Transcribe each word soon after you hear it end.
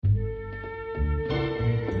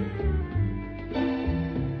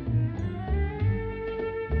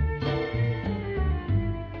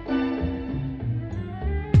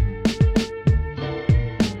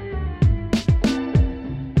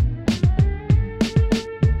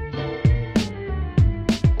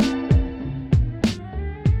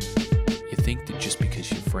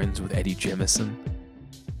Eddie Jemison.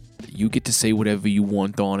 You get to say whatever you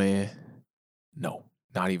want on air. No,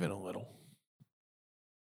 not even a little.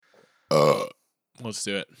 Let's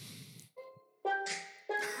do it.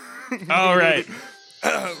 All right.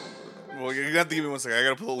 Well, you have to give me 1 second. I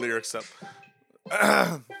gotta pull the lyrics up.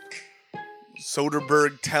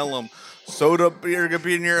 Soderbergh, tell him. Soderbergh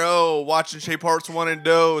be in your watching Shape Hearts 1 and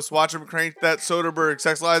Dose. Watch him crank that Soderbergh.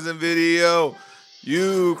 Sex Lies and Video.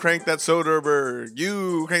 You crank that Soderbergh.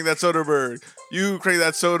 You crank that Soderbergh. You crank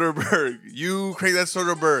that Soderbergh. You crank that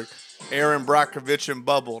Soderbergh. Aaron Brockovich and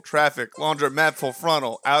Bubble. Traffic. Laundromat full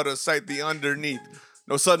frontal. Out of sight the underneath.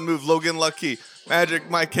 No sudden move. Logan Lucky. Magic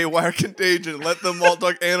Mike K. Wire Contagion. Let them all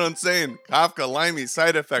talk and Unsane. Kafka. Limey.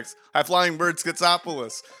 Side Effects. High Flying Bird.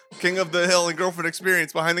 Schizopolis. King of the Hill and Girlfriend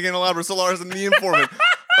Experience. Behind the Candelabra. Solaris and the Informant.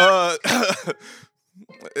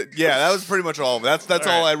 Yeah, that was pretty much all of it. That's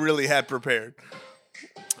all I really had prepared.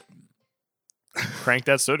 Crank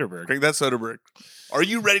that Soderbergh. Crank that Soderbergh. Are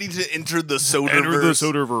you ready to enter the Soderverse? Enter the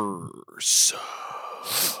Soderverse.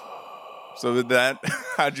 So with that,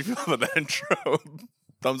 how'd you feel about that intro?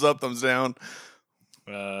 Thumbs up, thumbs down.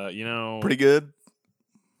 Pretty good.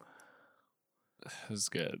 It was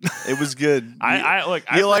good. It was good. I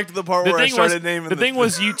liked the part where I started naming. The thing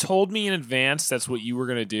was, you told me in advance that's what you were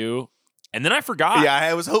gonna do, and then I forgot. Yeah,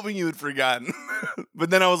 I was hoping you had forgotten, but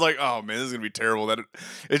then I was like, "Oh man, this is gonna be terrible." That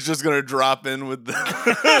it's just gonna drop in with the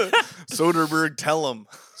Soderbergh. Tell him.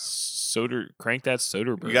 Crank that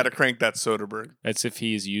Soderbergh. You got to crank that Soderbergh. That's if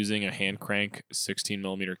he's using a hand crank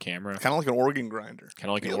 16mm camera. Kind of like an organ grinder.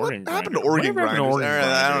 What happened to organ grinders?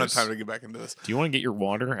 I don't have time to get back into this. Do you want to get your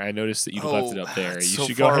water? I noticed that you left it up there. You so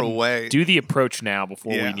should far go ahead away. And do the approach now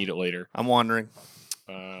before we need it later. I'm wandering.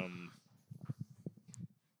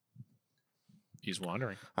 He's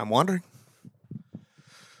wandering. I'm wandering.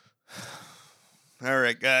 All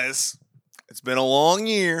right, guys. It's been a long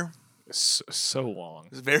year. So long.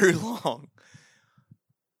 It's very long.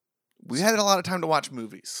 We had a lot of time to watch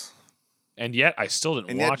movies. And yet I still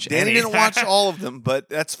didn't watch Danny any. didn't watch all of them, but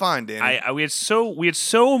that's fine, Danny. We had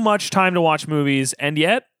so much time to watch movies, and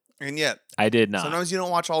yet I did not. Sometimes you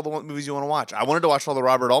don't watch all the movies you want to watch. I wanted to watch all the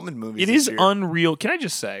Robert Altman movies. It is unreal. Can I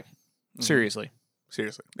just say, seriously,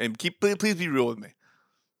 and please be real with me.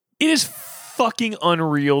 It is fucking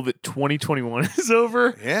unreal that 2021 is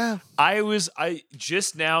over. Yeah. I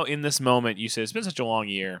just now in this moment, you said it's been such a long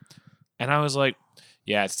year. And I was like,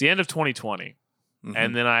 yeah, it's the end of 2020. Mm-hmm.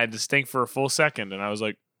 And then I had to think for a full second and I was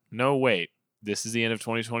like, no, wait, this is the end of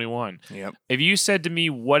 2021. Yep. If you said to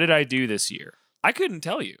me, what did I do this year? I couldn't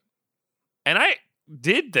tell you. And I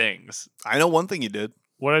did things. I know one thing you did.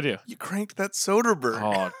 What'd I do? You cranked that Soderbergh.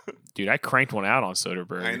 Oh, dude, I cranked one out on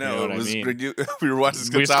Soderbergh. I know. You know what I mean? We were watching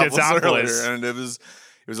Schizopolis earlier, and it was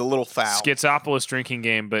a little foul. Schizopolis drinking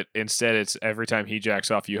game, but instead it's every time he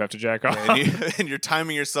jacks off, you have to jack off. Yeah, and you're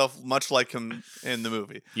timing yourself much like him in the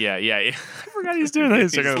movie. Yeah. I forgot he's doing that.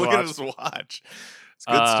 He's looking at his watch. It's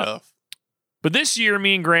good stuff. But this year,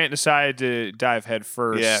 me and Grant decided to dive head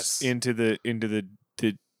first into the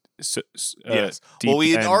yes. Well,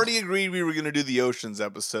 we had already agreed we were going to do the Oceans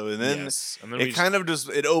episode, and then, it kind of just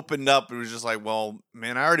opened up. It was just like, well,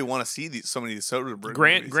 man, I already want to see so many of these Soderbergh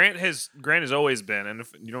movies. Grant has always been, and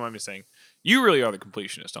if you don't mind me saying, you really are the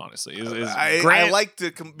completionist. Honestly, I like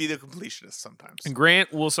to be the completionist sometimes. And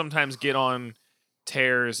Grant will sometimes get on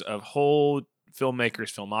tears of whole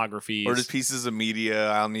filmmakers' filmographies, or just pieces of media.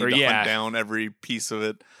 I'll need to hunt down every piece of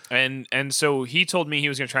it. And so he told me he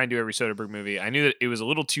was going to try and do every Soderbergh movie. I knew that it was a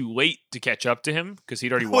little too late to catch up to him because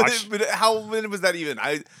he'd already watched. When was that even?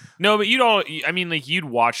 You'd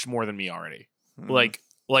watched more than me already. Like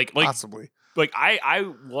possibly. Like I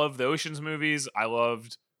love the Oceans movies. I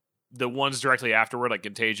loved the ones directly afterward, like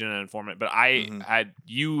Contagion and Informant. But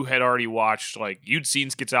you had already watched, like, you'd seen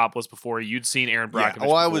Schizopolis before. You'd seen Aaron Brockovich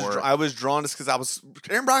before. I was drawn to Schizopolis.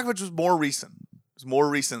 Aaron Brockovich was more recent. It was more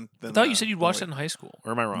recent than. I thought you said you'd watched that in high school.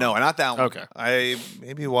 Or am I wrong? No, not that one. Okay. I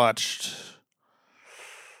maybe watched.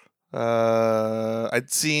 I'd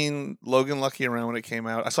seen Logan Lucky around when it came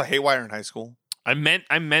out. I saw Haywire in high school. I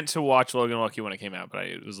meant to watch Logan Lucky when it came out, but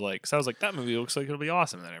I was like, that movie looks like it'll be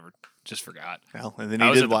awesome, and then I just forgot. Well, and then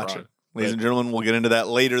you did watch it. Ladies and gentlemen, we'll get into that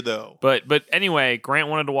later, though. But anyway, Grant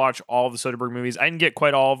wanted to watch all of the Soderbergh movies. I didn't get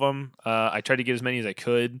quite all of them. I tried to get as many as I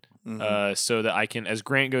could, so that I can, as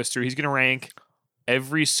Grant goes through, he's going to rank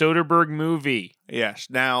every Soderbergh movie. Yes.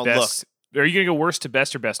 Now, look. Are you going to go worst to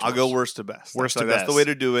best or best to worst? I'll go worst to best. Worst to best. That's the way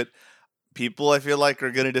to do it. People, I feel like,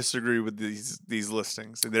 are going to disagree with these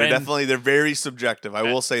listings. They're very subjective. I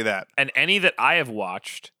will say that. And any that I have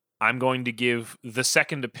watched, I'm going to give the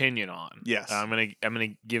second opinion on. Yes. I'm gonna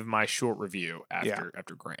give my short review after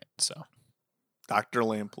Grant. So Dr.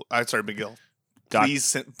 Lamp. I'm sorry, McGill. Doc-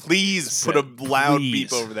 Please put a loud beep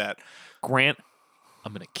please. over that. Grant,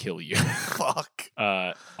 I'm gonna kill you. Fuck.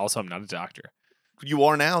 Also, I'm not a doctor. You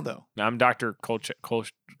are now, though. No, I'm Dr.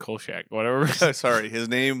 Kolchak, whatever. Sorry, his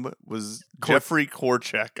name was Jeffrey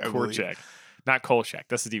Korchak. I believe. Korchak, not Kolchak.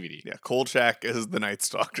 That's the DVD. Yeah, Kolchak is the Night's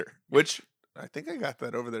Doctor, which I think I got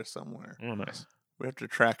that over there somewhere. Oh, nice. We have to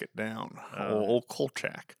track it down. Old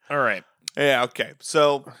Kolchak. All right. Yeah. Okay.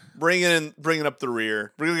 So bringing up the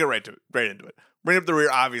rear. We're gonna get right into it. Bring up the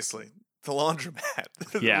rear. Obviously, the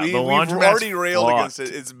laundromat. Yeah, we've the laundromat's already railed fucked. against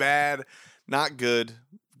it. It's bad. Not good.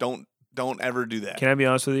 Don't ever do that. Can I be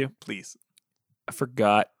honest with you? Please. I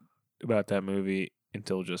forgot about that movie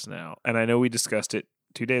until just now, and I know we discussed it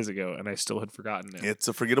 2 days ago, and I still had forgotten it. It's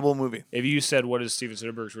a forgettable movie. If you said, what is Steven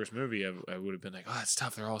Soderbergh's worst movie, I would have been like, oh, that's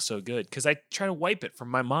tough. They're all so good. Because I try to wipe it from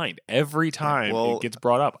my mind every time well, it gets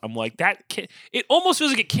brought up. I'm like, that can't, it almost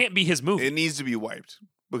feels like it can't be his movie. It needs to be wiped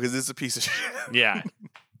because it's a piece of shit. Yeah.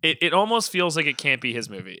 It almost feels like it can't be his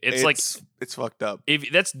movie. It's like, it's fucked up.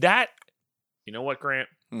 if that's that, you know what, Grant?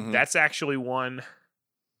 Mhm. That's actually one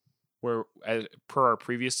where, per our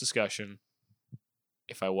previous discussion,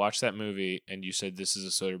 if I watched that movie and you said this is a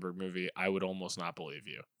Soderbergh movie, I would almost not believe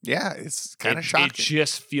you. Yeah, it's kind of shocking. It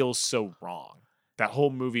just feels so wrong. That whole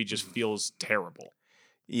movie just feels terrible.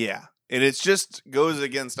 Yeah. And it's just goes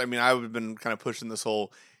against, I mean, I've been kind of pushing this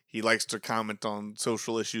whole, he likes to comment on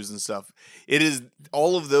social issues and stuff. It is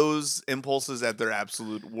all of those impulses at their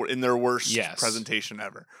absolute, in their worst presentation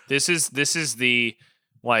ever. This is the,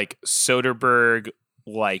 like, Soderbergh,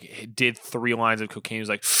 like, did 3 lines of cocaine. He was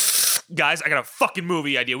like, guys, I got a fucking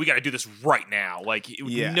movie idea. We got to do this right now. Like,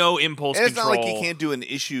 no impulse and it's control. not like he can't do an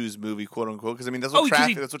issues movie, quote unquote, because I mean that's what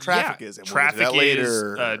traffic is. And Traffic we'll get to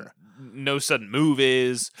that later. is No Sudden Move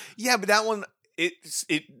is. Yeah, but that one it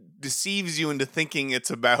deceives you into thinking it's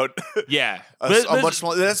about yeah a much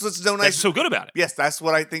smaller. That's what's so nice. That's so good about it. Yes, that's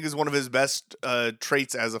what I think is one of his best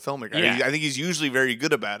traits as a filmmaker. Yeah. I think he's usually very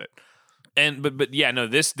good about it. And but yeah, no,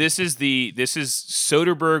 this is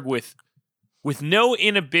Soderbergh with no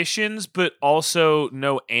inhibitions, but also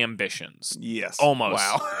no ambitions. Yes. Almost.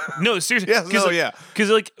 Wow. No, seriously. Yes, no, yeah. Because,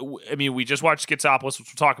 like, I mean, we just watched Schizopolis, which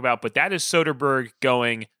we'll talk about, but that is Soderbergh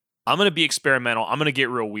going, I'm going to be experimental. I'm going to get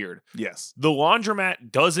real weird. Yes. The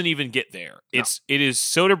Laundromat doesn't even get there. No. It is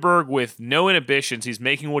Soderbergh with no inhibitions. He's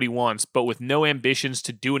making what he wants, but with no ambitions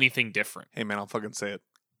to do anything different. Hey, man, I'll fucking say it.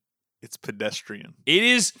 It's pedestrian. It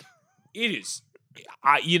is.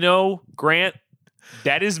 Grant,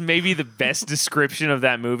 that is maybe the best description of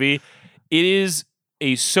that movie. It is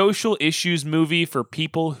a social issues movie for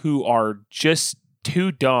people who are just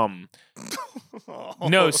too dumb.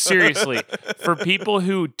 No, seriously. For people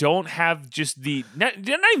who don't have just they're not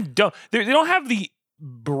even dumb. They don't have the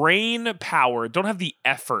brain power, don't have the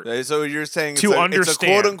effort. So you're saying to understand. It's a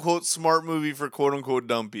quote-unquote smart movie for quote-unquote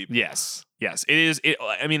dumb people. Yes. It is.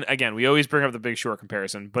 I mean, again, we always bring up the Big Short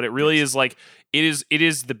comparison, but it really is like it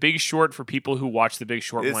is the Big Short for people who watch the Big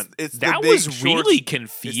Short. That was really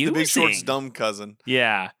confusing. It's the Big Short's dumb cousin.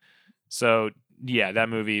 Yeah. So yeah, that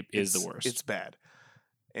movie is the worst. It's bad,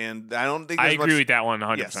 and I don't think I agree with that one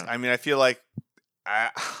 100%. Yes, I mean, I feel like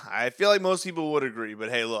most people would agree. But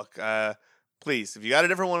hey, look, please, if you got a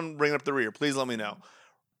different one, bring it up the rear. Please let me know.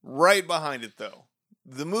 Right behind it, though,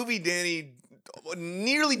 the movie Danny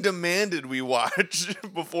nearly demanded we watch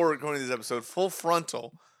before recording this episode, Full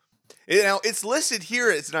Frontal. Now, it's listed here,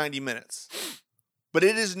 it's 90 minutes. But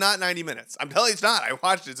it is not 90 minutes. I'm telling you it's not. I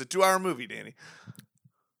watched it. It's a 2-hour movie, Danny.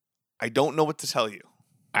 I don't know what to tell you.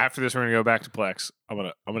 After this, we're gonna go back to Plex. I'm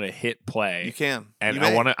gonna hit play. You can. And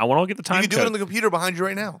I want to get the time. You can do it on the computer behind you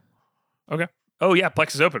right now. Okay. Oh yeah,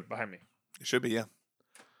 Plex is open behind me. It should be, yeah.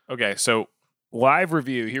 Okay, so live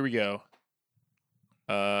review. Here we go.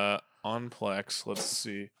 On Plex, let's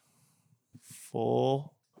see.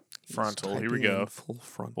 Full Frontal. Here we go. Full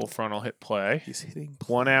Frontal. Full Frontal. Hit play. He's hitting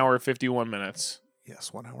play. 1 hour 51 minutes.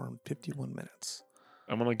 Yes, 1 hour and 51 minutes.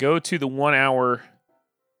 I'm gonna go to the 1 hour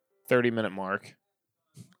 30-minute mark.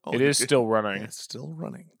 Oh, it is still running. Yeah, it's still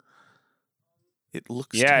running. It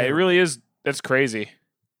looks. Yeah, terrible. it really is. That's crazy.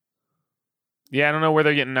 Yeah, I don't know where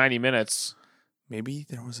they're getting 90 minutes. Maybe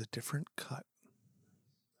there was a different cut.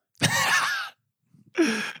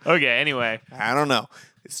 Okay, anyway. I don't know.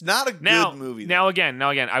 It's not a good movie. Now again,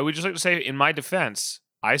 I would just like to say, in my defense,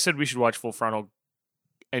 I said we should watch Full Frontal,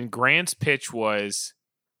 and Grant's pitch was,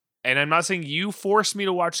 and I'm not saying you forced me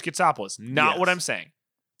to watch Schizopolis. Not what I'm saying.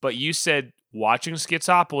 But you said watching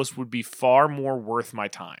Schizopolis would be far more worth my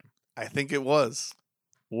time. I think it was.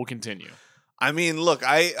 We'll continue. I mean, look,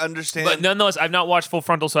 I understand. But nonetheless, I've not watched Full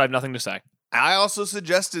Frontal, so I have nothing to say. I also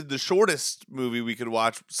suggested the shortest movie we could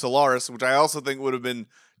watch, Solaris, which I also think would have been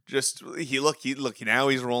just now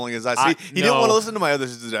he's rolling his eyes. He didn't want to listen to my other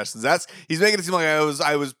suggestions. He's making it seem like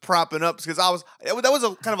I was propping up because that was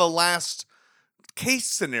a kind of a last case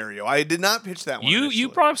scenario. I did not pitch that one. You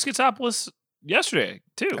brought up Schizopolis yesterday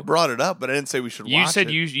too. I brought it up, but I didn't say we should watch it.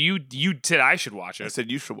 You said I should watch it. I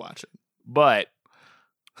said you should watch it. But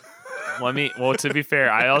to be fair,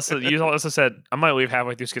 you also said I might leave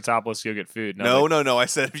halfway through Schizopolis to go get food. No. I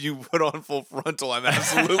said if you put on Full Frontal, I'm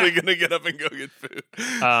absolutely gonna get up and go get food.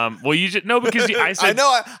 Well, you just because I said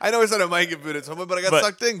I know I said I might get food at some point, but I got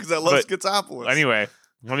sucked in because I love Schizopolis. Anyway,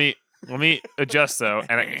 let me adjust though,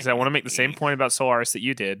 and because I want to make the same point about Solaris that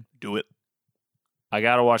you did. Do it. I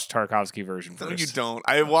gotta watch the Tarkovsky version first. No, you don't.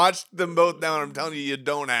 I watched them both now, and I'm telling you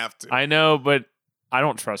don't have to. I know, but I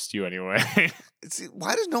don't trust you anyway. See,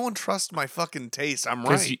 why does no one trust my fucking taste? I'm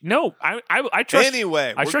right. I trust.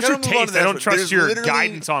 Anyway, I trust your taste. I don't trust your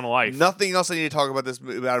guidance on life. Nothing else I need to talk about this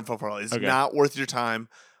about in Full Frontal. It's not worth your time.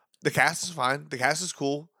 The cast is fine. The cast is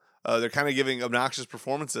cool. They're kind of giving obnoxious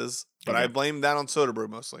performances, but I blame that on Soderbergh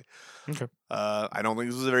mostly. Okay. I don't think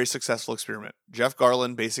this was a very successful experiment. Jeff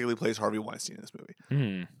Garlin basically plays Harvey Weinstein in this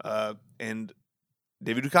movie. And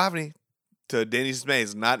David Duchovny, to Danny's dismay,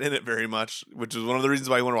 is not in it very much, which is one of the reasons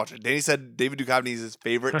why I want to watch it. Danny said David Duchovny is his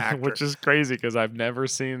favorite actor. Which is crazy because I've never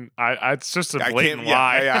seen... it's just a blatant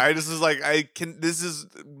lie. I just was like, this is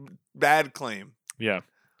bad claim. Yeah.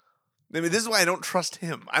 I mean, this is why I don't trust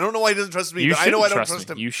him. I don't know why he doesn't trust me, but I know I don't trust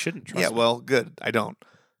him. You shouldn't trust me. Yeah, well, good. I don't.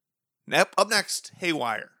 Up next,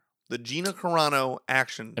 Haywire, the Gina Carano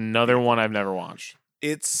action. Another one I've never watched.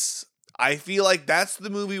 I feel like that's the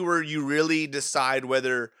movie where you really decide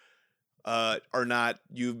whether or not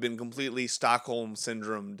you've been completely Stockholm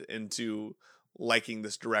syndromed into liking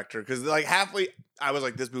this director. Because like halfway, I was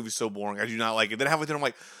like, this movie's so boring. I do not like it. Then halfway through, I'm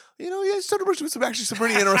like, Soderbergh's doing some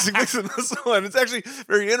pretty interesting things in this one. It's actually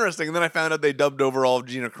very interesting. And then I found out they dubbed over all of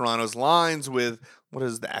Gina Carano's lines with, what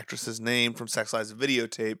is the actress's name from Sex, Lies, and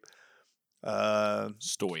Videotape?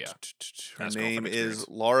 Stoya. Her name is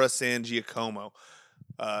Laura San Giacomo.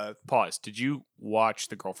 Pause. Did you watch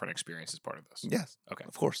The Girlfriend Experience as part of this? Yes. Okay.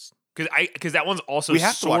 Of course. Because that one's also we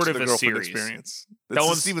have to watch sort of the a Girlfriend series. Experience. That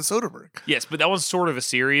one's Steven Soderbergh. Yes, but that one's sort of a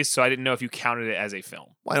series, so I didn't know if you counted it as a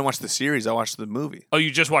film. Well, I didn't watch the series. I watched the movie. Oh,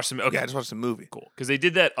 you just watched the movie? Okay. Yeah, I just watched the movie. Cool. Because they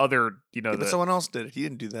did that other, but someone else did it. He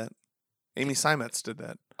didn't do that. Amy Seimetz did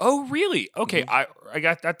that. Oh, really? Okay.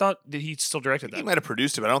 Mm-hmm. I thought that he still directed that. He might have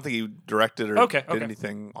produced it, but I don't think he directed or did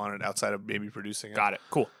anything on it outside of maybe producing it. Got it.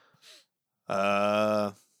 Cool.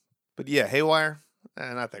 But yeah, Haywire.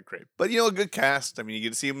 Not that great. But, a good cast. I mean, you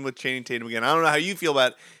get to see him with Channing Tatum again. I don't know how you feel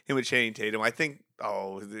about him with Channing Tatum. I think,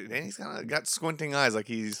 he's kind of got squinting eyes like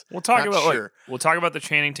he's we'll talk about sure. We'll talk about the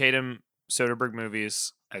Channing Tatum Soderbergh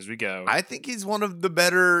movies as we go. I think he's one of the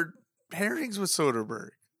better pairings with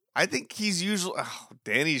Soderbergh. I think he's usually... Oh,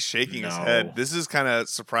 Danny's shaking his head. This is kind of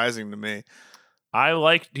surprising to me.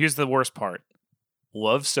 Here's the worst part.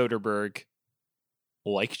 Love Soderbergh.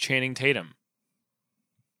 Like Channing Tatum.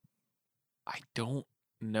 I don't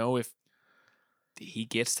know if he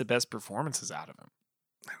gets the best performances out of him.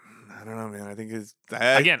 I don't know, man. I think it's...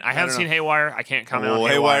 Again, I haven't seen Haywire. I can't comment on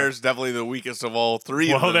Haywire. Haywire's definitely the weakest of all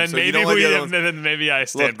three of them. Then maybe I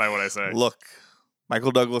stand by what I say. Look,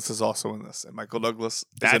 Michael Douglas is also in this. And Michael Douglas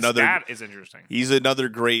that is interesting. He's another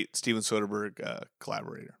great Steven Soderbergh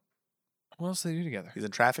collaborator. What else do they do together? He's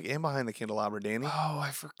in Traffic and Behind the Candelabra, Danny. Oh, I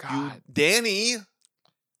forgot. Danny...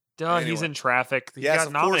 Duh, anyway. He's in Traffic. He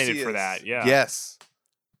got nominated for that. Yeah. Yes.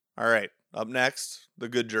 All right. Up next, The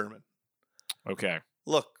Good German. Okay.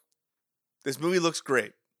 Look, this movie looks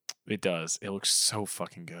great. It does. It looks so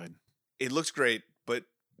fucking good. It looks great, but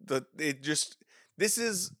this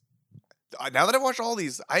is now that I've watched all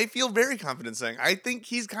these, I feel very confident saying I think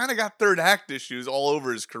he's kind of got third act issues all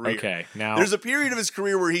over his career. Okay. Now there's a period of his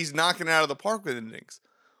career where he's knocking it out of the park with endings.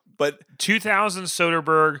 But 2000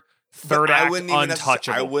 Soderbergh. Third act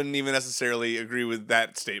untouchable. I wouldn't even necessarily agree with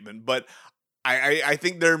that statement, but I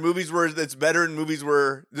think there are movies where it's better and movies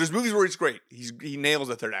where there's movies where it's great. He nails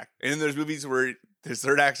the third act, and then there's movies where his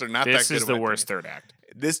third acts are not that good. This is the worst third act.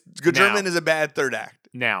 This Good German is a bad third act.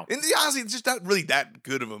 Now, and honestly, it's just not really that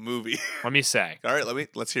good of a movie. Let me say. All right,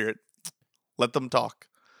 let's hear it. Let them talk.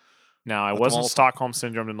 Now, I wasn't Stockholm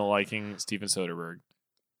syndromed into liking Steven Soderbergh.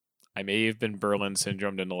 I may have been Berlin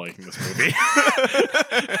syndromed into liking this movie.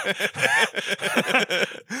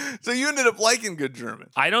 So you ended up liking Good German.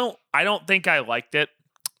 I don't think I liked it,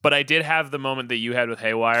 but I did have the moment that you had with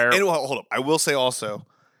Haywire. And hold up. I will say also,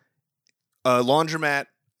 Laundromat,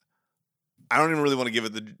 I don't even really want to give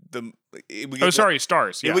it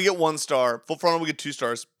stars. Yeah. If we get 1 star, Full Frontal we get 2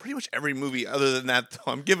 stars. Pretty much every movie other than that,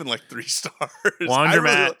 though, I'm giving like 3 stars.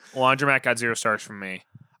 Laundromat got 0 stars from me.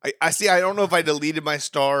 I see. I don't know if I deleted my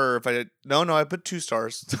star or if I did. No, I put 2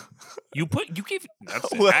 stars. You gave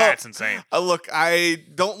that's insane. Look, I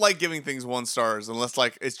don't like giving things 1 stars unless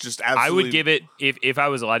like it's just absolutely. I would give it if I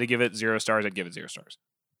was allowed to give it 0 stars. I'd give it 0 stars.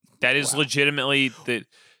 That is legitimately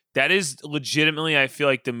I feel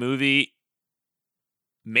like the movie.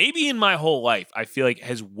 Maybe in my whole life, I feel like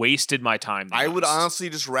has wasted my time. I would honestly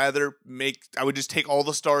just rather I would just take all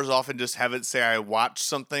the stars off and just have it say I watched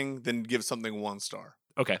something than give something 1 star.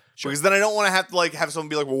 Okay, sure. Because then I don't want to have to like have someone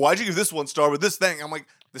be like, well, why'd you give this 1 star with this thing? I'm like,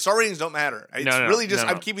 the star ratings don't matter. It's really just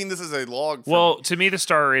I'm keeping this as a log. To me, the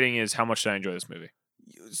star rating is how much did I enjoy this movie.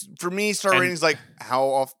 For me, star ratings like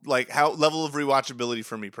how level of rewatchability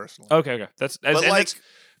for me personally. Okay, that's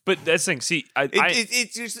but that's the thing. See,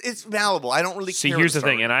 it's malleable. I don't really. See, care here's the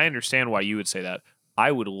thing, and I understand why you would say that. I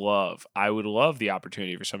would love the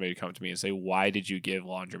opportunity for somebody to come to me and say, "Why did you give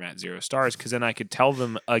Laundromat 0 stars?" Because then I could tell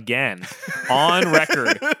them again on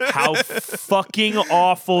record how fucking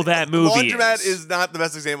awful that movie is. Laundromat is not the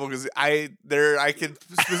best example because I could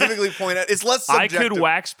specifically point out it's less subjective. I could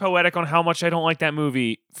wax poetic on how much I don't like that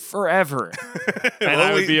movie forever, and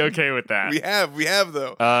I would be okay with that. We have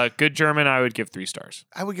though. Good German, I would give 3 stars.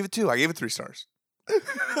 I would give it 2. I gave it 3 stars.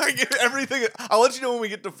 I give everything. I'll let you know when we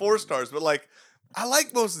get to 4 stars, but like. I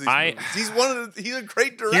like most of these movies. He's a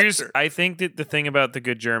great director. I think that the thing about The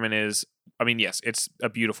Good German is, I mean, yes, it's a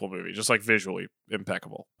beautiful movie, just like visually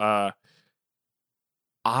impeccable. I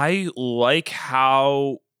like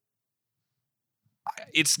how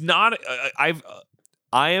it's not.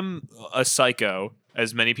 I am a psycho,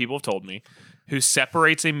 as many people have told me, who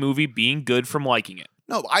separates a movie being good from liking it.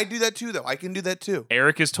 No, I do that too, though. I can do that too.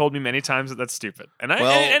 Eric has told me many times that that's stupid, and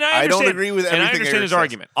I don't agree with everything. And I understand Eric his says.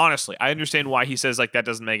 argument. Honestly, I understand why he says like that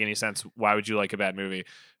doesn't make any sense. Why would you like a bad movie?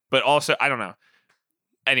 But also, I don't know.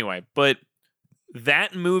 Anyway, but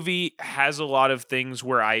that movie has a lot of things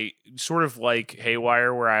where I sort of like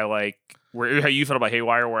Haywire, how you felt about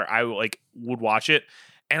Haywire, where I like would watch it.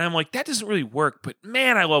 And I'm like, that doesn't really work, but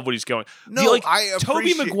man, I love what he's going. No, I appreciate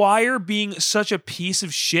Tobey Maguire being such a piece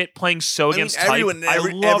of shit, playing against type.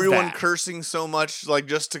 Everyone cursing so much, like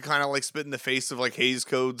just to kind of like spit in the face of like Hays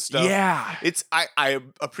Code stuff. Yeah, it's I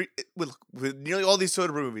appreciate with nearly all these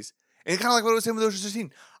Soderbergh movies, and kind of like what I was saying with Ocean's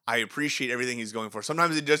 13. I appreciate everything he's going for.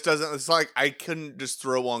 Sometimes it just doesn't. It's like I couldn't just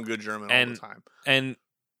throw on Good German all the time. And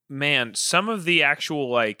man, some of the actual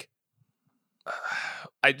like.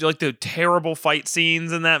 I like the terrible fight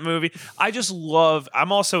scenes in that movie. I just love.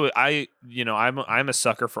 I'm a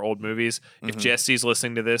sucker for old movies. Mm-hmm. If Jesse's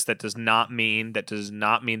listening to this, that does not mean that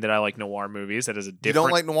I like noir movies. That is a different. You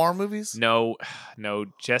don't like noir movies? No.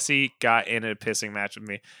 Jesse got in a pissing match with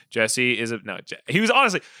me. Jesse was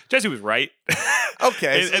right.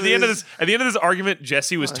 Okay. At the end of this argument,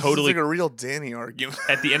 Jesse was totally like a real Danny argument.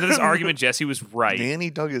 At the end of this argument, Jesse was right.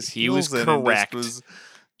 Danny dug his He was heels correct.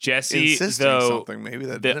 Jesse, though, maybe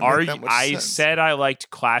that didn't make that much I sense. said I liked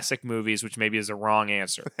classic movies, which maybe is the wrong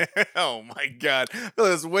answer. Oh my god,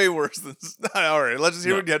 that's way worse than. All right, let's just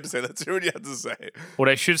hear what you have to say. Let's hear what you have to say. What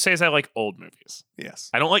I should say is I like old movies. Yes,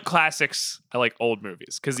 I don't like classics. I like old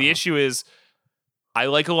movies because the issue is I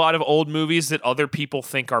like a lot of old movies that other people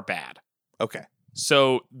think are bad. Okay,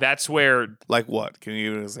 so that's where. Like what? Can you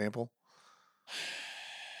give an example?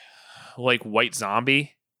 Like White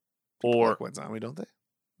Zombie, or like White Zombie, don't they?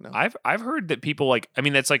 No. I've heard that people like. I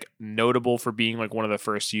mean, that's like notable for being like one of the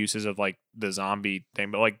first uses of like the zombie thing.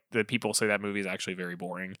 But like the people say that movie is actually very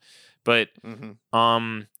boring. But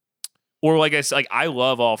or like I said, like I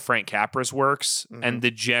love all Frank Capra's works and the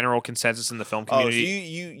general consensus in the film community.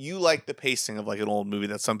 Oh, so you like the pacing of like an old movie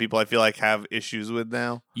that some people I feel like have issues with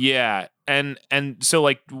now. Yeah, and so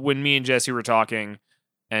like when me and Jesse were talking,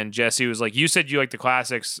 and Jesse was like, "You said you like the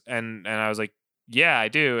classics," and I was like. Yeah, I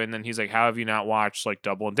do. And then he's like, how have you not watched like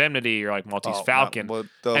Double Indemnity or like Maltese Falcon?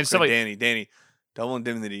 And stuff like Danny, Double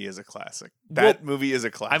Indemnity is a classic. That movie is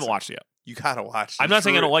a classic. I haven't watched it yet. You gotta watch it. I'm not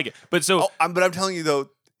saying I don't like it, but but I'm telling you though,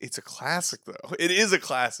 it's a classic though. It is a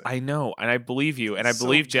classic. I know, and I believe you, and I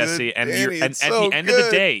believe Jesse, and Danny, at the end of the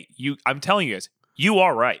day, I'm telling you guys, you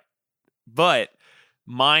are right. But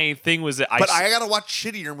my thing was that I gotta watch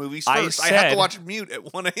shittier movies first. I have to watch Mute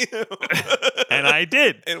at 1 a.m. And I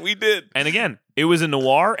did. And we did. And again, it was a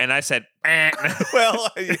noir, and I said, Well,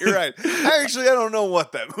 you're right. I don't know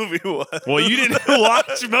what that movie was. Well, you didn't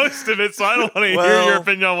watch most of it, so I don't want to hear your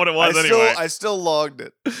opinion on what it was anyway. I still logged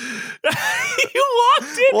it. You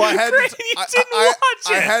walked in. Well, I had Crane, to, you didn't watch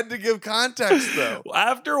it. I had to give context though.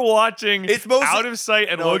 After watching It's mostly- Out of Sight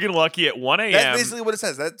and no, Logan Lucky at 1 a.m., That's basically what it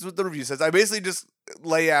says. That's what the review says. I basically just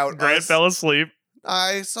lay out. Grant fell asleep.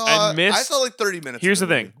 I saw. and missed- I saw like 30 minutes. Here's of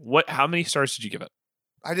the movie. thing. How many stars did you give it?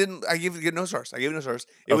 I didn't. I gave it no stars. I gave it no stars.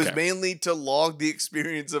 It was Okay. mainly to log the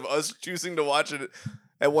experience of us choosing to watch it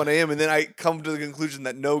at 1 a.m. and then I come to the conclusion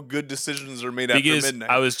that no good decisions are made Because after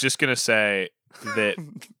midnight. I was just gonna say that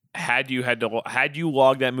had you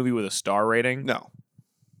logged that movie with a star rating, no.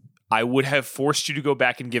 I would have forced you to go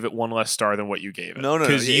back and give it one less star than what you gave it. No.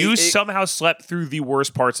 Because you somehow slept through the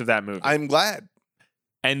worst parts of that movie. I'm glad.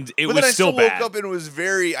 And it but was then I still still bad. woke up and it was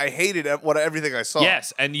very. I hated everything I saw.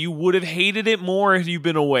 Yes, and you would have hated it more if you'd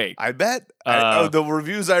been awake. I bet. The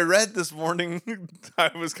reviews I read this morning,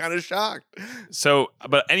 I was kind of shocked. So,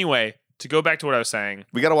 but anyway, to go back to what I was saying,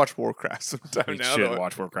 We got to watch Warcraft sometime we now. should though.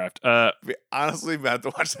 watch Warcraft. We honestly have to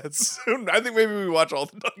watch that soon. I think maybe we watch all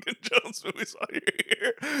the Duncan Jones movies while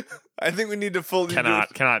you're here. I think we need to fully.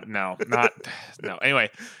 No.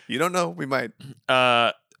 Anyway, You don't know. We might.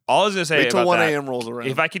 all I was gonna say Wait till about 1 that, a.m. rolls around.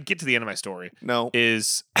 if I could get to the end of my story, No.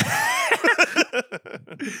 is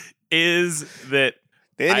is that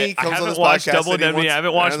Danny I comes on haven't this watched podcast Double and he Indemnity. wants- I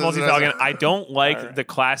haven't watched Multi Falcon. I don't like All right. the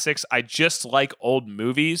classics. I just like old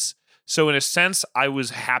movies. So in a sense, I was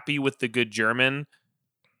happy with The Good German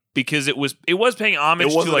because it was paying homage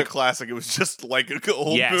It wasn't to like a classic. It was just like an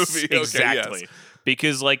old yes, movie. Okay, exactly. yes.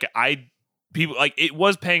 Because like people like it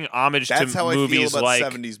was paying homage That's to how I feel movies about like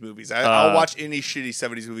 70s movies. I'll watch any shitty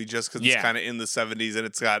 70s movie just because Yeah. it's kind of in the 70s and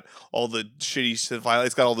it's got all the shitty shit.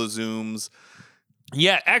 It's got all the zooms.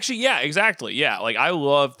 yeah, actually, yeah, exactly. Yeah, like I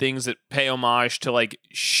love things that pay homage to like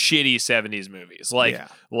shitty 70s movies. Like Yeah.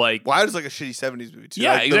 like Why is like a shitty 70s movie too?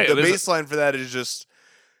 Yeah, Like, exactly. The There's baseline for that is just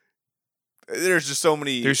there's just so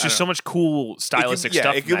many. there's just so much cool stylistic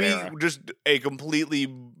stuff. It in could that be era. just a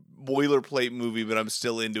completely boilerplate movie, but I'm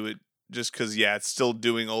still into it just because it's still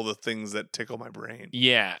doing all the things that tickle my brain.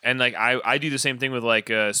 Yeah, and like I do the same thing with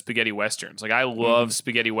like spaghetti westerns. Like I love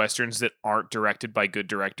spaghetti westerns that aren't directed by good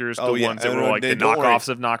directors. Oh, the yeah. ones that And were like the don't worry. knockoffs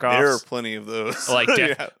of knockoffs. There are plenty of those. Like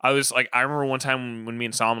Yeah. I was like I remember one time when me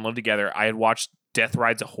and Solomon lived together, I had watched Death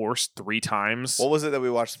Rides a Horse 3 times. What was it that we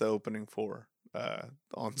watched the opening for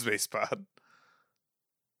on Spacepod?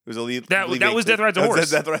 It was a lead. That lead was thing. Death Rides a That's Horse.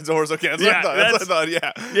 Death Rides a Horse. Okay, that's Yeah, what I thought.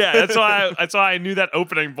 Yeah. Yeah, that's why I knew that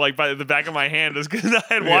opening like by the back of my hand is because I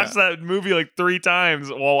had watched that movie like 3 times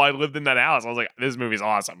while I lived in that house. I was like, this movie's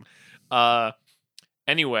awesome.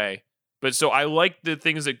 Anyway, but so I like the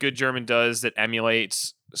things that Good German does that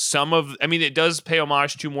emulates some of. I mean, it does pay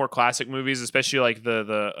homage to more classic movies, especially like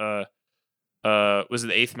the was it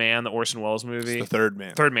The Eighth Man, the Orson Welles movie? It's the Third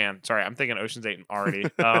Man. Third Man. Sorry, I'm thinking Ocean's 8 already.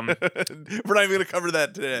 We're not even going to cover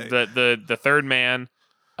that today. the Third Man,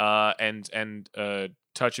 and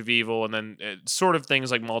Touch of Evil, and then sort of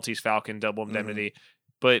things like Maltese Falcon, Double Indemnity.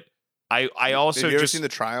 But I also Have you ever just seen The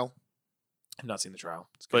Trial? I've not seen The Trial,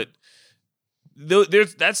 but those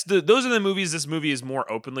are the movies this movie is more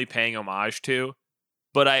openly paying homage to.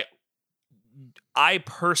 But I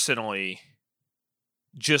personally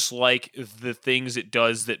just like the things it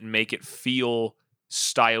does that make it feel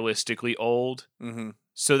stylistically old. Mm-hmm.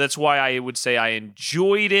 So that's why I would say I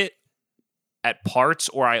enjoyed it at parts,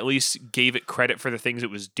 or I at least gave it credit for the things it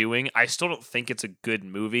was doing. I still don't think it's a good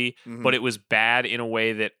movie, Mhm. but it was bad in a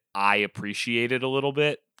way that I appreciated a little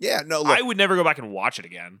bit. Yeah, no, look. I would never go back and watch it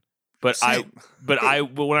again. But Same. but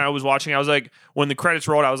when I was watching, I was like, when the credits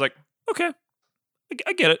rolled, I was like, okay,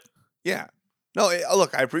 I get it. Yeah. No,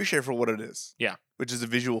 look, I appreciate it for what it is. Yeah. Which is a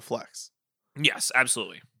visual flex. Yes,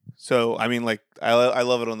 absolutely. So, I mean, like, I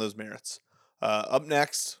love it on those merits. Up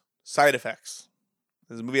next, Side Effects.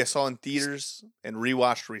 This is a movie I saw in theaters and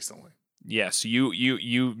rewatched recently. Yes,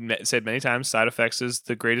 you said many times Side Effects is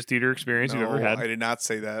the greatest theater experience you've ever No, had. I did not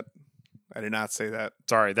say that. I did not say that.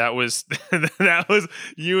 Sorry, that was that was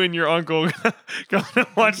you and your uncle going to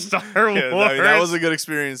watch Star Wars. Yeah, I mean, that was a good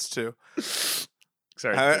experience too.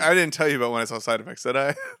 Sorry, I didn't tell you about when I saw Side Effects, did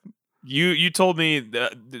I? you told me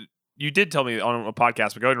you did tell me on a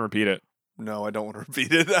podcast, but go ahead and repeat it. No, I don't want to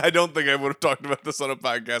repeat it. I don't think I would have talked about this on a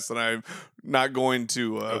podcast, and I'm not going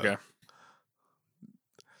to. Okay.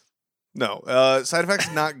 No, Side Effects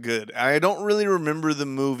is not good. I don't really remember the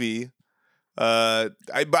movie.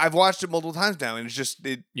 I've watched it multiple times now, and it's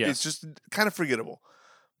just kind of forgettable.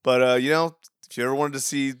 But if you ever wanted to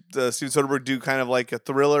see Steven Soderbergh do kind of like a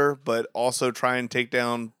thriller, but also try and take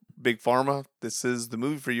down Big Pharma, this is the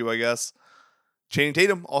movie for you, I guess. Channing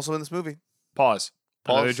Tatum also in this movie. Pause.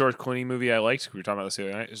 Pause. Another George Clooney movie I liked. We were talking about this the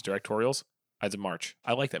other night. Is Directorials. Ides of March.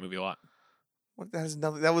 I like that movie a lot. What, that has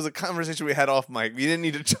nothing. That was a conversation we had off mic. You didn't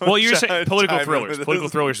need to. Well, you're saying political chime in thrillers. with Political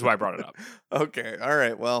this. thrillers is why I brought it up. Okay. All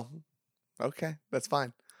right. Well. Okay. That's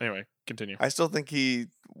fine. Anyway, continue. I still think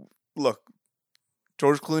look.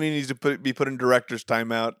 George Clooney needs to be put in director's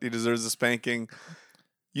timeout. He deserves a spanking.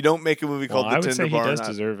 You don't make a movie called I The would say Tinder he Bar. does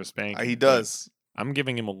deserve a spanking. He but does. I'm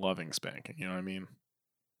giving him a loving spanking. You know what I mean?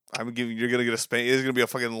 You're gonna get a spank. There's gonna be a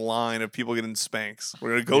fucking line of people getting spanks. We're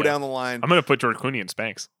gonna go Yeah. down the line. I'm gonna put George Clooney in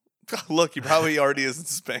Spanx. Look, he probably already is in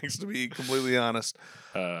spanks. To be completely honest,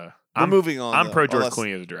 We're I'm moving on. I'm though, pro George unless-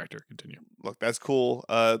 Clooney as a director. Continue. Look, that's cool.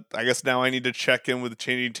 I guess now I need to check in with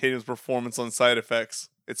Channing Tatum's performance on Side Effects.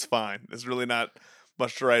 It's fine. There's really not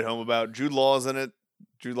much to write home about. Jude Law is in it.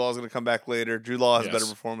 Jude Law is going to come back later. Jude Law has better Yes.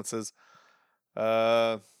 performances.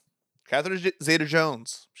 Catherine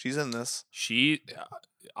Zeta-Jones. She's in this.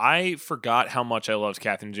 I forgot how much I loved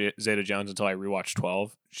Catherine Zeta-Jones until I rewatched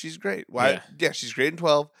 12. She's great. Why? Yeah, she's great in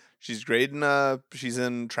 12. She's great in she's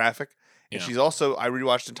in Traffic. And Yeah. she's also, I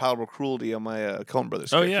rewatched Intolerable Cruelty on my Coen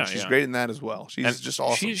Brothers. Oh, kick, yeah, and she's yeah. great in that as well. She's And just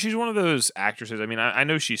awesome. She's one of those actresses. I mean, I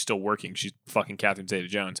know she's still working. She's fucking Catherine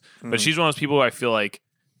Zeta-Jones. Mhm. But she's one of those people who I feel like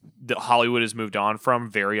that Hollywood has moved on from,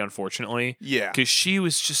 very unfortunately. Yeah. Because she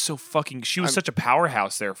was just so fucking... She was such a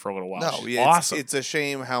powerhouse there for a little while. No, She's yeah, awesome. it's a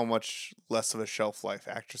shame how much less of a shelf life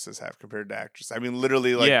actresses have compared to actresses. I mean,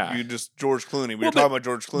 literally, like Yeah. you just George Clooney. We Well, were talking about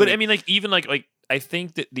George Clooney. But I mean, like, even like I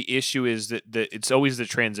think that the issue is that it's always the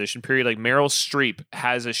transition period. Like Meryl Streep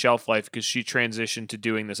has a shelf life because she transitioned to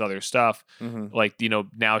doing this other stuff. Mhm. Like,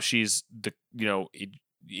 now she's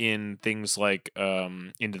in things like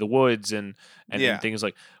Into the Woods and Yeah. things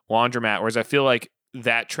like Laundromat. Whereas I feel like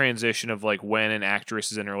that transition of like when an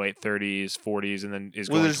actress is in her late 30s, 40s, and then is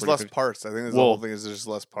well, going there's toward less 50s. parts. I think the Well- whole thing is there's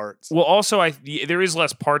less parts. Well, also there is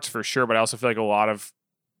less parts for sure, but I also feel like a lot of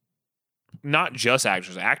not just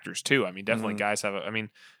actors too. I mean, definitely Mhm. guys have. I mean,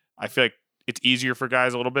 I feel like it's easier for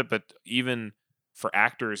guys a little bit, but even for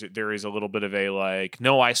actors, there is a little bit of a like,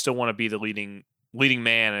 no, I still want to be the leading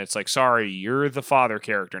man, and it's like, sorry, you're the father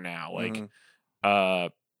character now. Like,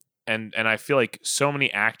 Mhm. and I feel like so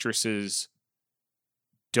many actresses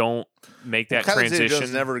don't make that Catherine Zeta-Jones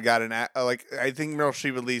transition. never got like I think Meryl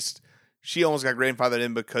Streep at least she almost got grandfathered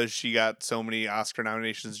in because she got so many Oscar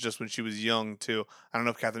nominations just when she was young too. I don't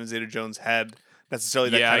know if Catherine Zeta-Jones had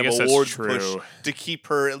necessarily that Yeah, I kind guess of that's awards true. push to keep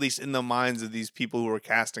her at least in the minds of these people who are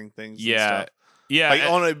casting things. and Yeah, stuff. yeah, like and-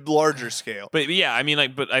 on a larger scale. But yeah, I mean,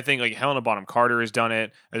 like, but I think like Helena Bonham Carter has done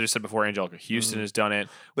it. As I said before, Angelica Houston Mhm. has done it.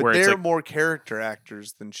 But where it's they're like, more character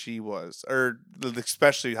actors than she was, or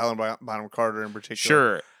especially Helen Bonham Carter in particular.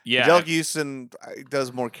 sure, yeah, Angelica Houston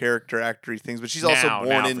does more character actory things, but she's also Now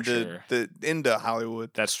born for into sure. into Hollywood.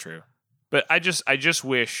 that's true. But I just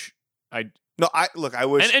wish No, I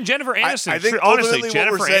wish. and Jennifer Aniston. I think honestly, ultimately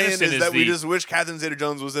Jennifer what we're saying Aniston is that the, we just wish Catherine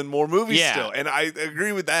Zeta-Jones was in more movies Yeah. still, and I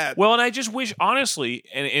agree with that. well, and I just wish, honestly,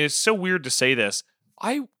 and it's so weird to say this,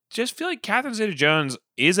 I just feel like Catherine Zeta-Jones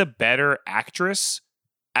is a better actress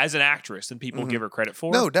as an actress than people Mhm. give her credit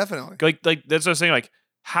for. No, definitely. Like that's what I was saying. Like,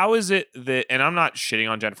 how is it that? And I'm not shitting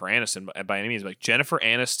on Jennifer Aniston by any means. But like Jennifer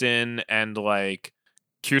Aniston and like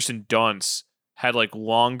Kirsten Dunst had like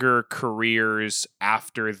longer careers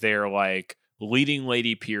after their like leading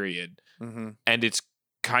lady period, Mm-hmm. and it's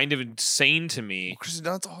kind of insane to me. Kristen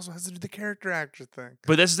Dunst also has to do the character actor thing.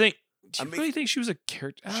 But that's the thing. Do I you mean, really think she was a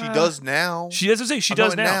character? She does now. She does say she I'm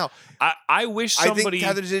does talking now. I wish I somebody. think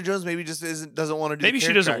Catherine Zeta-Jones maybe just doesn't want to do. Maybe the she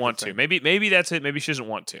character doesn't actor want to. thing. Maybe that's it. Maybe she doesn't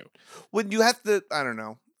want to. When you have to, I don't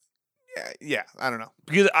know. Yeah, I don't know.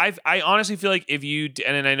 Because I honestly feel like if you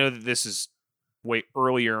and I know that this is way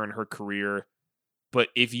earlier in her career, but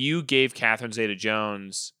if you gave Catherine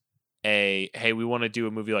Zeta-Jones hey, we want to do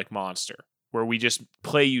a movie like Monster where we just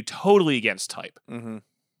play you totally against type, Mm-hmm.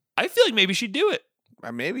 I feel like maybe she'd do it.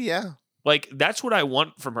 Maybe, yeah. Like that's what I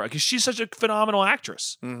want from her because she's such a phenomenal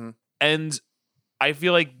actress, Mm-hmm. and I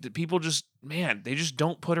feel like the people just they just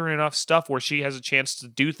don't put her in enough stuff where she has a chance to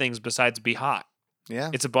do things besides be hot. Yeah.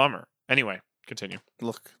 It's a bummer. Anyway, continue.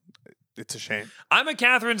 Look, it's a shame. I'm a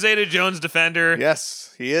Catherine Zeta-Jones defender.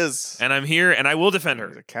 Yes, he is. And I'm here, and I will defend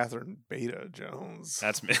her. Catherine Beta Jones.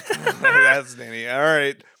 That's me. That's Danny. All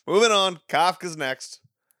right, moving on. Kafka's next.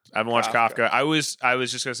 I haven't watched Kafka. Kafka. I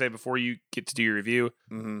was just gonna say before you get to do your review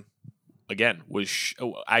Mm-hmm. again.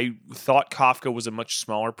 I thought Kafka was a much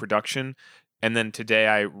smaller production, and then today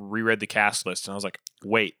I reread the cast list, and I was like,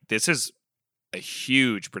 wait, this is a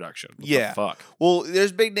huge production. What Yeah. the fuck. Well,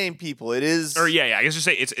 there's big name people. It is. Or yeah. I guess just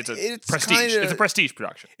say it's prestige. kinda- It's a prestige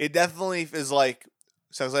production. It definitely is like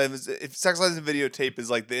Sex Lives. If Sex Lives and Videotape is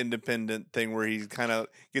like the independent thing where he kind of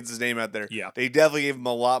gets his name out there. Yeah. They definitely gave him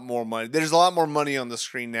a lot more money. There's a lot more money on the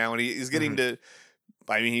screen now, and he's getting to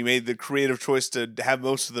I mean, he made the creative choice to have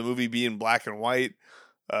most of the movie be in black and white.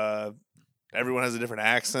 Everyone has a different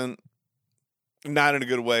accent. Not in a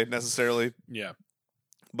good way, necessarily. Yeah.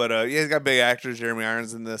 But yeah, he's got big actors. Jeremy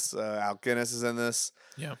Irons in this. Al Guinness is in this.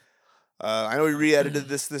 Yeah. I know he re-edited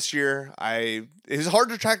this year. It was hard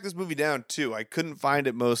to track this movie down too. I couldn't find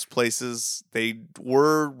it most places. They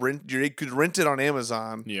could rent it on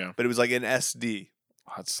Amazon. Yeah. But it was like in SD.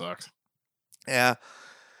 Oh, that sucks. Yeah.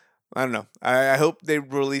 I don't know. I hope they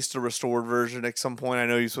released a restored version at some point. I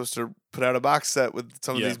know you're supposed to put out a box set with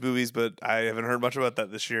some of these movies, but I haven't heard much about that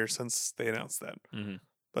this year since they announced that. Mm-hmm.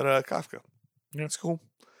 But Kafka. Yeah, it's cool.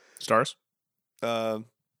 Stars?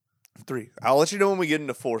 3. I'll let you know when we get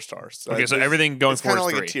into 4 stars. Okay, so everything going it's forward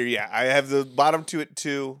kind of is like 3. a tier. Yeah, I have the bottom 2 at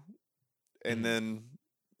 2, and then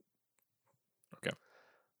okay.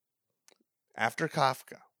 After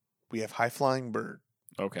Kafka, we have High Flying Bird.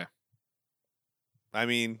 Okay. I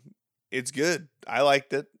mean, it's good. I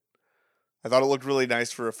liked it. I thought it looked really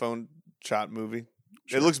nice for a phone shot movie.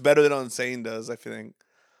 Sure. It looks better than Unsane does, I think.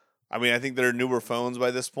 I mean, I think there are newer phones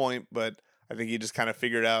by this point, but I think he just kind of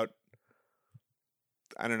figured out,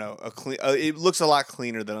 I don't know, it looks a lot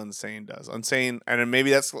cleaner than Unsane does. Unsane, and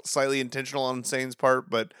maybe that's slightly intentional on Unsane's part,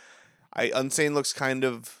 but Unsane looks kind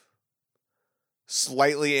of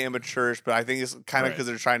slightly amateurish, but I think it's kind of because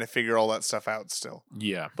they're trying to figure all that stuff out still.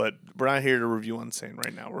 Yeah. But we're not here to review Unsane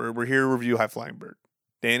right now. We're here to review High Flying Bird.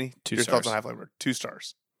 Danny, 2 your stars. thoughts on High Flying Bird? 2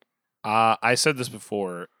 stars. I said this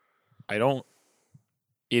before. It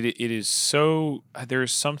is so,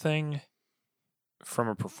 there's something from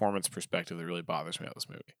a performance perspective that really bothers me about this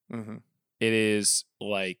movie. Mm-hmm. It is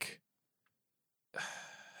like,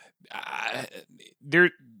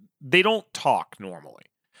 they don't talk normally.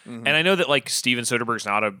 Mm-hmm. And I know that like Steven Soderbergh's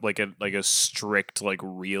not a strict like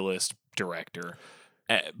realist director.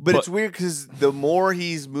 But it's weird because the more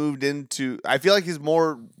he's moved into, I feel like his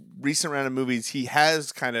more recent round of movies, he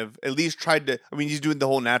has kind of at least tried to. I mean, he's doing the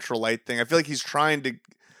whole natural light thing. I feel like he's trying to,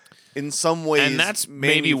 in some ways, and that's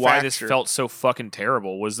maybe why this felt so fucking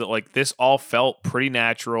terrible. Was that like this all felt pretty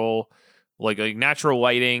natural, like natural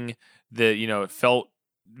lighting. It felt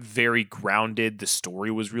very grounded. The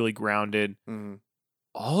story was really grounded. Mm-hmm.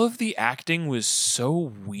 All of the acting was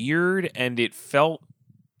so weird, and it felt.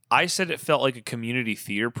 I said it felt like a community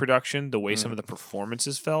theater production, the way some of the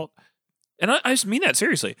performances felt. And I just mean that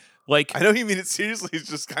seriously. Like, I know you mean it seriously. It's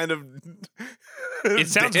just kind of it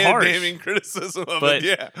sounds harsh. Damning criticism of it,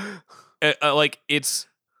 yeah.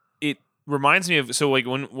 It reminds me of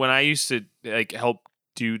when I used to like help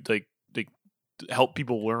do help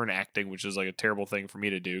people learn acting, which is like a terrible thing for me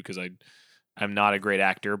to do because I'm not a great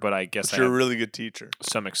actor, but I guess you're a really good teacher.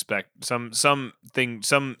 Some experience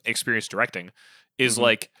directing. Is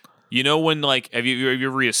like, when like have you ever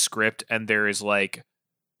read a script and there is like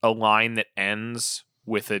a line that ends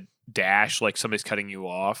with a dash, like somebody's cutting you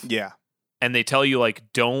off? Yeah. And they tell you like,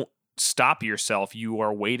 don't stop yourself. You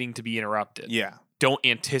are waiting to be interrupted. Yeah. Don't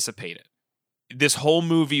anticipate it. This whole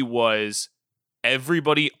movie was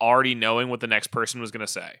everybody already knowing what the next person was going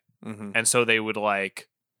to say. Mm-hmm. And so they would like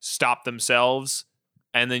stop themselves.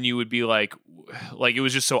 And then you would be like it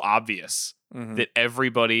was just so obvious that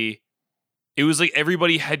everybody... It was like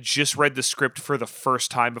everybody had just read the script for the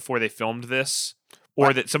first time before they filmed this,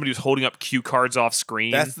 or that somebody was holding up cue cards off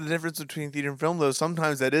screen. That's the difference between theater and film, though.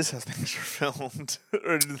 Sometimes that is how things are filmed.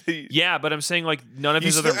 Yeah, but I'm saying like none of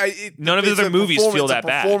his other movies feel that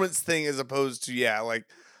bad. Performance thing as opposed to I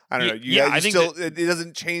don't know. I think it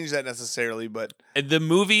doesn't change that necessarily, but the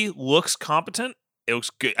movie looks competent. It looks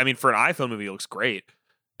good. I mean, for an iPhone movie, it looks great,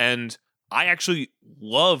 and I actually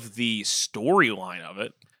love the storyline of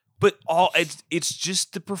it. But it's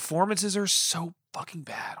just the performances are so fucking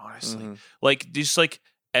bad, honestly. Mm-hmm. Like just like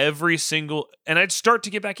every single, and I'd start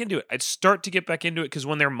to get back into it. Because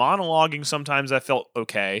when they're monologuing, sometimes I felt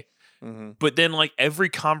okay, but then like every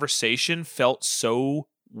conversation felt so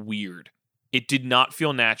weird. It did not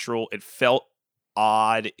feel natural. It felt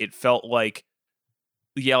odd. It felt like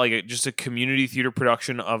just a community theater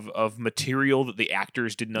production of material that the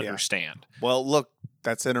actors didn't understand. Well, look.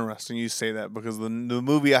 That's interesting you say that because the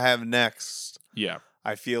movie I have next,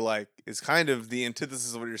 I feel like is kind of the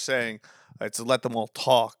antithesis of what you're saying. It's Let Them All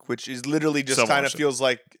Talk, which is literally just kind of feels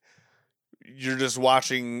like you're just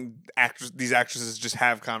watching these actresses just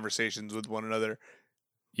have conversations with one another.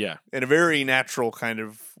 Yeah. In a very natural kind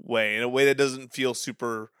of way, in a way that doesn't feel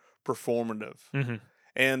super performative. Mm-hmm.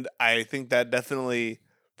 And I think that definitely...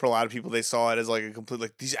 For a lot of people, they saw it as like a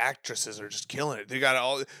complete these actresses are just killing it. We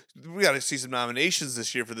got to see some nominations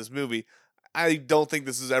this year for this movie. I don't think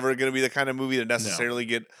this is ever going to be the kind of movie to necessarily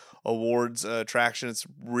get awards traction. It's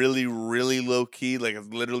really, really low key. Like it's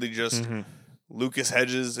literally just Lucas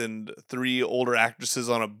Hedges and 3 older actresses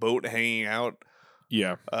on a boat hanging out.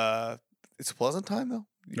 Yeah. It's a pleasant time though.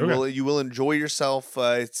 Okay. You will enjoy yourself.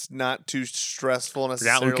 It's not too stressful Forgot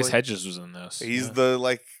necessarily. Lucas Hedges was in this. He's the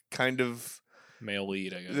like kind of male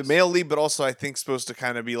lead, I guess. the male lead, but also I think supposed to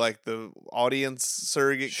kind of be like the audience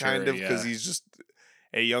surrogate kind of because he's just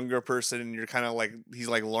a younger person and you're kind of like he's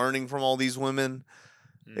like learning from all these women.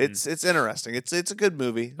 It's interesting. It's a good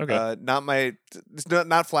movie. Okay. It's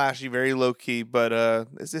not flashy, very low key, but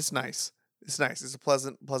it's nice. It's nice. It's a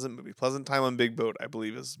pleasant movie. Pleasant time on Big Boat, I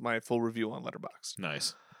believe, is my full review on Letterboxd.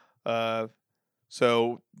 Nice.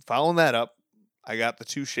 So following that up, I got the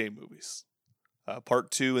 2 Shay movies, part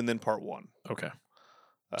 2 and then part 1. Okay.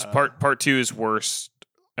 So part 2 is worst.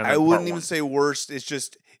 And I then wouldn't part even 1. say worst. It's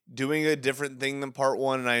just doing a different thing than part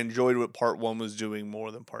 1, and I enjoyed what part 1 was doing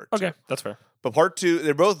more than part 2. Okay, that's fair. But part 2,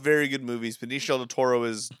 they're both very good movies. Benicio del Toro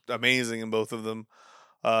is amazing in both of them.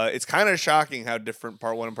 It's kind of shocking how different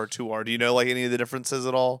part 1 and part 2 are. Do you know like any of the differences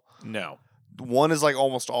at all? No. One is like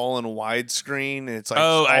almost all in widescreen, and it's like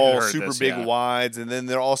I all heard super this, big yeah. wides, and then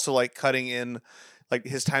they're also like cutting in like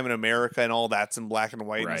his time in America and all that's in black and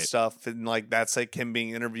white and Right. stuff, and like that's like him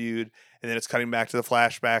being interviewed, and then it's cutting back to the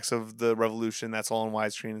flashbacks of the revolution. That's all in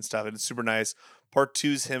widescreen and stuff, and it's super nice. Part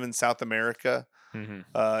 2 is him in South America, Mm-hmm.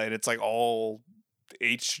 and it's like all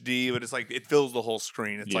HD, but it's like it fills the whole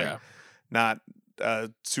screen. It's like not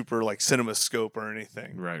super like CinemaScope or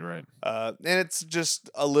anything. Right. And it's just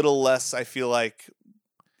a little less. I feel like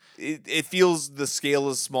it feels the scale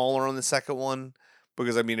is smaller on the second one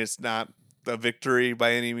because I mean it's not a victory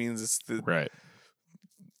by any means. It's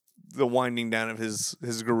the winding down of his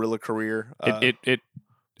guerrilla career. I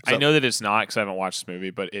know that it's not because I haven't watched this movie,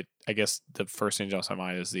 but I guess the first thing that jumps to my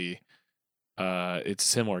mind is it's a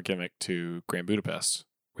similar gimmick to Grand Budapest,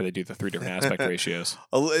 where they do the 3 different aspect ratios.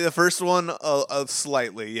 The first one,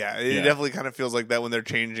 slightly, yeah. It definitely kind of feels like that when they're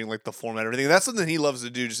changing like the format and everything. That's something he loves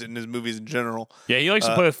to do just in his movies in general. Yeah, he likes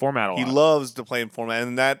to play with format a lot. He loves to play in format,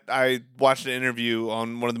 and that I watched an interview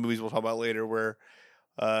on one of the movies we'll talk about later where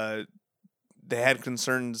they had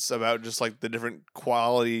concerns about just like the different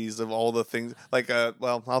qualities of all the things. Like,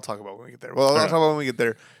 well, I'll talk about when we get there. I'll talk about when we get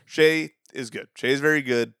there. Shay is good. Shay is very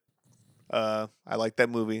good. I like that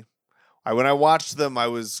movie. When I watched them, I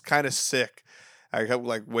was kind of sick. I kept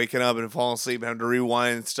like waking up and falling asleep and having to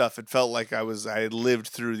rewind and stuff. It felt like I had lived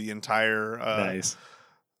through the entire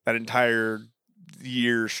that entire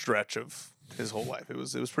year stretch of his whole life. It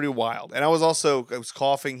was pretty wild. And I was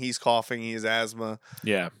coughing. He's coughing. He has asthma.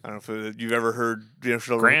 Yeah. I don't know if you've ever heard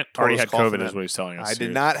Grant already had COVID, is what he's telling us. I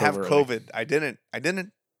did not have COVID. I didn't.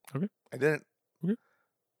 Okay. I didn't. Okay.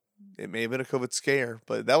 It may have been a COVID scare,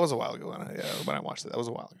 but that was a while ago when I watched it. That was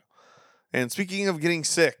a while ago. And speaking of getting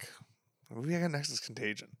sick, the movie I got next is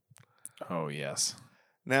Contagion. Oh, yes.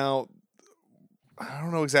 Now, I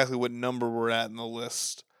don't know exactly what number we're at in the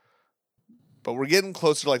list, but we're getting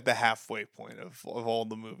closer to like the halfway point of all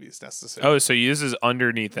the movies necessary. Oh, so this is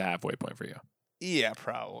underneath the halfway point for you. Yeah,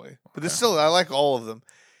 probably. But still, I like all of them.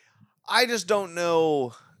 I just don't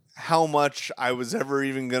know how much I was ever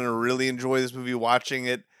even going to really enjoy this movie watching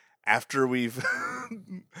it after we've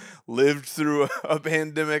lived through a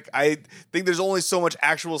pandemic. I think there's only so much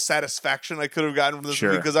actual satisfaction I could have gotten from this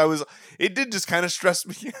movie because it did just kind of stress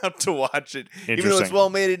me out to watch it. Even though it's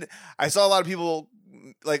well made. I saw a lot of people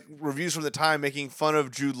like reviews from the time making fun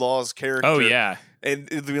of Jude Law's character. Oh, yeah. And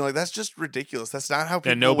being like, that's just ridiculous. That's not how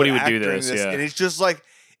people nobody would act do during this. this. Yeah. And it's just like,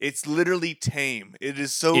 it's literally tame. It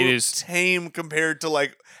is so tame compared to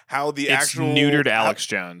like how the actual neutered Alex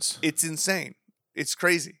Jones. It's insane. It's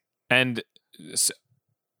crazy. And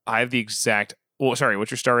I have the exact. Well, sorry, what's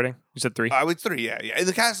your star rating? You said 3? I would 3. Yeah. And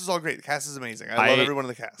the cast is all great. The cast is amazing. I love everyone in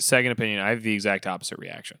the cast. Second opinion. I have the exact opposite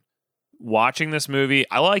reaction. Watching this movie,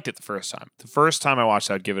 I liked it the first time. The first time I watched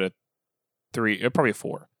it, I'd give it a 3, probably a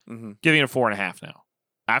 4. Mm-hmm. Giving it a 4.5 now.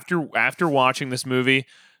 After watching this movie,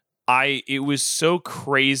 it was so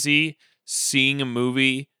crazy seeing a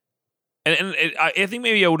movie, and I think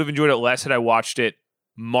maybe I would have enjoyed it less had I watched it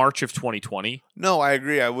March of 2020. No, I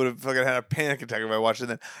agree. I would have fucking had a panic attack if I watched it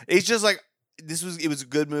then. It's just like it was a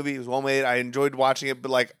good movie. It was well made. I enjoyed watching it,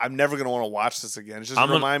 but like I'm never gonna want to watch this again. It's just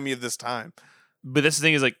gonna remind me of this time. But this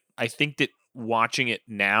thing is like I think that watching it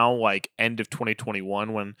now, like end of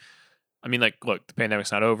 2021, when I mean, like, look, the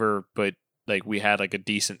pandemic's not over, but like we had like a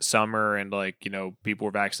decent summer and like, you know, people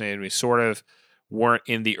were vaccinated. We sort of weren't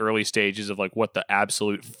in the early stages of like what the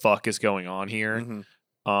absolute fuck is going on here.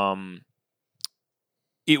 Mm-hmm.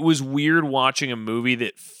 It was weird watching a movie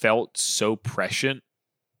that felt so prescient,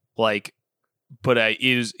 like, but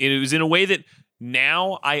it was in a way that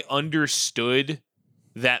now I understood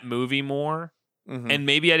that movie more and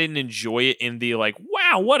maybe I didn't enjoy it in the like,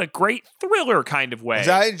 wow, what a great thriller kind of way. 'Cause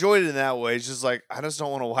I enjoyed it in that way. It's just like I just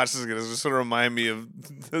don't want to watch this again. It's just sort of remind me of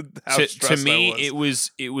how To stressed me, I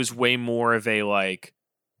was. it was way more of a like,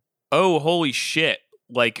 oh, holy shit!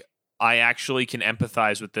 Like I actually can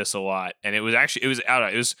empathize with this a lot, and it was I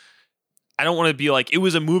don't want to be like it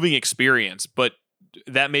was a moving experience, but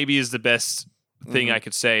that maybe is the best thing I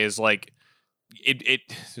could say is like.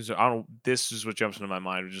 This is what jumps into my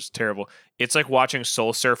mind, which is terrible. It's like watching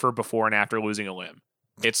Soul Surfer before and after losing a limb.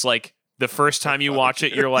 It's like the first time you watch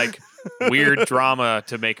it, you're like weird drama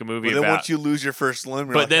to make a movie But then about. once you lose your first limb,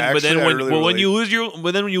 you're but like, then actually, I when really when relate.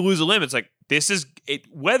 you lose a limb, it's like this is it.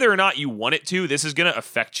 Whether or not you want it to, this is going to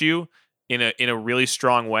affect you in a really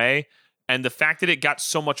strong way. And the fact that it got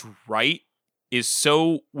so much right it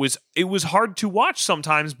was hard to watch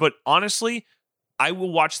sometimes. But honestly, I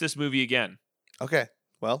will watch this movie again. Okay.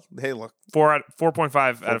 Well, hey, look.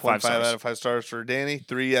 4.5 out of 5 stars. Out of 5 stars for Danny.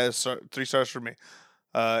 3 stars for me.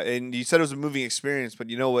 And you said it was a moving experience, but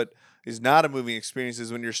you know what is not a moving experience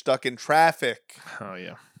is when you're stuck in traffic. Oh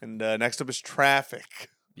yeah. And next up is Traffic.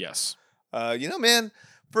 Yes. Man,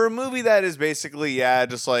 for a movie that is basically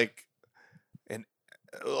just like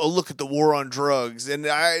a look at the war on drugs, and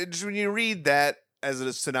when you read that as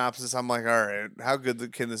a synopsis, I'm like, all right, how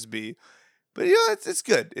good can this be? But it's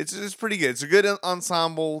good. It's pretty good. It's a good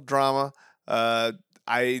ensemble drama. I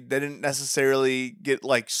didn't necessarily get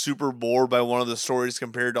like super bored by one of the stories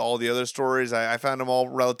compared to all the other stories. I found them all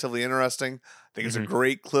relatively interesting. I think it's a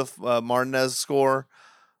great Cliff Martinez score.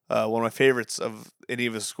 One of my favorites of any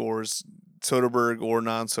of his scores, Soderbergh or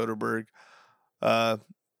non-Soderbergh.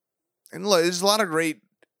 And look, there's a lot of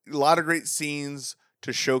great scenes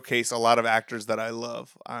to showcase a lot of actors that I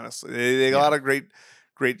love. Honestly, they got a lot of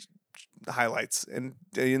great highlights, and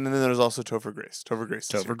then there's also Topher Grace. Topher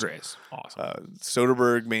Grace, awesome.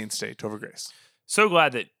 Soderbergh mainstay, Topher Grace. So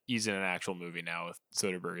glad that he's in an actual movie now with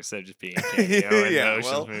Soderbergh instead of just being a cameo in the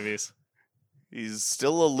Ocean's movies. He's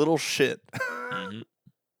still a little shit.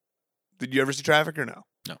 Did you ever see Traffic or no?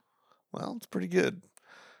 No. Well, it's pretty good.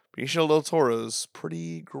 Benicio del Toro's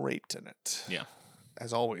pretty great in it. Yeah.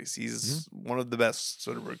 As always, he's one of the best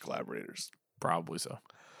Soderbergh collaborators. Probably so.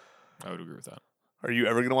 I would agree with that. Are you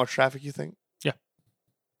ever going to watch Traffic, you think? Yeah.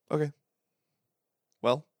 Okay.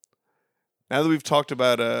 Well, now that we've talked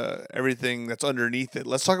about everything that's underneath it,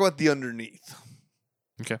 let's talk about the underneath.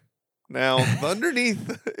 Okay. Now, the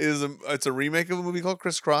underneath it's a remake of a movie called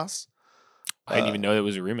Crisscross. I didn't even know it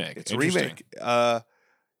was a remake. It's a remake.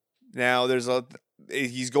 Now,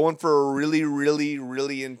 he's going for a really, really,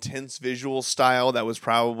 really intense visual style that was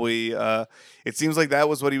probably it seems like that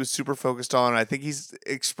was what he was super focused on. I think he's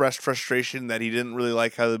expressed frustration that he didn't really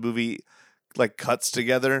like how the movie like cuts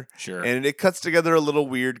together. Sure. And it cuts together a little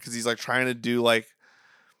weird because he's like trying to do like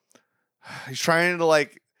he's trying to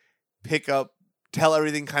like tell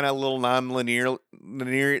everything kind of a little linearly.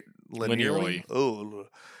 Oh.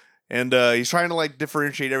 And he's trying to like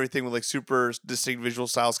differentiate everything with like super distinct visual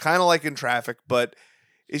styles, kind of like in Traffic, but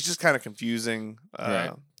it's just kind of confusing.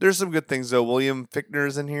 Right. There's some good things though. William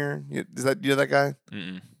Fichtner's in here. You know that guy?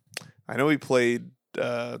 Mm-mm. I know he played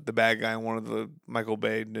the bad guy in one of the Michael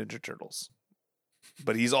Bay Ninja Turtles,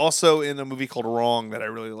 but he's also in a movie called Wrong that I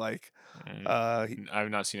really like. I've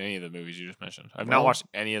not seen any of the movies you just mentioned. I've not watched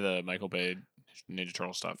any of the Michael Bay Ninja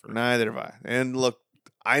Turtle stuff. Neither have I. And look,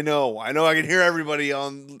 I know. I can hear everybody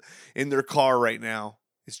in their car right now.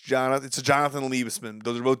 It's a Jonathan Liebesman.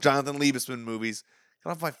 Those are both Jonathan Liebesman movies.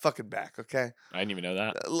 Get off my fucking back, okay? I didn't even know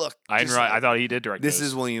that. Look, I thought he did direct. This those.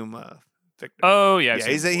 is William Fichtner. Oh yeah,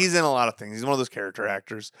 he's in a lot of things. He's one of those character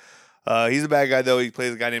actors. He's a bad guy though. He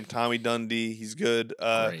plays a guy named Tommy Dundee. He's good.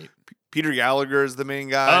 Great. Peter Gallagher is the main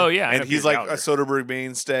guy. Oh yeah, and he's Peter like Gallagher. a Soderbergh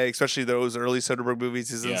mainstay, especially those early Soderbergh movies.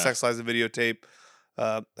 He's in Sex, Lies, and Videotape.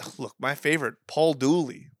 Look, my favorite, Paul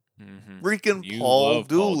Dooley. Freaking Paul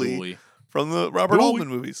Dooley from the Robert Altman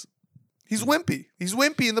movies. He's wimpy. He's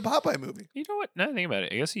wimpy in the Popeye movie. You know what? Now that I think about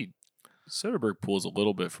it, I guess Soderbergh pulls a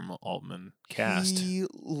little bit from Altman cast. He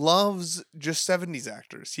loves just 70s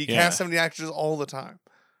actors. He casts 70 actors all the time.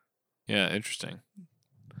 Yeah, interesting.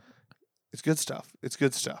 It's good stuff.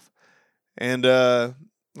 And I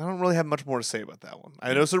don't really have much more to say about that one.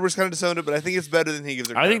 I know Soderbergh's kind of disowned it, but I think it's better than he gives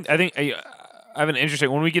it credit. I think I have an interesting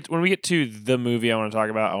when we get to the movie I want to talk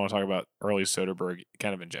about early Soderbergh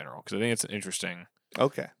kind of in general because I think it's interesting.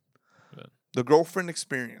 Okay. The Girlfriend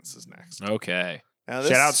Experience is next. Okay. Now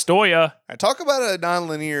Shout out Stoya. I talk about a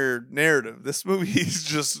nonlinear narrative. This movie is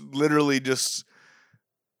just literally just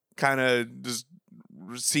kind of just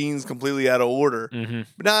scenes completely out of order.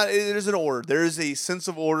 But it is an order. There is a sense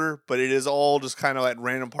of order, but it is all just kind of at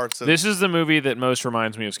random parts of This is the movie that most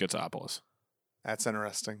reminds me of Schizopolis. That's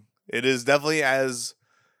interesting. It is definitely as,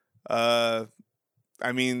 I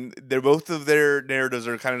mean, they're both of their narratives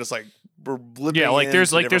are kind of just like we're blipping Yeah, like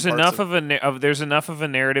there's into different enough parts there's enough of a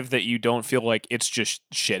narrative that you don't feel like it's just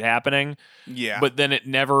shit happening, yeah, but then it's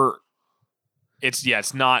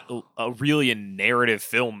not really a narrative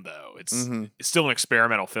film though. It's still an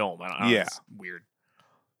experimental film. I don't know, Yeah. it's weird.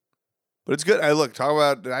 but it's good.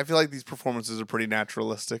 I feel like these performances are pretty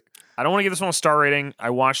naturalistic. I don't want to give this one a star rating. I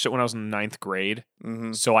watched it when I was in ninth grade,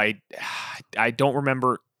 Mm-hmm. so I don't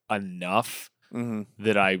remember enough Mm-hmm.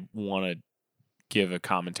 that I want to give a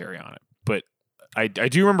commentary on it. But I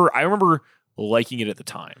do remember. I remember liking it at the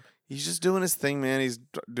time. He's just doing his thing, man. He's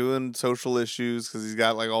doing social issues because he's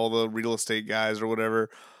got like all the real estate guys or whatever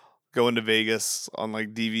going to Vegas on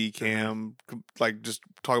like DV cam, like just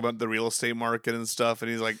talk about the real estate market and stuff. And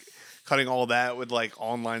he's like cutting all that with like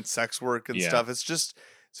online sex work and stuff. It's just,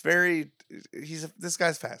 this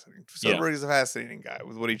guy's fascinating. Soderbergh is a fascinating guy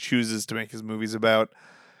with what he chooses to make his movies about.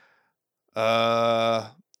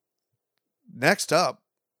 Next up,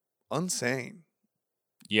 Unsane.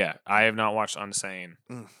 Yeah, I have not watched Unsane.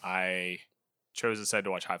 Mm. I chose instead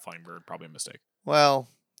to watch High Flying Bird. Probably a mistake. Well,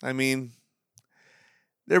 I mean,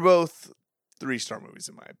 they're both 3-star movies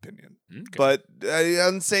in my opinion. Okay. But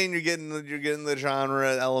Unsane, you're getting the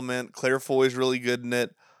genre element. Claire Foy's really good in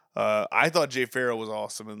it. I thought Jay Farrow was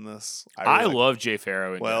awesome in this. I love Jay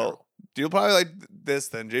Farrow. Well, you'll probably like this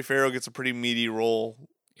then. Jay Farrow gets a pretty meaty role.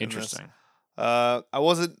 Interesting. I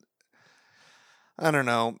don't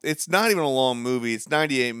know. It's not even a long movie. It's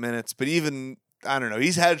 98 minutes, but even, I don't know.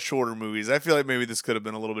 He's had shorter movies. I feel like maybe this could have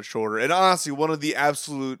been a little bit shorter. And honestly, one of the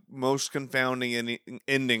absolute most confounding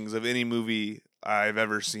endings of any movie I've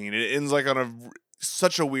ever seen. It ends like on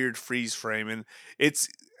such a weird freeze frame, and it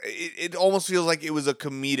almost feels like it was a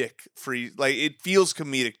comedic freeze. Like it feels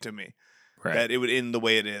comedic to me that it would end the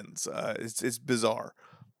way it ends. It's bizarre.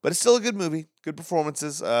 But it's still a good movie. Good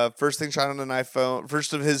performances. First of his shot on an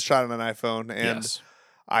iPhone. And yes.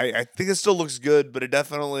 I think it still looks good, but it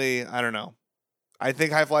definitely, I don't know. I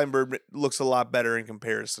think High Flying Bird looks a lot better in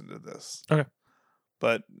comparison to this. Okay.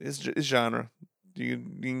 But it's genre. You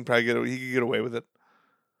can probably he could get away with it.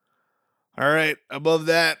 All right. Above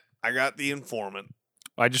that, I got The Informant.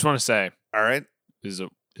 I just want to say. All right. This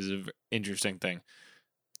is a interesting thing.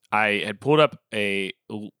 I had pulled up a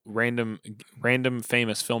random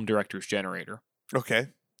famous film directors generator. Okay.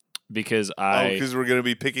 Because because we're going to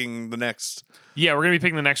be picking the next. Yeah, we're going to be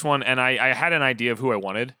picking the next one, and I had an idea of who I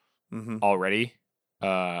wanted already.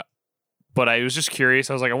 But I was just curious.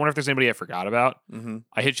 I was like, I wonder if there's anybody I forgot about. Mm-hmm.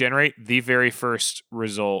 I hit generate. The very first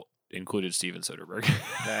result included Steven Soderbergh.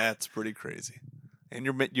 That's pretty crazy. And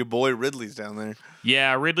your boy Ridley's down there.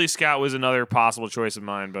 Yeah, Ridley Scott was another possible choice of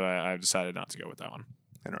mine, but I decided not to go with that one.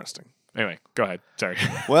 Interesting. Anyway, go ahead. Sorry.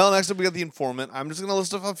 Well, next up we got The Informant. I'm just going to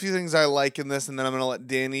list off a few things I like in this, and then I'm going to let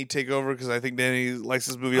Danny take over because I think Danny likes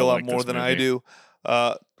this movie a lot more than I do.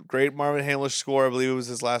 Great Marvin Hamlish score. I believe it was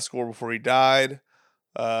his last score before he died.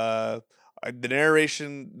 The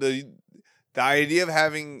narration, the idea of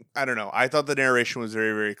having, I don't know. I thought the narration was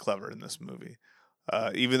very, very clever in this movie.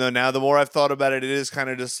 Even though now the more I've thought about it, it is kind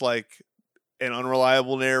of just like an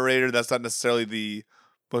unreliable narrator. That's not necessarily the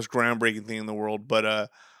most groundbreaking thing in the world, but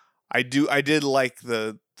I did like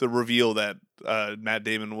the reveal that Matt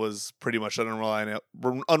Damon was pretty much an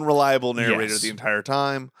unreliable narrator the entire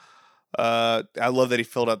time. I love that he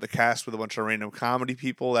filled out the cast with a bunch of random comedy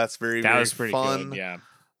people. That's very pretty fun. Good, yeah.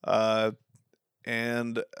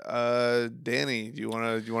 And Danny, do you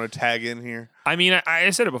want to tag in here? I mean, I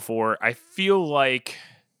said it before. I feel like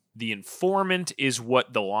The Informant is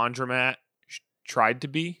what The Laundromat tried to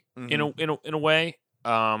be in a way.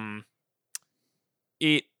 I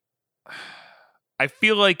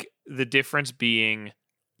feel like the difference being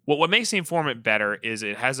what makes The Informant better is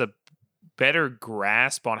it has a better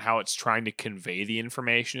grasp on how it's trying to convey the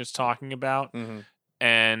information it's talking about,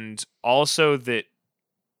 and also that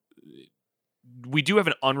we do have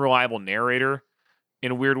an unreliable narrator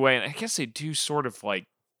in a weird way, and I guess they do sort of like,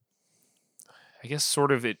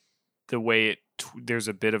 the way there's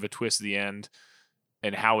a bit of a twist at the end.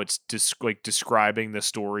 And how it's describing the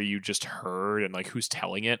story you just heard and like who's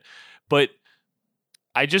telling it. But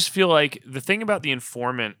I just feel like the thing about The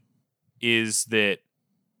Informant is that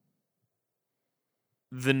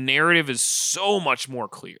the narrative is so much more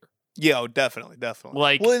clear. Yeah, definitely.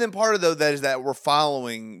 Like, well, and then part of that is that we're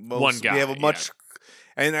following one guy. We have a much,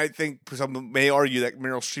 and I think some may argue that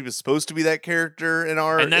Meryl Streep is supposed to be that character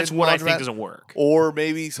and that's what I think doesn't work. Or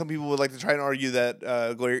maybe some people would like to try and argue that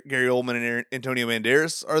Gary Oldman and Antonio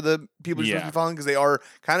Banderas are the people you're supposed to be following because they are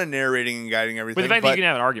kind of narrating and guiding everything. But the fact that you can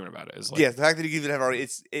have an argument about it is like, the fact that you can even have an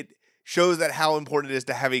argument, shows that how important it is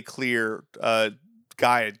to have a clear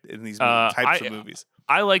guide in these types of movies.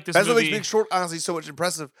 I like this That's movie. what makes Big Short honestly so much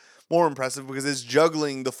more impressive because it's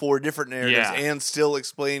juggling the 4 different narratives and still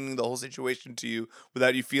explaining the whole situation to you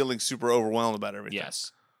without you feeling super overwhelmed about everything.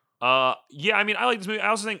 Yes. Yeah, I mean, I like this movie. I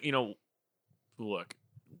also think, look,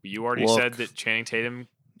 you already said that Channing Tatum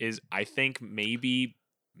is, I think maybe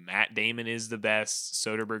Matt Damon is the best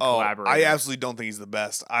Soderbergh collaborator. I absolutely don't think he's the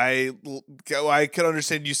best. I could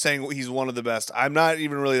understand you saying he's one of the best. I'm not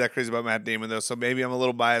even really that crazy about Matt Damon, though, so maybe I'm a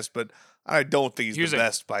little biased, but I don't think he's the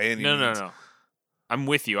best by any means. No. I'm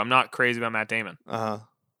with you. I'm not crazy about Matt Damon. Uh-huh.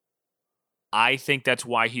 I think that's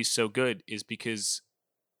why he's so good, is because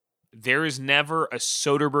there is never a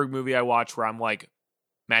Soderbergh movie I watch where I'm like,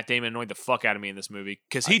 Matt Damon annoyed the fuck out of me in this movie,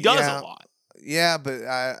 because he does a lot. Yeah, but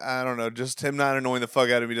I don't know. Just him not annoying the fuck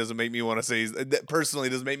out of me doesn't make me want to say he's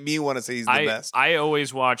the best. I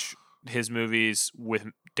always watch his movies with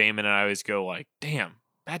Damon, and I always go like, damn,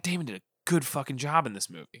 Matt Damon did a good fucking job in this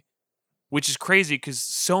movie. Which is crazy because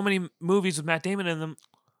so many movies with Matt Damon in them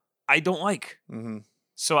I don't like. Mm-hmm.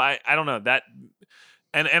 So I don't know that.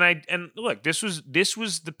 And look, this was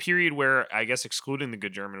the period where, I guess excluding The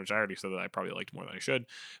Good German, which I already said that I probably liked more than I should,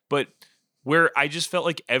 but where I just felt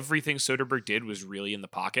like everything Soderbergh did was really in the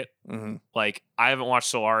pocket. Mm-hmm. Like, I haven't watched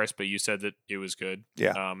Solaris, but you said that it was good.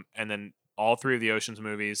 Yeah. And then all 3 of the Ocean's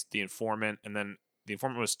movies, The Informant, and then The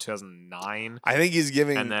Informant was 2009. I think he's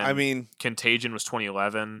giving. And then Contagion was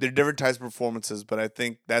 2011. They're different types of performances, but I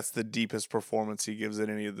think that's the deepest performance he gives in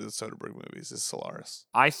any of the Soderbergh movies is Solaris.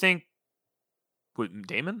 I think. With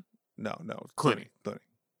Damon? No, Clooney. I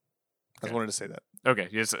just wanted to say that. Okay,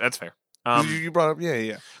 yes, that's fair. You brought up,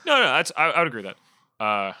 yeah. No, that's I would agree with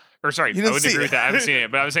that. Or sorry, I wouldn't agree with that. I haven't seen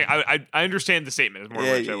it, but I was saying I understand the statement. It's more of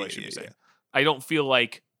what I should be saying. I don't feel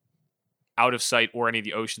like Out of Sight or any of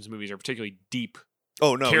the Ocean's movies are particularally deep.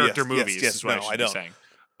 Character movies. Yes, is what I should be saying.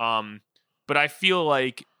 But I feel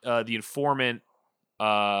like The Informant.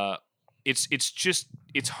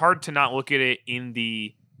 It's hard to not look at it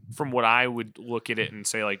from what I would look at it and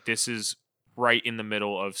say, like, this is right in the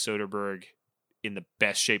middle of Soderbergh in the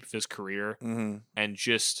best shape of his career. Mm-hmm. And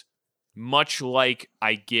just much like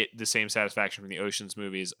I get the same satisfaction from the Ocean's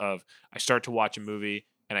movies of I start to watch a movie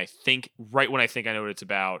and I think right when I think I know what it's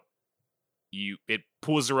about, it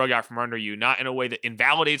pulls the rug out from under you, not in a way that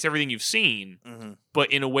invalidates everything you've seen, mm-hmm.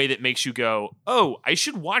 but in a way that makes you go, oh, I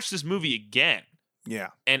should watch this movie again. Yeah.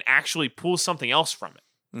 And actually pull something else from it.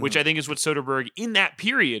 Mm-hmm. Which I think is what Soderbergh in that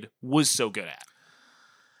period was so good at.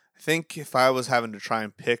 I think if I was having to try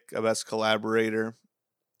and pick a best collaborator,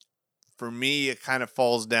 for me, it kind of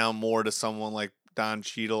falls down more to someone like Don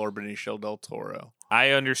Cheadle or Benicio del Toro.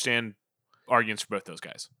 I understand arguments for both those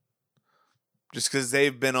guys. Just because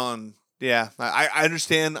they've been on, I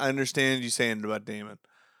understand you saying about Damon.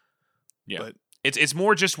 Yeah, but it's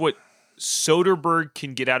more just what Soderbergh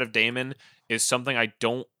can get out of Damon is something I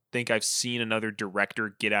don't think I've seen another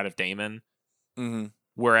director get out of Damon. Mm-hmm.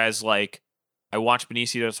 Whereas, like, I watch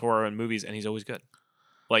Benicio del Toro in movies and he's always good.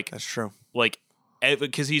 Like, that's true. Like,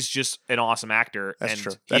 because he's just an awesome actor. That's and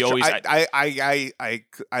true. He always. I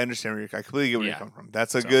understand where I completely get where you're coming from.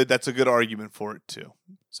 That's a good argument for it too.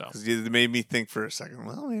 So because it made me think for a second.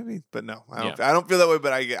 Well, maybe, but no, I don't feel that way.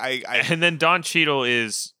 But I and then Don Cheadle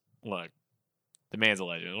is the man's a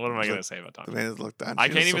legend. What am I going to say about Don? The man is Don. I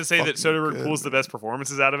can't even say that Soderbergh pulls the best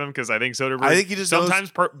performances out of him because I think Soderbergh. I think he just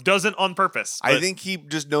sometimes doesn't on purpose. I think he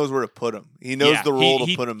just knows where to put him. He knows the role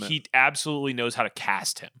to put him in. He absolutely knows how to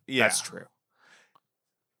cast him. Yeah, that's true.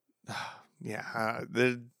 Yeah,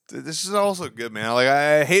 this is also good, man. Like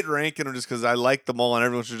I hate ranking them just because I like them all, and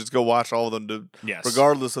everyone should just go watch all of them,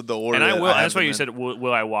 regardless of the order. And I will. That's why you said,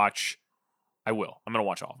 "Will I watch?" I will. I'm going to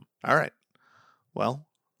watch all of them. All right. Well,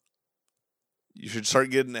 you should start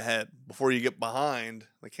getting ahead before you get behind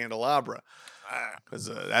the candelabra, because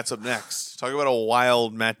that's up next. Talk about a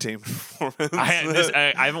wild Matt Damon performance.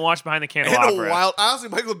 I haven't watched Behind the Candelabra. Honestly,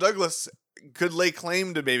 Michael Douglas could lay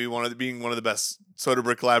claim to maybe being one of the best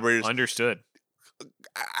Soderbergh collaborators. Understood.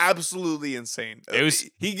 Absolutely insane.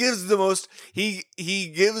 He gives the most. He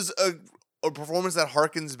gives a performance that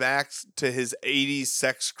harkens back to his 80s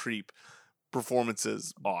sex creep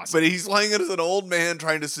performances. Awesome. But he's playing it as an old man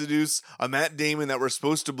trying to seduce a Matt Damon that we're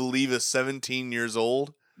supposed to believe is 17 years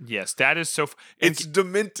old. Yes, that is so. It's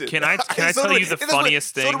demented. Can I tell you the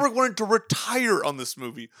funniest thing? Soderbergh wanted to retire on this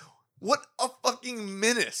movie. What a fucking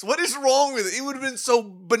menace. What is wrong with it? It would have been so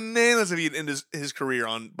bananas if he had ended his career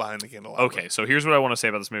on Behind the Candelabra. Okay, so here's what I want to say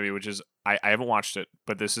about this movie, which is I haven't watched it,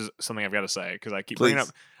 but this is something I've got to say because I keep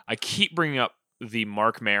bringing up the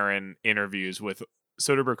Marc Maron interviews with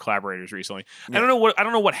Soderbergh collaborators recently. Yeah. I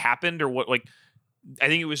don't know what happened or what, like, I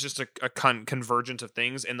think it was just a convergence of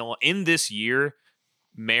things. And in this year,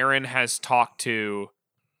 Maron has talked to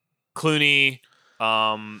Clooney,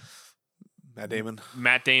 Matt Damon.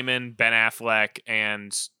 Ben Affleck,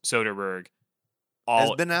 and Soderbergh.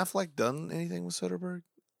 Has Ben Affleck done anything with Soderbergh?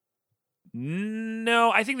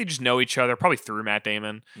 No, I think they just know each other, probably through Matt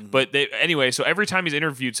Damon. Mm-hmm. But anyway, so every time he's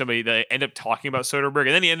interviewed somebody, they end up talking about Soderbergh,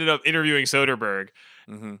 and then he ended up interviewing Soderbergh.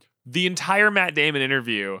 Mm-hmm. The entire Matt Damon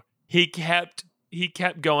interview, he kept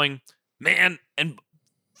going, man, and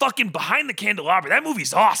fucking Behind the Candelabra, that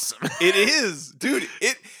movie's awesome. It is, dude.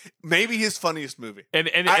 It maybe his funniest movie. And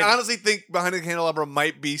I honestly think Behind the Candelabra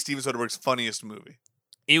might be Steven Soderbergh's funniest movie.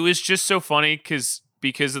 It was just so funny because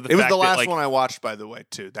of the fact it was the last that, one I watched, by the way,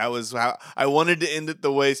 too. That was how I wanted to end it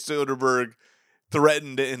the way Soderbergh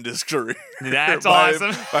threatened to end his career. That's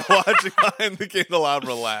awesome. By watching Behind the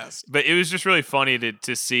Candelabra last. But it was just really funny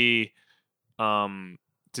to see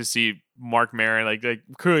Mark Maron, like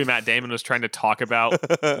clearly Matt Damon was trying to talk about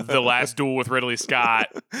The Last Duel with Ridley Scott.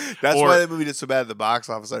 That's why that movie did so bad at the box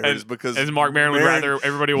office. I heard is because as Mark Maron would rather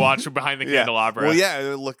everybody watch Behind the Candelabra. Well,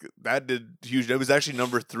 yeah, look, that did huge. It was actually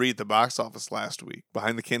number 3 at the box office last week.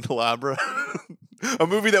 Behind the Candelabra, a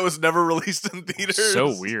movie that was never released in theaters.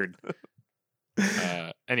 So weird.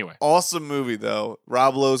 Anyway, awesome movie though.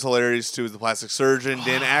 Rob Lowe's hilarious too as the plastic surgeon.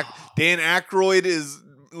 Dan Aykroyd is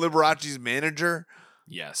Liberace's manager.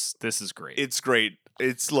 Yes, this is great. It's great.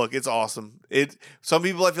 It's awesome. Some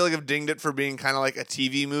people I feel like have dinged it for being kind of like a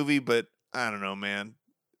TV movie, but I don't know, man.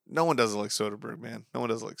 No one does it like Soderbergh, man. No one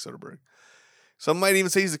does it like Soderbergh. Some might even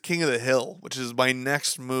say he's the King of the Hill, which is my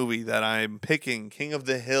next movie that I'm picking. King of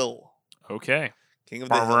the Hill. Okay. King of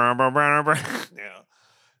the Hill. Yeah.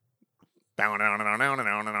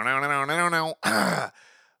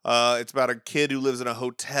 It's about a kid who lives in a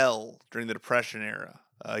hotel during the Depression era.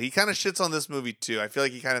 He kind of shits on this movie too. I feel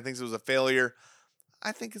like he kind of thinks it was a failure.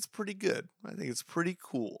 I think it's pretty good. I think it's pretty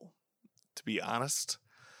cool, to be honest.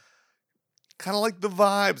 Kind of like the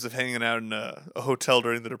vibes of hanging out in a hotel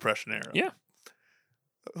during the Depression era. Yeah.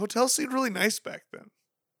 Hotels seemed really nice back then.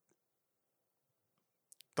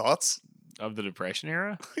 Thoughts? Of the Depression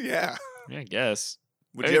era? Yeah. Yeah, I guess.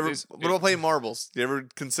 What about playing marbles? Do you ever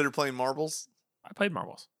consider playing marbles? I played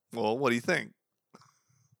marbles. Well, what do you think?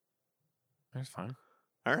 That's fine.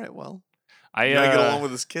 All right, well, I gotta get along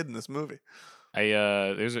with this kid in this movie.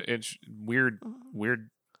 There's weird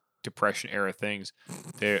Depression era things.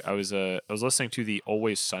 I was listening to the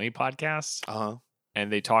Always Sunny podcast.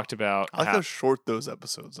 And they talked about I like how short those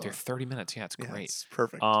episodes are. They're 30 minutes. Yeah, it's great. It's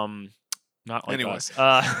perfect. Not like us.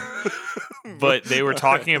 But they were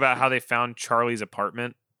talking about how they found Charlie's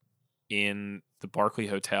apartment in the Barclay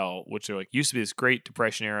Hotel, which used to be this great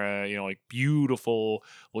Depression era, beautiful,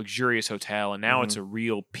 luxurious hotel, and now it's a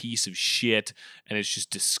real piece of shit, and it's just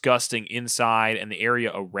disgusting inside, and the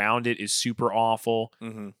area around it is super awful.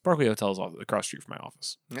 Barclay Hotel is across the street from my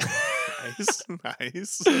office. Nice.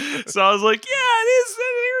 So I was like, yeah, it is.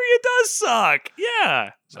 That area does suck.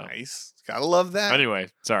 Yeah. So. Nice. Gotta love that. Anyway,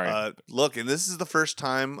 sorry. Look, and this is the first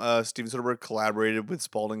time Steven Soderbergh collaborated with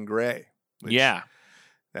Spalding Gray. Yeah.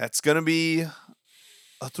 That's going to be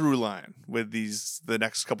a through line with the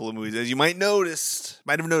next couple of movies. As you might have noticed,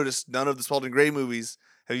 none of the Spalding Gray movies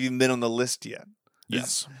have even been on the list yet.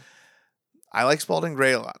 Yes. I like Spalding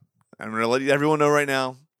Gray a lot. I'm going to let everyone know right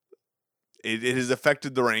now, it has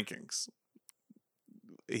affected the rankings.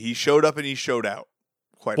 He showed up and he showed out,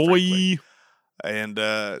 quite frankly. And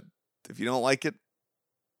if you don't like it,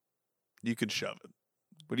 you can shove it.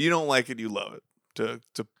 But if you don't like it, you love it. To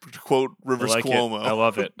quote Rivers Cuomo. I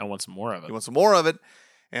love it. I want some more of it. You want some more of it,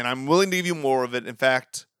 and I'm willing to give you more of it. In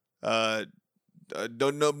fact, don't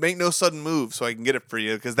make no sudden move so I can get it for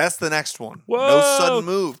you, because that's the next one. Whoa! No sudden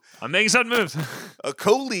move. I'm making sudden moves. A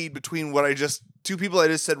co-lead between two people I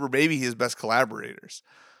just said were maybe his best collaborators.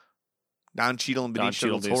 Don Cheadle and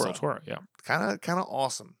Benicio del Toro. Yeah. Kind of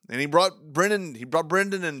awesome. And he brought Brendan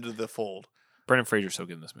into the fold. Brendan Fraser's so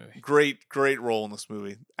good in this movie. Great role in this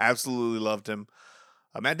movie. Absolutely loved him.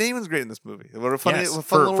 Matt Damon's great in this movie. What a fun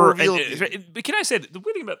little reveal. Can I say, the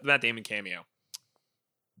weird thing about the Matt Damon cameo,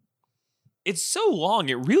 it's so long,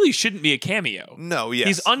 it really shouldn't be a cameo. No, yes.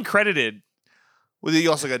 He's uncredited. Well, you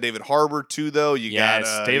also got David Harbour, too, though.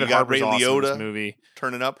 David Harbour's Ray awesome Liotta in this movie.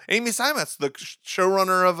 Turning up. Amy Seimetz, the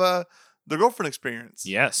showrunner of The Girlfriend Experience.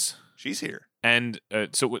 Yes. She's here. And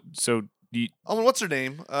what's her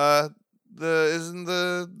name? Am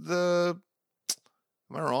I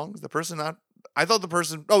wrong? Is the person not? I thought the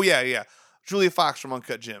person. Oh yeah. Julia Fox from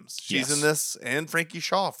Uncut Gems. She's in this, and Frankie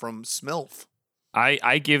Shaw from Smilf.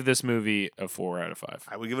 I give this movie a 4 out of 5.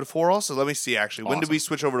 I would give it a 4 also. Let me see. Actually, Awesome. When did we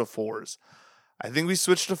switch over to 4s? I think we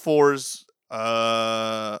switched to 4s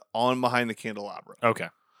On Behind the Candelabra. Okay.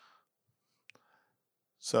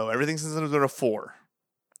 So everything since then has been a 4.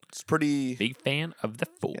 It's pretty. Big fan of the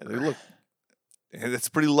 4. Yeah, they look. And it's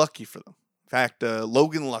pretty lucky for them. In fact,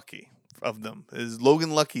 Logan Lucky of them is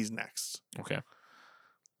Logan Lucky's next. Okay.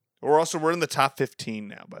 We're in the top 15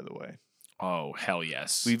 now, by the way. Oh, hell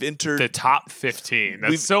yes. We've entered the top 15.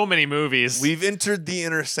 That's so many movies. We've entered the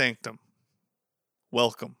inner sanctum.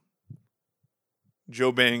 Welcome.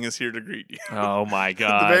 Joe Bang is here to greet you. Oh my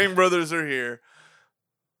God. The Bang brothers are here.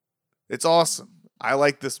 It's awesome. I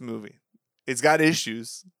like this movie. It's got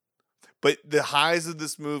issues, but the highs of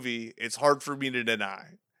this movie, it's hard for me to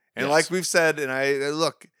deny. And like we've said, and I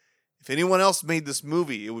look, if anyone else made this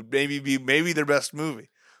movie, it would maybe be their best movie.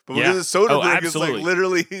 But because of Soderbergh, it's like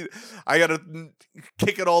literally, I got to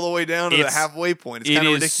kick it all the way down to the halfway point. It's kind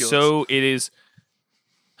of ridiculous. So it is.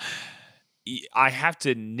 I have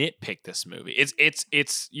to nitpick this movie. It's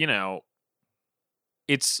it's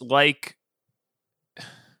like,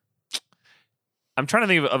 I'm trying to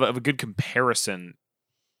think of a good comparison.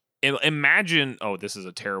 Imagine, this is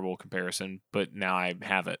a terrible comparison, but now I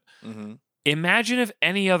have it. Mm-hmm. Imagine if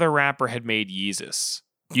any other rapper had made Yeezus.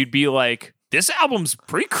 You'd be like, this album's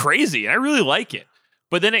pretty crazy, and I really like it.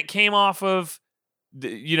 But then it came off of,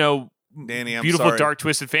 Danny, I'm Beautiful sorry, Dark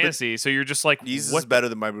Twisted Fantasy. So you're just like, Yeezus is better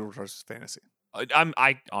than My Beautiful Dark Twisted Fantasy.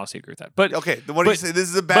 I honestly agree with that. But okay, then what do you say? This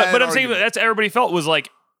is a bad. But I'm saying that's what everybody felt was like,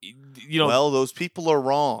 Well, those people are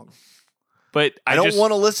wrong. But I don't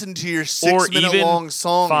want to listen to your 6-minute long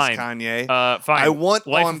songs, fine, Kanye. Fine. I want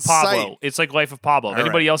Life on of Pablo. site. It's like Life of Pablo. If All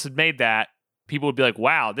anybody right. else had made that, people would be like,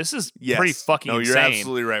 wow, this is pretty fucking insane. No, you're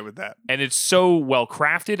absolutely right with that. And it's so well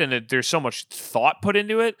crafted, and there's so much thought put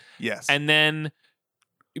into it. Yes. And then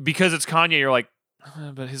because it's Kanye, you're like,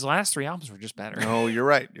 but his last 3 albums were just better. No, you're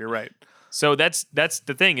right. You're right. So that's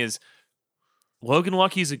the thing is, Logan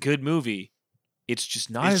Lucky's a good movie. It's just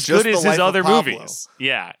not as good as his other movies.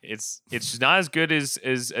 Yeah, it's just not as good as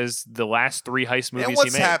the last 3 heist movies and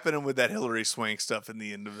what's he made. happening with that Hillary Swank stuff in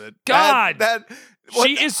the end of it? God,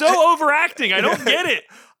 she is so overacting. I don't get it.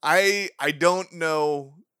 I don't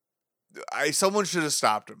know. Someone should have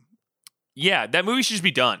stopped him. Yeah, that movie should just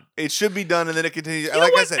be done. It should be done, and then it continues.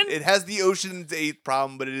 Like I said, it has the Ocean's 8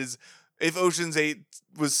 problem, but it is if Ocean's 8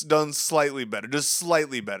 was done slightly better, just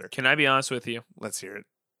slightly better. Can I be honest with you? Let's hear it.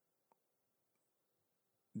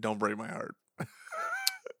 Don't break my heart.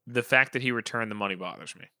 The fact that he returned the money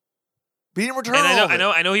bothers me. But he didn't return all of it.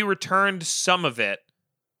 I know he returned some of it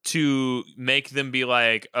to make them be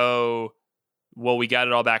like, oh, well, we got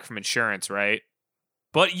it all back from insurance, right?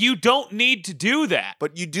 But you don't need to do that.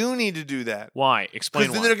 But you do need to do that. Why? Explain why.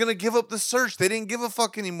 Because then they're going to give up the search. They didn't give a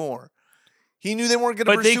fuck anymore. He knew they weren't going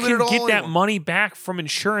to pursue it at all. But they can get that money back from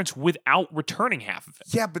insurance without returning half of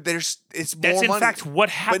it. Yeah, but it's more money. That's in fact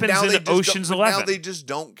what happens in Ocean's 11. Now they just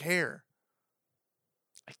don't care.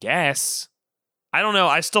 I guess. I don't know.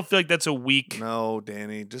 I still feel like that's a weak. No,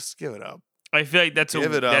 Danny, just give it up. I feel like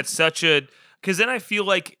that's such a. Because then I feel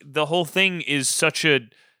like the whole thing is such a.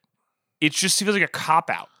 It just feels like a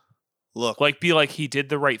cop out. Look, be like he did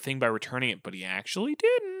the right thing by returning it, but he actually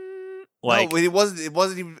didn't. Like, no, it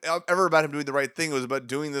wasn't even ever about him doing the right thing. It was about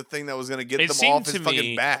doing the thing that was going to get them off his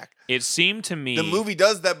fucking back. It seemed to me the movie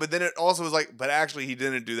does that, but then it also was like, but actually he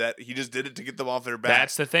didn't do that. He just did it to get them off their back.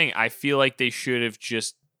 That's the thing. I feel like they should have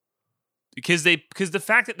just because the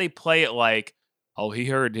fact that they play it like, oh, he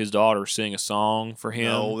heard his daughter sing a song for him.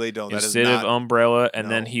 No, they don't. Instead of Umbrella,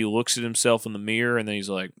 and then he looks at himself in the mirror, and then he's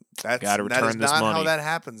like, "Got to return this money." That is not how that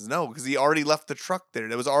happens. No, because he already left the truck there.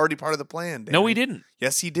 That was already part of the plan. Danny. No, he didn't.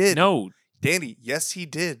 Yes, he did. No, Danny. Yes, he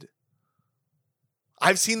did.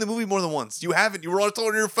 I've seen the movie more than once. You haven't. You were on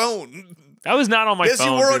your phone. I was not on my phone. Yes,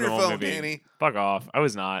 you were on your phone, Danny. Fuck off. I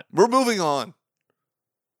was not. We're moving on.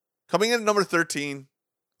 Coming in at number 13,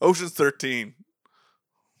 Ocean's 13.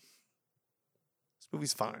 This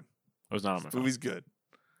movie's fine. I was not on my phone. This movie's good.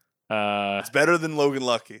 It's better than Logan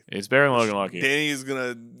Lucky. It's better than Logan Lucky. Danny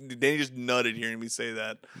just nutted hearing me say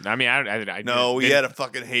that. I mean, he had a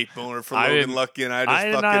fucking hate boner for Logan Lucky, and I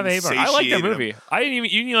did not have a hate boner. I like that movie. You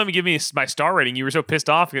didn't even give me my star rating. You were so pissed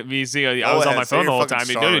off at me seeing I was on my phone the whole time.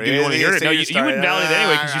 Do you want to hear it? No, you wouldn't validate it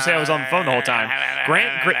anyway because you said I was on the phone the whole time.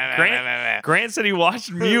 Grant said he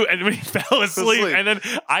watched Mute and when he fell asleep, and then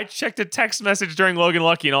I checked a text message during Logan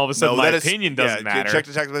Lucky, and all of a sudden my opinion doesn't matter. Checked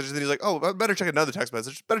a text message, and he's like, "Oh, I better check another text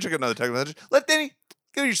message. Another text message. Let Danny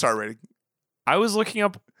give me your star rating." I was looking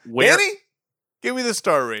up where. Danny, give me the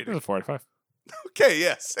star rating. It was a 4 out of 5. Okay,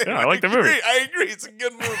 yes. Yeah, I like the movie. I agree. It's a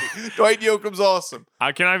good movie. Dwight Yoakam's awesome.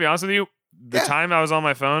 Can I be honest with you? The Yeah. time I was on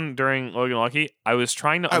my phone during Logan Lucky, I was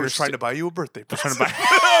trying to I was trying to buy you a birthday trying present.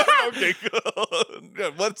 to Okay,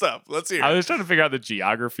 good. What's up? Let's hear I it. was trying to figure out the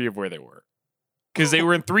geography of where they were. Because they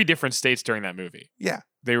were in 3 different states during that movie. Yeah.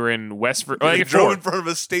 They were in West They Virginia. drove in front of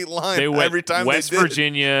a state line They went every time West they did.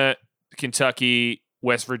 Virginia, Kentucky,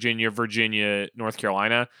 West Virginia, Virginia, North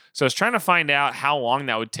Carolina. So I was trying to find out how long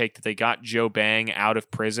that would take that they got Joe Bang out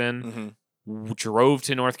of prison, drove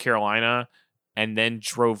to North Carolina, and then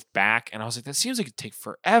drove back. And I was like, that seems like it'd take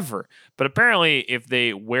forever. But apparently,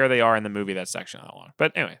 where they are in the movie, that's actually not long.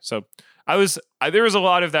 But anyway, so there was a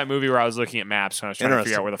lot of that movie where I was looking at maps when I was trying to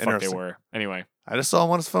figure out where the fuck they were. Anyway. I just saw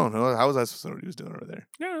him on his phone. How was I supposed to know what he was doing over there?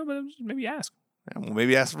 No, but maybe ask. Yeah, well,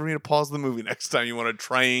 maybe ask for me to pause the movie next time you want to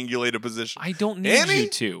triangulate a position. I don't need Danny? you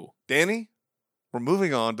to. Danny, we're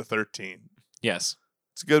moving on to 13. Yes.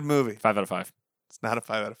 It's a good movie. 5 out of 5. It's not a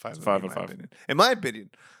 5 out of 5. It's 5 movie, out of 5. opinion. In my opinion.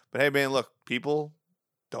 But hey, man, look, people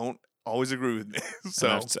don't always agree with me.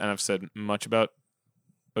 So And I've said much about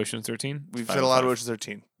Ocean's 13. we've said a lot about Ocean's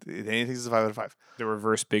 13. Danny thinks it's a 5 out of 5. The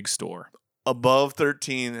reverse big store. Above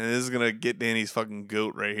 13, and this is going to get Danny's fucking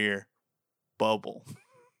goat right here. Bubble.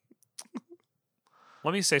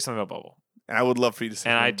 Let me say something about Bubble. And I would love for you to say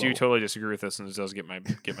And something I about do Bubble. totally disagree with this, and it does get my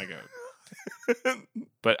goat.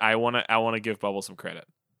 But I wanna give Bubble some credit.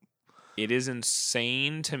 It is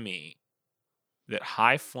insane to me that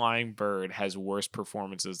High Flying Bird has worse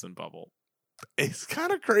performances than Bubble. It's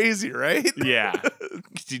kind of crazy, right? Yeah.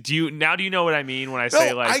 Do you know what I mean when I say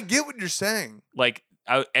I get what you're saying. like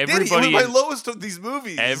Danny, everybody it was my in, lowest of these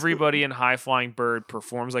movies. everybody in High Flying Bird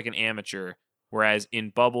performs like an amateur, whereas in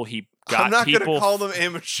Bubble he got I'm not people going to call them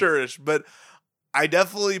amateurish, but I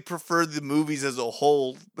definitely prefer the movies as a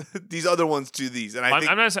whole, these other ones to these. And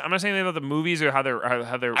I'm not saying anything about the movies or how they're I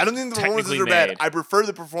don't think the performances technically are bad. made. I prefer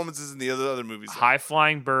the performances in the other movies. High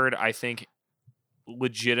Flying Bird, I think,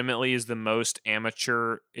 legitimately is the most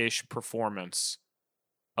amateur-ish performance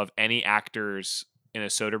of any actors in a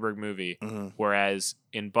Soderbergh movie. Mm-hmm. Whereas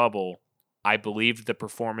in Bubble, I believed the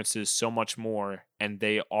performances so much more, and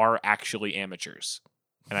they are actually amateurs.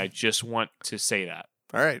 And I just want to say that.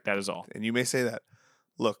 All right. That is all. And you may say that.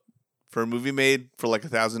 Look, for a movie made for like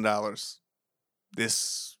 $1,000,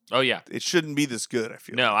 Oh yeah. it shouldn't be this good, I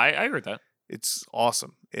feel. No, I agree with that. It's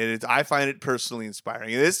awesome. And I find it personally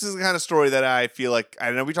inspiring. And this is the kind of story that I feel like,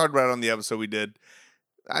 I know we talked about it on the episode we did.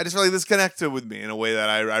 I just feel like this connected with me in a way that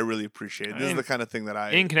I really appreciate. This is the kind of thing that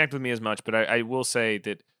It didn't connect with me as much, but I will say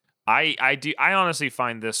that I honestly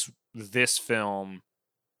find this film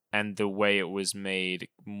and the way it was made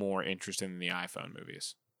more interesting than the iPhone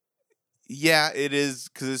movies. Yeah, it is,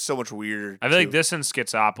 because it's so much weirder. I feel like this and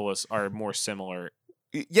Schizopolis are more similar.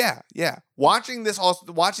 Yeah. Watching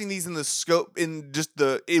these in the scope, in just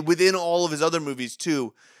within all of his other movies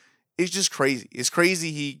too, it's just crazy. It's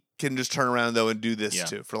crazy he can just turn around though and do this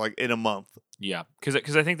too for like in a month. Yeah,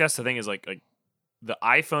 because I think that's the thing is like the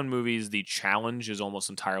iPhone movies, the challenge is almost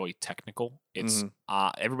entirely technical. It's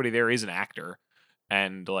everybody there is an actor,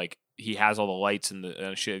 and like he has all the lights and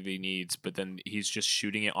the shit that he needs, but then he's just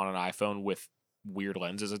shooting it on an iPhone with weird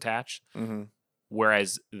lenses attached. Mm-hmm.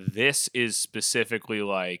 Whereas this is specifically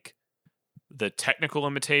like the technical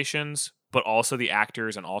limitations, but also the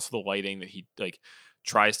actors and also the lighting that he like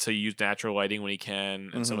tries to use natural lighting when he can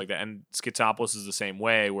and stuff like that. And Schizopolis is the same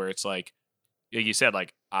way, where it's like you said,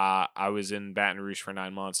 like I was in Baton Rouge for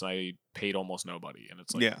 9 months and I paid almost nobody, and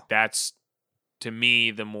it's like that's to me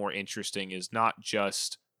the more interesting is not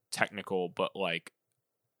just technical, but like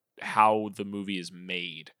how the movie is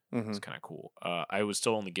made. It's kind of cool. I would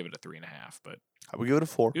still only give it a 3.5, but I would give it a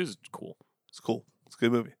 4. it was cool. It's cool. It's a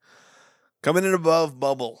good movie. Coming in above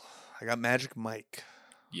Bubble, I got Magic Mike.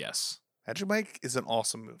 Yes, Magic Mike is an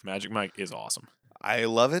awesome movie. Magic Mike is awesome. I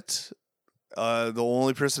love it. The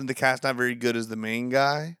only person in the cast not very good is the main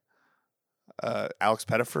guy, Alex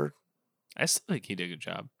Pettiford. I still think he did a good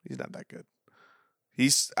job. He's not that good.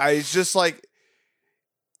 It's just like,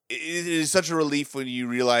 it is such a relief when you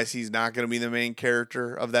realize he's not going to be the main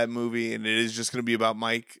character of that movie, and it is just going to be about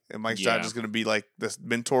Mike, and Mike's not just going to be like this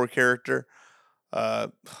mentor character. I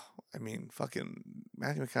mean, fucking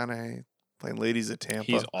Matthew McConaughey playing Ladies at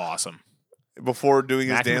Tampa. He's awesome. Before doing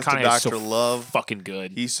his Matthew dance to McConaughey's Dr. Love. Fucking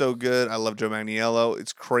good. He's so good. I love Joe Manganiello.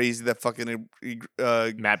 It's crazy that fucking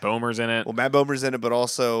Matt Bomer's in it. well, Matt Bomer's in it, but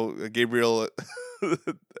also Gabriel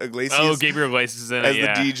Iglesias. Oh, Gabriel Iglesias is in as it.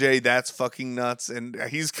 Yeah. the DJ. That's fucking nuts, and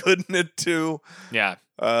he's good in it too. Yeah.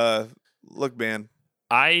 Look, man.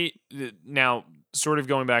 Now sort of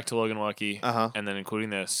going back to Logan Lucky, And then including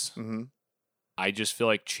this, mm-hmm. I just feel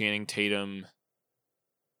like Channing Tatum.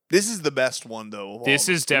 This is the best one though. Of This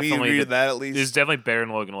all. is Can we definitely agree to that at least. This is definitely better than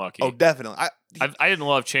Logan Lucky. Oh, definitely. I didn't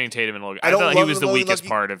love Channing Tatum and Logan. I I don't thought he love was the the Logan weakest Lucky-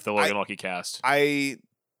 part of the Logan Lucky cast, I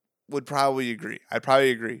would probably agree. I'd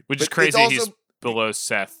probably agree. which is But crazy. it's also- He's below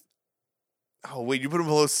Seth. Oh wait, you put him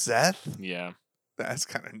below Seth? Yeah. That's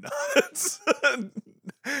kind of nuts.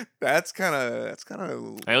 That's kind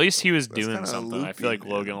of. At least he was That's doing kinda something. I feel loopy,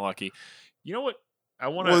 like Logan man. Lucky. You know what? I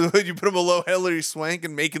want to. Would you put him below Hillary Swank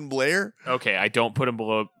and Macon Blair? Okay, I don't put him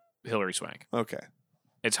below Hillary Swank. Okay,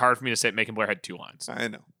 It's hard for me to say Macon Blair had 2 lines, I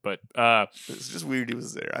know. but It's just weird he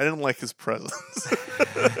was there. I didn't like his presence.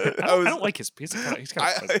 I don't like his. He's kind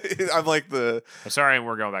of. I'm like the. I'm sorry,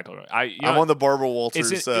 we're going back to Logan. I'm on the Barbara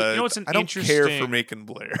Walters. It's you know what's an I don't care for interesting- Macon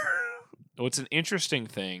Blair. What's an interesting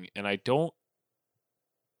thing, and I don't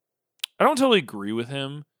totally agree with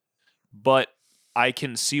him, but I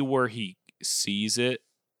can see where he sees it.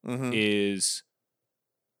 Mhm. Is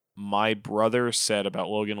my brother said about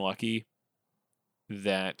Logan Lucky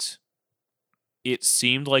that it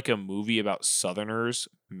seemed like a movie about Southerners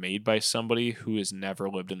made by somebody who has never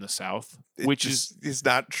lived in the South, It which just is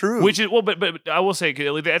not true. which is well, but I will say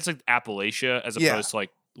 'cause that's like Appalachia as Yeah. opposed to like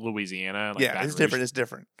Louisiana. Like yeah, Baton it's Rouge. different. It's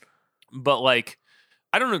different. But like,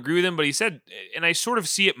 I don't agree with him. But he said, and I sort of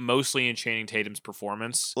see it mostly in Channing Tatum's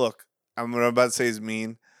performance. Look, what I'm about to say is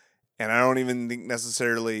mean, and I don't even think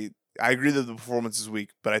necessarily. I agree that the performance is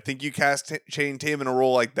weak, but I think you cast Channing Tatum in a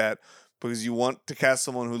role like that because you want to cast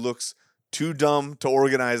someone who looks too dumb to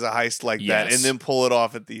organize a heist like that Yes. and then pull it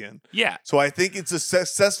off at the end. Yeah, So I think it's a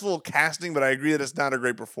successful casting, but I agree that it's not a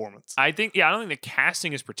great performance. I think. Yeah, I don't think the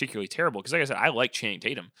casting is particularly terrible because, like I said, I like Channing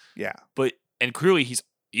Tatum, Yeah. but and clearly he's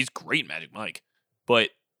great, in Magic Mike.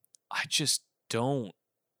 But I just don't.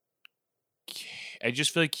 I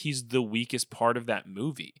just feel like he's the weakest part of that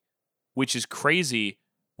movie, which is crazy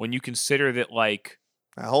when you consider that like.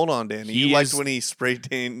 Now, hold on, Danny. He You liked is- when he spray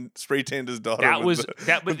tanned his daughter. That with was the-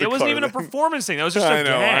 that, but with the it wasn't even a car thing. performance thing. That was just a I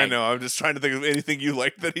know. I gag. know. I'm just trying to think of anything you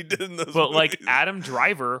liked that he did in those. But like movies. Adam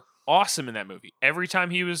Driver, awesome in that movie. Every time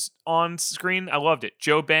he was on screen, I loved it.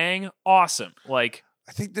 Joe Bang, awesome. Like,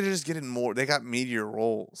 I think they're just getting more. They got meteor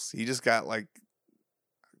roles. He just got like.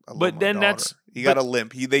 I love But my then daughter. that's- he got but- a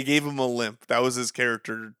limp. They gave him a limp. That was his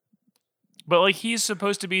character. but like he's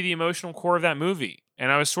supposed to be the emotional core of that movie,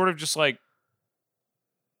 and I was sort of just like,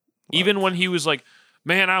 even when he was like,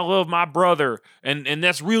 "Man, I love my brother," and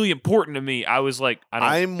that's really important to me. I was like,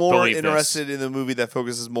 I'm more believe this. interested in the movie that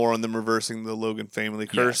focuses more on them reversing the Logan family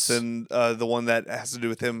curse Yes. than the one that has to do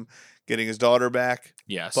with him getting his daughter back.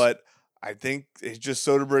 yes, But I think it's just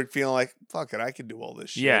Soderbergh feeling like, fuck it, I can do all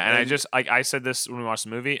this shit. yeah, and I just like I said this when we watched the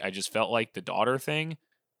movie. I just felt like the daughter thing.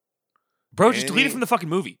 Bro, just delete it Danny- from the fucking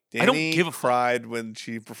movie. I don't Danny give a fuck. cried when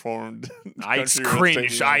she performed. I Country Roads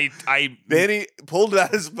cringe. Stadium. I Danny pulled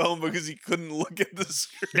out his phone because he couldn't look at the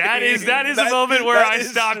screen. that is a moment where I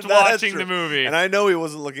stopped that's watching true. the movie. And I know he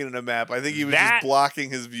wasn't looking at a map. I think he was That- just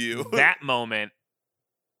blocking his view. That moment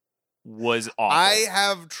was awful. I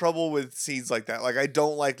have trouble with scenes like that. Like I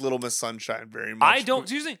don't like Little Miss Sunshine very much. I don't.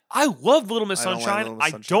 Seriously, I love Little Miss I don't like Sunshine. Little Miss I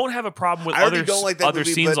Sunshine. don't have a problem with I already other don't like that other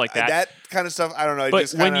movie, scenes but like that. That kind of stuff, I don't know. It But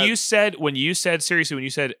just when kinda, you said seriously, when you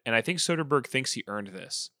said, and I think Soderbergh thinks he earned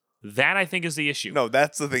this. That I think is the issue. no,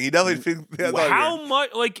 that's the thing. He definitely thinks that's all How weird. much?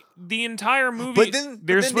 Like the entire movie. But then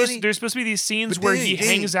there's Danny- supposed to be these scenes but where Danny, he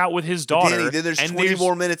Danny, hangs out with his But daughter. Danny, then there's and 20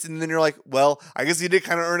 more minutes, and then you're like, well, I guess he did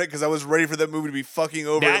kind of earn it because I was ready for that movie to be fucking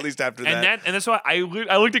over That- at least after and that. and that's why I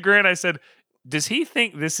looked at Grant. I said, "Does he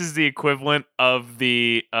think this is the equivalent of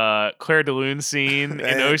the Claire de Lune scene in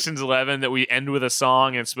And- Ocean's 11 that we end with a song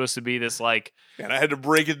and it's supposed to be this like And I had to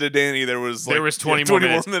break it to Danny. There was 20 more more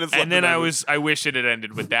minutes, left and then in that I movie. was I wish it had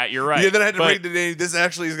ended with that. You're right. Yeah, then I had to but, break it to Danny. This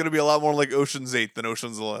actually is going to be a lot more like Ocean's 8 than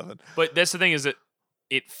Ocean's 11. But that's the thing is that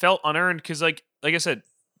it felt unearned because like I said,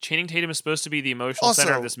 Channing Tatum is supposed to be the emotional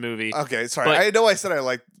center of Also, this movie. Okay, sorry. But- I know I said I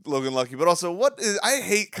like Logan Lucky, but also I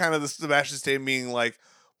hate kind of the Sebastian Stan being like,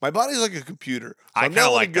 my body's like a computer. So I I'm kinda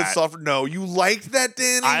not like good that. software. No, you liked that,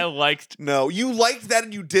 Danny? I liked No, you liked that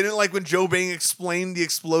and you didn't like when Joe Bang explained the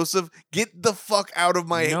explosive. Get the fuck out of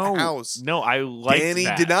my house. No, I liked Danny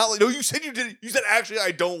that. did not. No, you said you did. You said actually I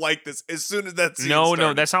don't like this. As soon as that scene No,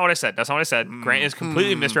 started. that's not what I said. That's not what I said. Grant is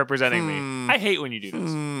completely Hmm. misrepresenting Hmm. me. I hate when you do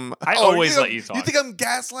this. I Oh, always think let I'm- you talk. You think I'm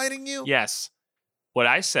gaslighting you? Yes. What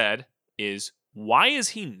I said is, why is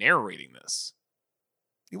he narrating this?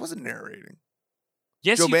 He wasn't narrating.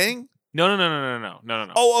 Yes, Joe Bang? No.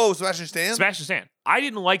 Oh, Sebastian Stan? Sebastian Stan. I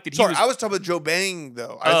didn't like that he Sorry, was. I was talking about Joe Bang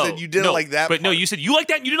though. I said you didn't no, like that. But no, part. you said you like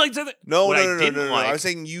that. And you didn't like that. No, what no, I no, no, didn't no, no. like- I was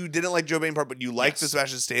saying you didn't like Joe Bang part, but you liked the Yes.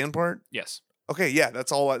 Sebastian Stan part. Yes. Okay, yeah,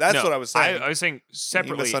 that's all. That's No, what I was saying. I was saying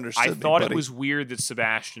separately. misunderstood I me, thought it buddy. was weird that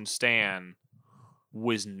Sebastian Stan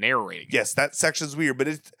was narrating. Yes, that section's weird, but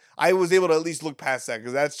I was able to at least look past that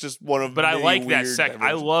because that's just one of. But I many like that weird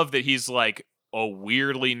I love that he's like a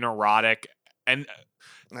weirdly neurotic and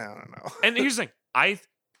I don't know. and here's the thing.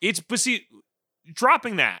 But see,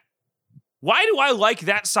 dropping that. Why do I like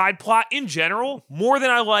that side plot in general more than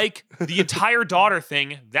I like the entire daughter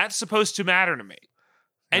thing? That's supposed to matter to me.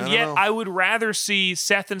 And yet I would rather see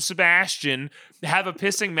Seth and Sebastian have a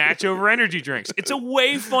pissing match over energy drinks. It's a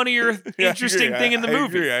way funnier, interesting thing in the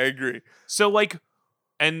movie. I agree. So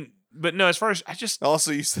but no, as far as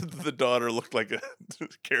Also, you said that the daughter looked like a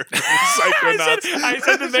character from Psychonauts. I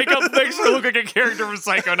said the makeup makes her look like a character from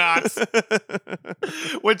Psychonauts.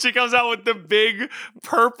 When she comes out with the big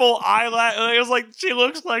purple eyelash, it was like she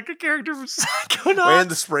looks like a character from Psychonauts. And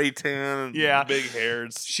the spray tan and big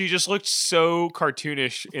hairs. She just looked so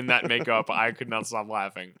cartoonish in that makeup. I could not stop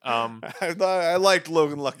laughing. I liked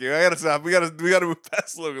Logan Lucky. I gotta stop. We gotta move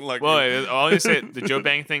past Logan Lucky. Well, I'll just say the Joe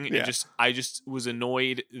Bang thing. I just was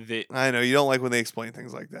annoyed that. I know you don't like when they explain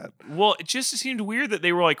things like that. Well, it just seemed weird that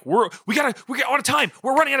they were like, we got out of time.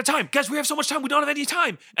 We're running out of time, guys. We have so much time. We don't have any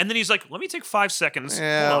time. And then he's like, let me take 5 seconds.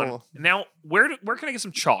 Yeah, hold on. Now, where can I get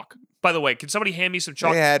some chalk? By the way, can somebody hand me some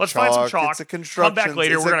chalk? Let's find some chalk. It's a construction. Come back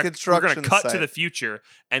later. We're gonna cut site. to the future,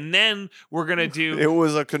 and then we're gonna do. It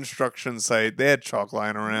was a construction site. They had chalk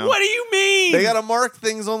lying around. What do you mean? They gotta mark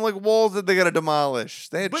things on like walls that they gotta demolish.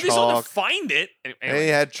 They had but chalk. they still have to find it. Anyway, they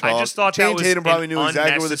had chalk. I just thought Channing that was Tatum probably an knew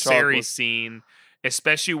exactly where the chalk unnecessary was. scene.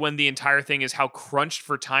 Especially when the entire thing is how crunched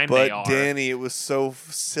for time but they are. Danny, it was so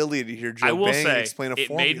silly to hear Joe I will Bang say, explain a it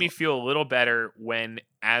formula. made me feel a little better when,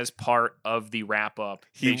 as part of the wrap up,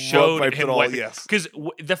 He they showed wiped him it all, what. yes. Because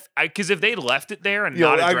if they left it there and Yo,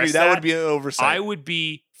 not I addressed agree. That would be an oversight. I would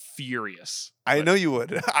be furious. I know you would.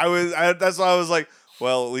 That's why I was like,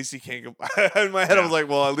 well, at least he can't go. In my head, I was like,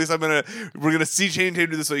 well, at least we're gonna see Channing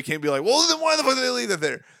Tatum do this, so he can't be like, well, then why the fuck did they leave that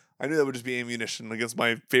there? I knew that would just be ammunition against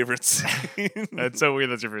my favorite scene. That's so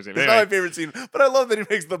weird. That's your favorite scene. It's not my favorite scene, but I love that he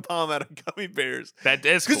makes the bomb out of gummy bears. That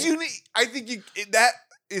is cool. Because I think that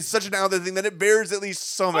is such an out there thing that it bears at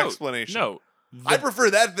least some explanation. No. I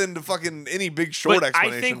prefer that than to fucking any Big Short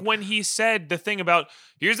explanation. I think when he said the thing about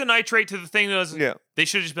here's the nitrate to the thing that was, they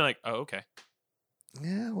should have just been like, oh, okay.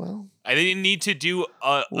 Yeah, well. I didn't need to do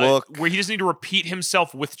Look. where he doesn't need to repeat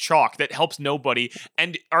himself with chalk. That helps nobody.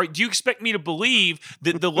 And do you expect me to believe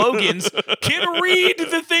that the Logans can read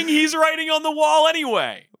the thing he's writing on the wall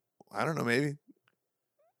anyway? I don't know, maybe.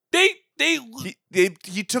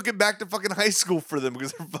 He took it back to fucking high school for them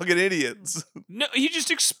because they're fucking idiots. No, he just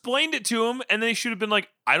explained it to him, and they should have been like,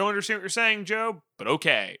 I don't understand what you're saying, Joe, but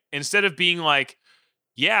okay. Instead of being like,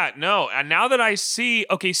 yeah, no. And now that I see,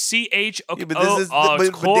 okay, CH, okay, but this it's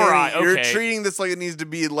chloride. Danny, you're okay. treating this like it needs to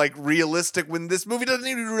be like realistic when this movie doesn't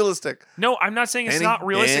need to be realistic. No, I'm not saying it's not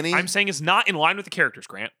realistic. I'm saying it's not in line with the characters,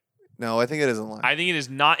 Grant. No, I think it is in line. I think it is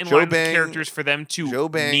not in line with the characters for them to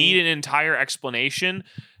need an entire explanation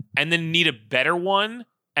and then need a better one.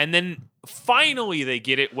 And then finally they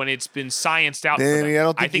get it when it's been scienced out Danny, for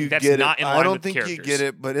them. I think that's get not it. in line I don't with the think characters. you get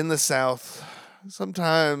it, but in the South,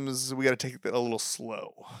 sometimes we got to take it a little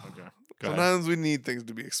slow. Okay. Sometimes we need things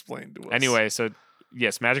to be explained to us. Anyway, so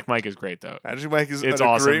yes, Magic Mike is great though. Magic Mike is it's a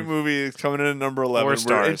awesome. great movie. It's coming in at number 11. 4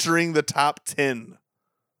 stars. We're entering the top 10.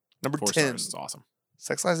 Number 4 10. stars. It's awesome.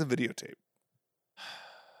 Sex Lies and Videotape.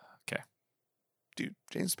 Okay. Dude,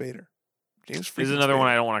 James Spader. This is another one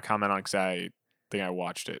I don't want to comment on because I think I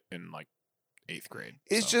watched it in like 8th grade.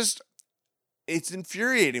 It's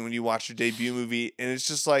infuriating when you watch a debut movie and it's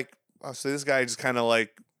just like, oh, so this guy just kind of like,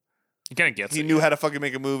 he kind of gets he knew how to fucking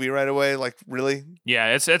make a movie right away. Like, really?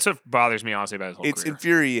 Yeah, that's what bothers me honestly about his whole It's career.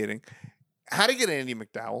 infuriating. How to get Andy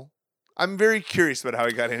McDowell? I'm very curious about how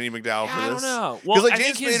he got Andy McDowell for this. I don't know. Well, like I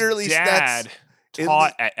James think his Spader, at least dad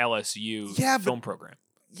taught at LSU film program.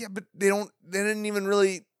 Yeah, but they didn't even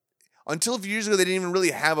really, until a few years ago, they didn't even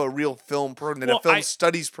really have a real film program. They had a film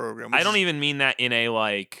studies program. I don't even mean that in a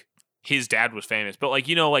like his dad was famous, but like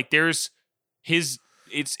like there's his.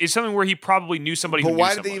 It's something where he probably knew somebody. But who why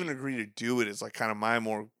knew did somebody. they even agree to do it? Is like kind of my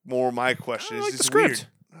more my question. It's like just the script.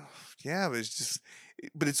 Weird. Yeah, but it's just.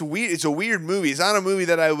 But it's a weird movie. It's not a movie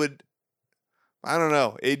that I would. I don't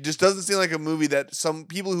know. It just doesn't seem like a movie that some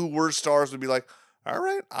people who were stars would be like, all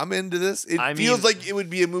right, I'm into this. It feels like it would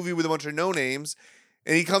be a movie with a bunch of no names.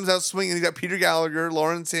 And he comes out swinging. He's got Peter Gallagher,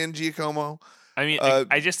 Lauren San Giacomo. I mean,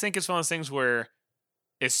 I just think it's one of those things where,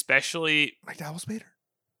 especially McDowell Spader.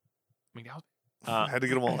 I had to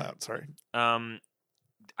get them all out. Sorry. I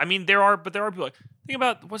mean, there are people like think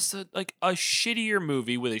about what's a shittier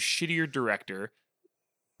movie with a shittier director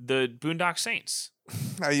the Boondock Saints.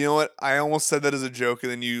 You know what? I almost said that as a joke,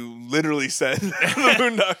 and then you literally said the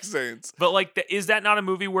Boondock Saints. But like, is that not a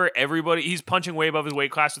movie where he's punching way above his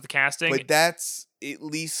weight class with the casting? But that's at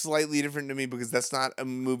least slightly different to me because that's not a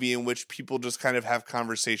movie in which people just kind of have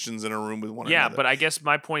conversations in a room with one another. Yeah, but I guess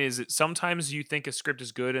my point is that sometimes you think a script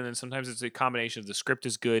is good, and then sometimes it's a combination of the script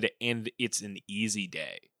is good and it's an easy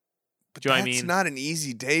day. But Do you know that's what I mean? not an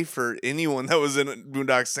easy day for anyone that was in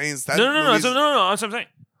Boondock Saints. That No. movie's- That's what I'm saying.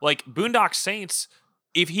 Like Boondock Saints,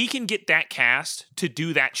 if he can get that cast to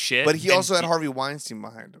do that shit, But he and also had Harvey Weinstein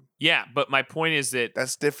behind him. Yeah, but my point is that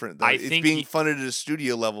That's different, though. I It's think being funded at a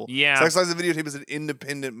studio level. Yeah. Sex Lies and Videotape is an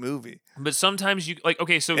independent movie. but sometimes you like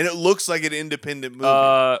okay, so And it looks like an independent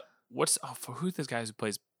movie. who's this guy who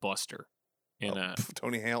plays Buster in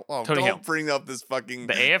Tony Hale. Oh, Tony don't Hale. bring up this fucking...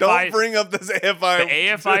 The AFI Don't bring up this AFI. the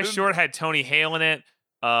AFI short had Tony Hale in it.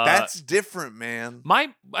 That's different, man.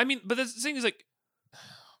 but the thing is like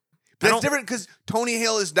That's different because Tony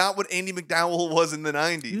Hale is not what Andy McDowell was in the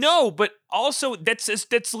 90s. no, but also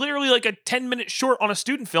that's literally like a 10-minute short on a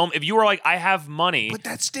student film. If you were like, I have money, But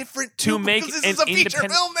that's different To too, make because this an is a feature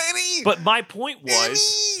independent- film, Manny. but my point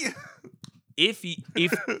was Manny! if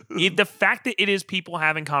the fact that it is people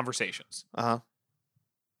having conversations Uh-huh.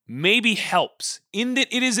 maybe helps in that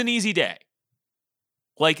it is an easy day.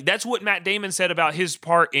 Like that's what Matt Damon said about his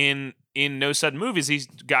part in No Sudden Movies. He's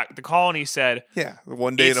got the call and he said, Yeah,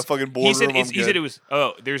 one day in a fucking boardroom, he said I'm he said good. it was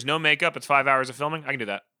there's no makeup. It's 5 hours of filming. I can do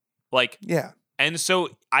that. Like, Yeah. and so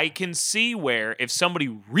I can see where if somebody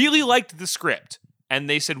really liked the script and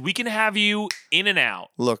they said we can have you in and out.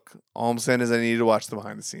 Look, all I'm saying is I need to watch the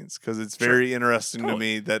behind the scenes because it's Sure. very interesting to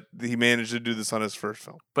Totally. me that he managed to do this on his first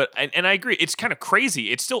film. But and I agree, it's kind of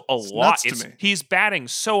crazy. It's still a It's lot. nuts to me. He's batting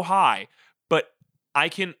so high, but I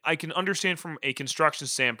can understand from a construction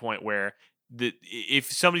standpoint where if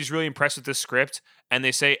somebody's really impressed with this script and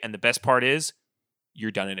they say, and the best part is, you're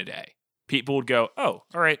done in a day. People would go, oh,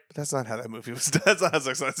 all right. But that's not how that movie was done. That's not how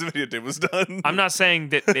Sex Lies and Videotape was done. I'm not saying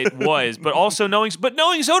that it was, but also knowing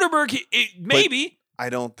Soderbergh, maybe. I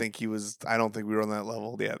don't think he was. I don't think we were on that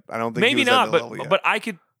level yet. I don't think Maybe he was not, at that level yet. but I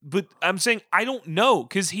could. But I'm saying I don't know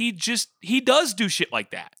because he does do shit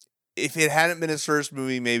like that. If it hadn't been his first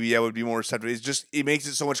movie, maybe I would be more receptive. It makes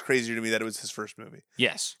it so much crazier to me that it was his first movie.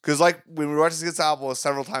 Yes, Because like when we watched Schizopolis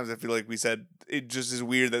several times, I feel like we said it just is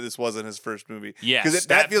weird that this wasn't his first movie. yes, Because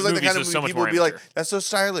that feels like the movie kind of was movie so much people more would be like, amateur. "That's so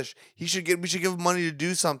stylish. We should give him money to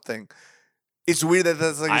do something." It's weird that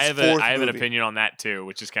that's like I his have fourth I have an movie. opinion on that too,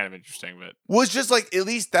 which is kind of interesting. But Well, it's just like at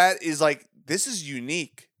least that is like this is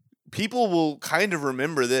unique. People will kind of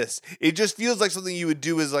remember this. It just feels like something you would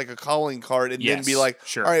do as like a calling card and then be Yes, like,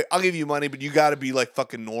 sure. all right, I'll give you money, but you got to be like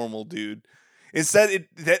fucking normal, dude. Instead,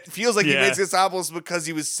 that feels like he Yeah. made Schizopolis because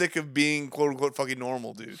he was sick of being quote unquote fucking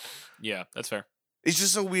normal, dude. yeah, that's fair. It's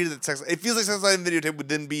just so weird that it feels like Sex Lies and Videotape would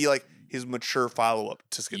then be like his mature follow up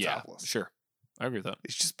to Schizopolis. Yeah, sure. I agree with that.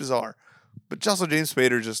 It's just bizarre. But also James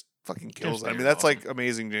Spader just fucking kills it. I Spader's mean, that's awesome. like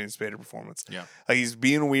amazing James Spader performance. Yeah. Like he's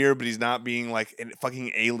being weird, but he's not being like a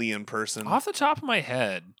fucking alien person. Off the top of my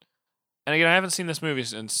head, and again, I haven't seen this movie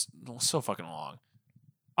since so fucking long.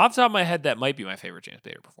 Off the top of my head, that might be my favorite James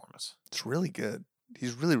Spader performance. It's really good.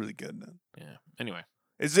 He's really, really good in it. Yeah. Anyway,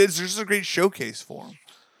 It's just a great showcase for him.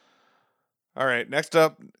 All right, next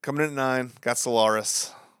up, coming in at 9, got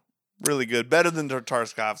Solaris. Really good. Better than the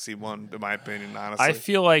Tarkovsky one, in my opinion, honestly. I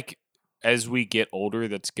feel like as we get older,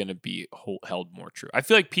 that's going to be held more true. I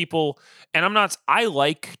feel like people, and I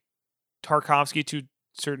like Tarkovsky to a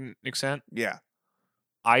certain extent. yeah.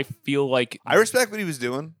 I feel like I respect what he was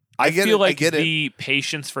doing. I get feel it. like I get it. the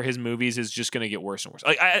patience for his movies is just going to get worse and worse.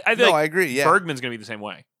 Like I feel No, like I agree. Yeah. Bergman's going to be the same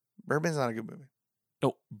way. Bergman's not a good movie.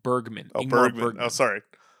 No, Bergman. Oh, Ingmar Bergman. Oh, sorry.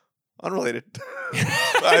 Unrelated.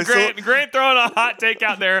 Grant throwing a hot take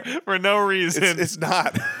out there for no reason. It's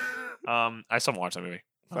not. I still haven't watched that movie.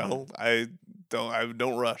 Well, I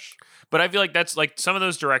don't rush. But I feel like that's like some of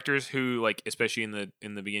those directors who like, especially in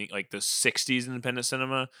the beginning, like the '60s independent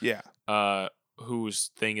cinema, Yeah. whose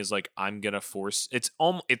thing is like, I'm gonna force. It's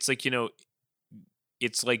like, you know,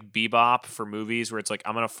 it's like Bebop for movies where it's like,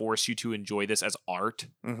 I'm gonna force you to enjoy this as art,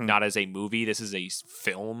 Mhm. not as a movie. This is a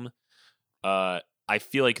film. I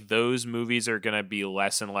feel like those movies are gonna be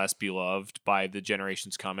less and less beloved by the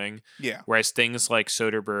generations coming. Yeah. Whereas things like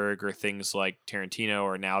Soderbergh or things like Tarantino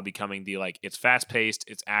are now becoming it's fast paced,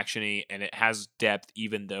 it's actiony, and it has depth,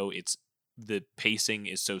 even though the pacing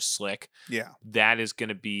is so slick. Yeah. That is going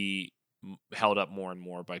to be held up more and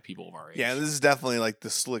more by people of our age. Yeah. This is definitely like the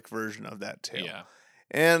slick version of that tale. Yeah.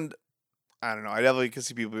 And I don't know. I definitely can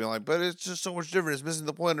see people being like, but it's just so much different. It's missing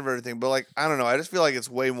the point of everything. But like, I don't know. I just feel like it's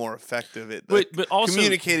way more effective at like, but also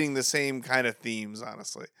communicating the same kind of themes.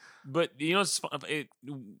 Honestly, But you know,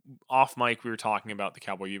 off mic we were talking about the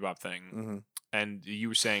Cowboy Bebop thing, mm-hmm. and you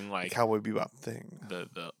were saying like Cowboy Bebop thing. We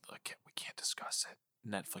can't discuss it.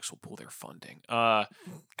 Netflix will pull their funding. But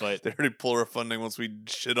they already pull our funding once we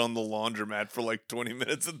shit on the laundromat for like 20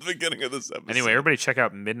 minutes at the beginning of this episode. Anyway, everybody check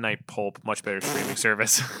out Midnight Pulp, much better streaming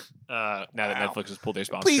service. Now that Netflix has pulled their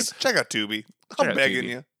sponsorship. Please check out Tubi. I'm begging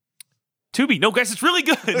you. Tubi, no guys, it's really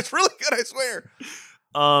good. It's really good, I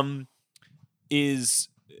swear. Is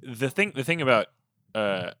the thing about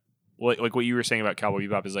like what you were saying about Cowboy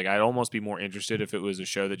Bebop is like I'd almost be more interested if it was a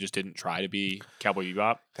show that just didn't try to be Cowboy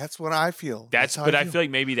Bebop. That's what I feel. But I feel like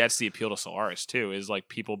maybe that's the appeal to Solaris too. Is like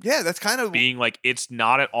people, that's kind of being like it's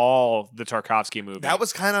not at all the Tarkovsky movie. That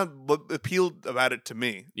was kind of what appealed about it to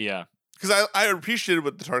me. Yeah, because I appreciated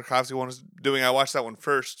what the Tarkovsky one was doing. I watched that one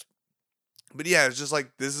first, but yeah, it's just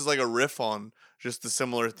like this is like a riff on just the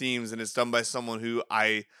similar themes, and it's done by someone who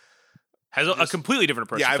has a completely different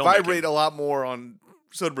approach. Yeah, I vibrate a lot more on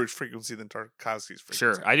Soderbergh's frequency than Tarkovsky's frequency.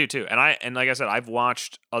 Sure, I do too. And like I said, I've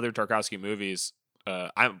watched other Tarkovsky movies.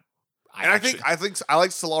 I think I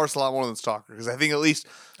like Solaris a lot more than Stalker because I think at least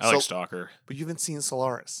I like Stalker. But you haven't seen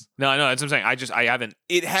Solaris. No, that's what I'm saying. I haven't.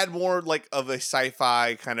 It had more like of a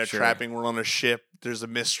sci-fi kind of trapping. We're on a ship. There's a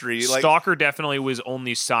mystery. Stalker definitely was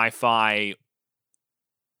only sci-fi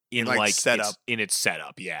in like setup. In its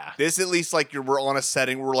setup. Yeah. This at least like we're on a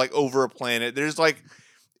setting. We're like over a planet. There's like.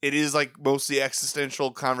 It is like mostly existential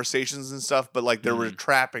conversations and stuff, but like there were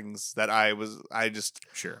trappings that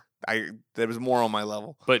there was more on my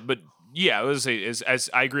level. But yeah, I was as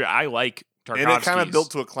I agree. I like Tarkovsky's. And it kind of built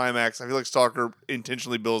to a climax. I feel like Stalker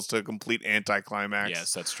intentionally builds to a complete anticlimax.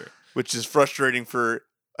 Yes, that's true. Which is frustrating for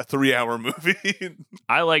a 3-hour movie.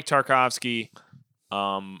 I like Tarkovsky,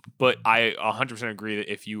 but I 100% agree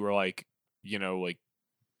that if you were like, like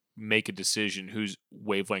make a decision whose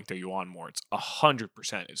wavelength are you on more, it's 100%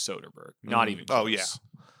 is Soderbergh, not even close. Oh yeah,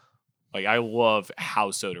 like I love how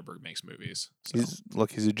Soderbergh makes movies. So.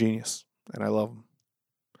 He's a genius, and I love him.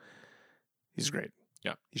 He's great.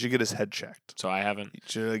 Yeah, he should get his head checked. So I haven't. He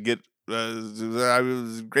should get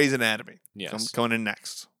Grey's Anatomy. Yes, coming in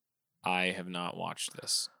next. I have not watched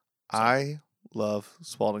this. So. I love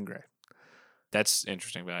Spalding Gray. That's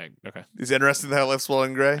interesting, but okay. Is it interesting that I left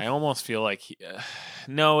Spalding Gray? I almost feel like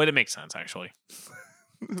no, it makes sense actually.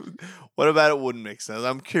 What about it wouldn't make sense?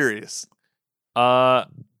 I'm curious. I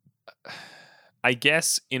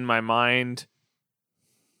guess in my mind,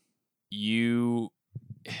 you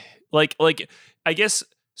like I guess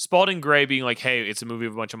Spalding Gray being like, hey, it's a movie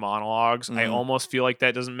of a bunch of monologues. I almost feel like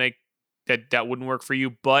that doesn't make. That wouldn't work for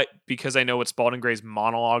you, but because I know what Spalding Gray's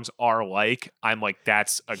monologues are like, I'm like,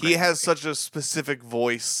 that's a great he has movie. Such a specific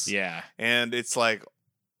voice. Yeah. And it's like,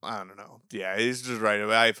 I don't know. Yeah, he's just right.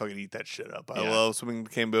 I fucking eat that shit up. I love Swimming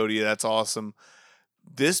to Cambodia. That's awesome.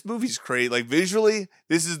 This movie's crazy. Like visually,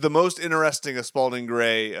 this is the most interesting a Spalding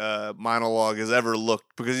Gray monologue has ever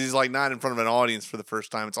looked because he's like not in front of an audience for the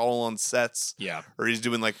first time. It's all on sets. Yeah. Or he's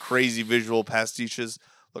doing like crazy visual pastiches.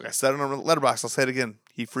 Look, I said it on Letterboxd. I'll say it again.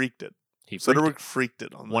 He freaked it. Soderbergh freaked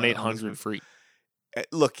it on 1-800-FREAK.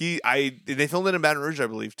 Look, they filmed it in Baton Rouge, I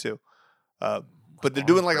believe, too. But they're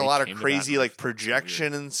doing like a lot of crazy like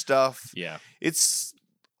projection and stuff. Yeah,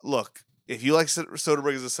 look. If you like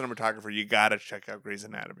Soderbergh as a cinematographer, you gotta check out Grey's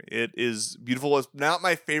Anatomy. It is beautiful. It's not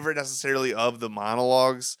my favorite necessarily of the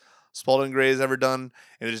monologues Spalding Gray has ever done,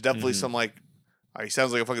 and there's definitely some like. He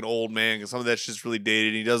sounds like a fucking old man because some of that's just really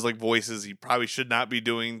dated. He does like voices he probably should not be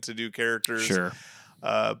doing to do characters. Sure.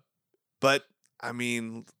 But I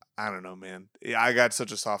mean, I don't know, man. I got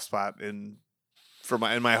such a soft spot in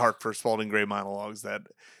my heart for Spalding Gray monologues that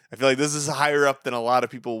I feel like this is higher up than a lot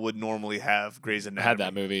of people would normally have Grey's Anatomy. Had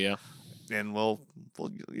that movie, yeah. And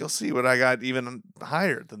you'll see what I got even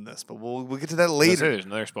higher than this, but we'll get to that later. There's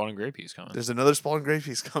another Spalding Gray piece coming. There's another Spalding Gray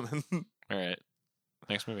piece coming. All right,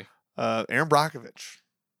 next movie. Aaron Brockovich.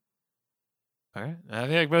 All right, I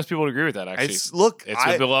think most people would agree with that. Actually, it's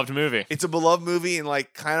a beloved movie. It's a beloved movie, and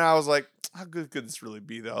like kind of, I was like, how good could this really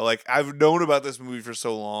be, though? Like I've known about this movie for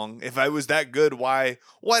so long. If I was that good, why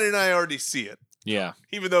didn't I already see it? Yeah,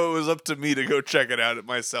 even though it was up to me to go check it out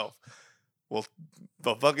myself. Well,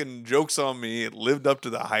 the fucking joke's on me. It lived up to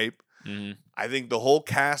the hype. Mm-hmm. I think the whole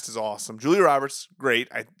cast is awesome. Julia Roberts, great.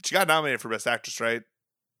 She got nominated for Best Actress, right?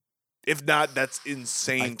 If not, that's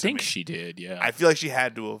insane to me. I think she did, yeah. I feel like she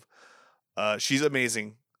had to have. She's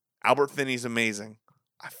amazing. Albert Finney's amazing.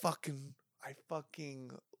 I fucking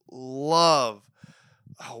love.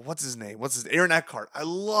 Oh, what's his name? Aaron Eckhart. I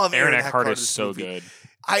love Aaron Eckhart. Is so good.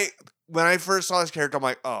 when I first saw this character, I'm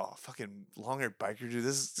like, oh, fucking long-haired biker dude,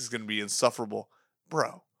 this is gonna be insufferable,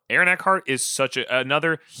 bro. Aaron Eckhart is such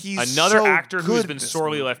another So actor who's good in been this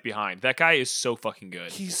sorely movie. left behind. That guy is so fucking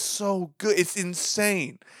good. He's so good. It's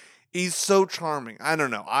insane. He's so charming. I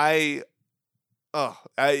don't know.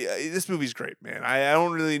 This movie's great, man. I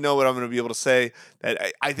don't really know what I'm going to be able to say.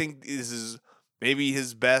 That I think this is maybe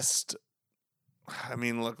his best. I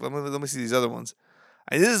mean, look, let me see these other ones.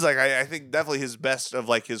 This is like I think definitely his best of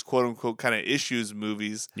like his quote unquote kind of issues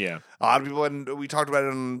movies. Yeah, a lot of people, and we talked about it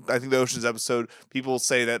on I think the Oceans episode. People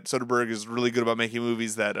say that Soderbergh is really good about making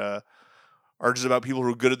movies that are just about people who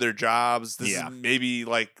are good at their jobs. This is maybe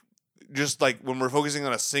like just like when we're focusing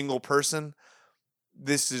on a single person.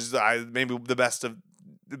 This is maybe the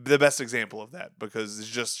best example of that, because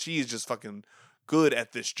she is just fucking good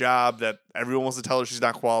at this job that everyone wants to tell her she's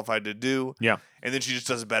not qualified to do. Yeah. And then she just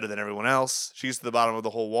does it better than everyone else. She gets to the bottom of the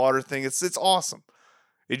whole water thing. It's awesome.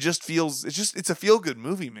 It's a feel good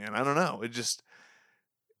movie, man. I don't know.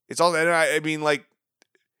 It's all, I mean, like,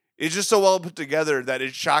 it's just so well put together that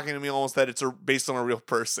it's shocking to me almost that it's based on a real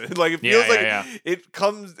person. Like, it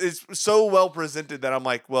feels it's so well presented that I'm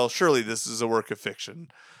like, well, surely this is a work of fiction.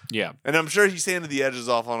 Yeah. And I'm sure he's sanded the edges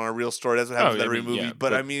off on a real story. That's what happens in every movie. Yeah,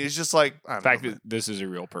 but I mean, it's just like, the fact that this is a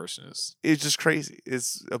real person it's just crazy.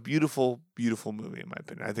 It's a beautiful, beautiful movie, in my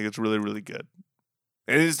opinion. I think it's really, really good.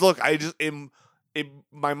 And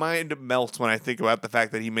my mind melts when I think about the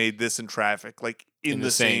fact that he made this in Traffic, like in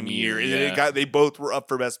the same year. And then they both were up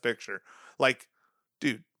for Best Picture. Like,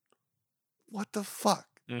 dude, what the fuck?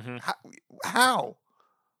 Mm-hmm. How?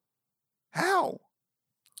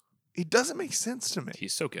 It doesn't make sense to me.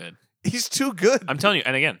 He's so good. He's too good. I'm telling you.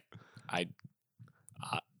 And again, I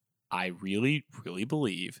really, really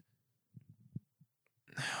believe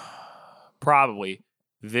probably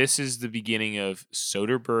this is the beginning of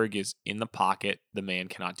Soderbergh is in the pocket. The man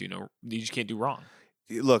cannot do you just can't do wrong.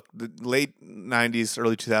 Look, the late 90s,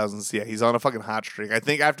 early 2000s, yeah, he's on a fucking hot streak. I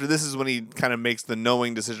think after this is when he kind of makes the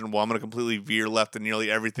knowing decision, well, I'm going to completely veer left in nearly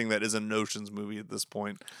everything that is a Notions movie at this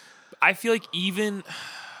point. I feel like even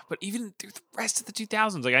through the rest of the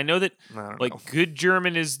 2000s, like I know that Good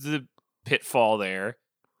German is the pitfall there.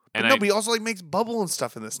 And but he also like makes Bubble and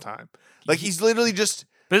stuff in this time. Like he's literally just...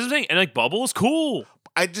 But this is the thing, and like Bubble is cool.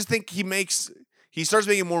 I just think he starts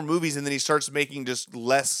making more movies, and then he starts making just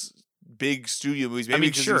less big studio movies. Maybe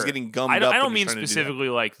because he's getting gummed up. I don't mean specifically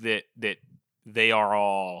like that they are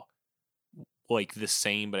all like the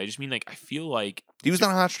same, but I just mean like I feel like he was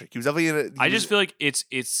on a hot streak. He was definitely I just feel like it's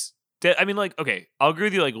I mean, like, okay, I'll agree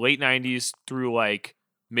with you, like, late 90s through, like,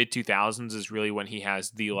 mid-2000s is really when he has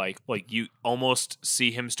the, like, you almost see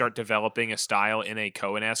him start developing a style in a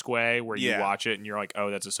Coen-esque way where you watch it and you're like, oh,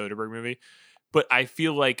 that's a Soderbergh movie. But I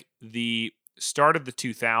feel like the start of the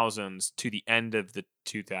 2000s to the end of the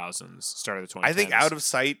 2000s, start of the 2010s. I think Out of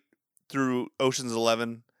Sight through Ocean's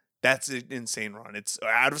 11, that's an insane run. It's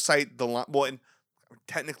Out of Sight, and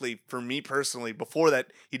technically, for me personally, before that,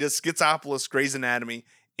 he does Schizopolis, Grey's Anatomy,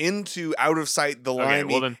 into Out of Sight, The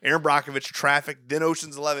Limey, Aaron Brockovich, Traffic, then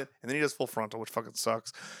Ocean's 11, and then he does Full Frontal, which fucking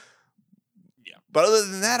sucks. Yeah. But other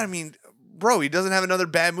than that, I mean, bro, he doesn't have another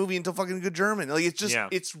bad movie until fucking Good German. Like, it's just,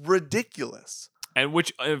 it's ridiculous. And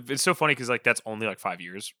which, it's so funny because, like, that's only, like, 5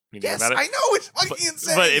 years. Yes, I know, it's fucking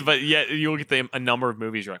insane. But yeah, you'll get a number of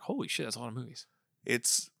movies, you're like, holy shit, that's a lot of movies.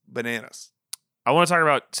 It's bananas. I want to talk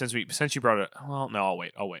about, since you brought it, well, no, I'll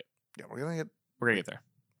wait. Yeah, we're gonna get there.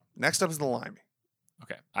 Next up is The Limey.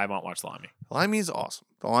 Okay, I won't watch The Limey. The Limey is awesome.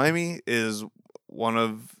 The Limey is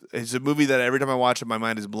it's a movie that every time I watch it, my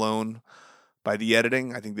mind is blown by the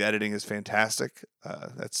editing. I think the editing is fantastic.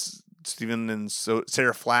 That's Stephen and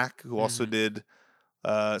Sarah Flack, who also did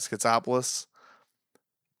Schizopolis.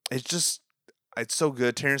 It's so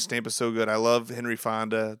good. Terrence Stamp is so good. I love Henry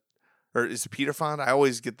Fonda. Or is it Peter Fonda? I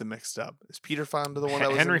always get them mixed up. Is Peter Fonda the one that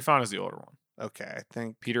was Henry Fonda is the older one. Okay, I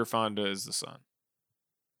think Peter Fonda is the son.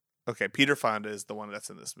 Okay, Peter Fonda is the one that's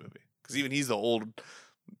in this movie because even he's the old.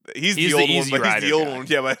 He's the old one, but he's the old one.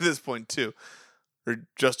 Yeah, but at this point too, or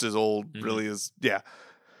just as old, really is. Yeah.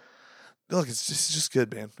 Look, it's just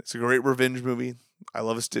good, man. It's a great revenge movie. I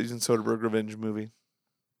love a Steven Soderbergh revenge movie.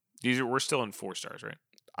 We're still in 4 stars, right?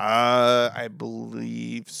 I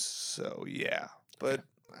believe so. Yeah, but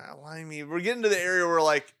Limey, we're getting to the area where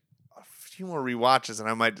like a few more rewatches, and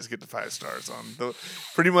I might just get to 5 stars on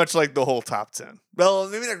pretty much like the whole top 10. Well,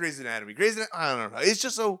 maybe not Grey's Anatomy. I don't know. It's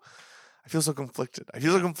just so I feel so conflicted. I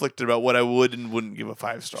feel so conflicted about what I would and wouldn't give a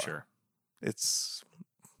 5 star. Sure, it's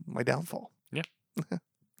my downfall. Yeah,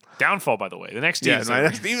 downfall. By the way, the next my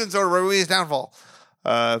next Steven Soderbergh movie is Downfall.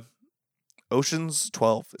 Ocean's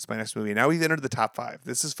 12 is my next movie. Now we've entered the top 5.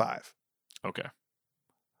 This is 5. Okay.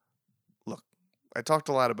 I talked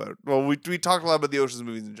a lot about. Well, we talked a lot about the Ocean's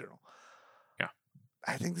movies in general. Yeah.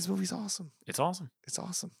 I think this movie's awesome. It's awesome. It's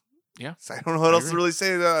awesome. Yeah. So I don't know what else to really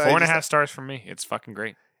say. 4.5 stars from me. It's fucking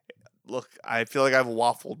great. Look, I feel like I've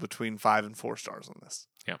waffled between 5 and 4 stars on this.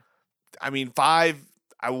 Yeah. I mean, 5.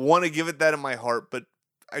 I want to give it that in my heart, but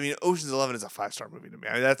I mean, Ocean's 11 is a 5-star movie to me.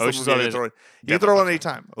 I mean, that's Ocean's the movie 11 you can throw it on any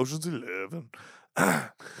time. Ocean's 11.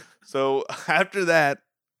 So after that,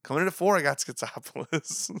 coming into 4, I got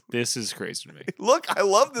Schizopolis. This is crazy to me. Look, I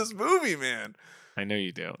love this movie, man. I know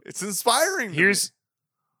you do. It's inspiring.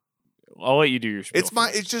 I'll let you do your spiel.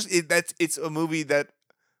 It's a movie that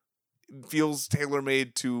feels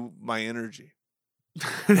tailor-made to my energy.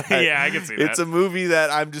 Yeah, I can see that. It's a movie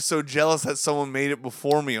that I'm just so jealous that someone made it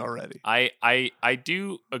before me already. I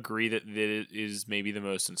do agree that it is maybe the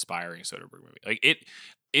most inspiring Soderbergh movie. Like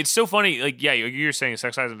it's so funny. Like, yeah, you're saying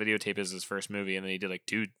Sex, Lies, and Videotape is his first movie, and then he did like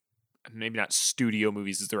 2, maybe not studio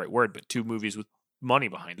movies is the right word, but 2 movies with money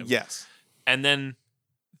behind them. Yes. And then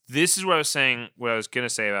this is what I was saying, what I was gonna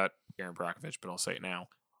say about Aaron Brockovich, but I'll say it now.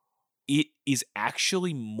 It is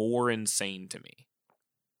actually more insane to me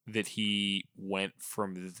that he went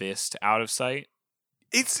from this to Out of Sight.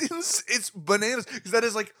 It's bananas, because that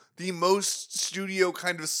is like the most studio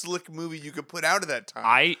kind of slick movie you could put out at that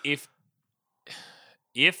time.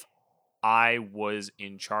 If I was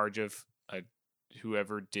in charge of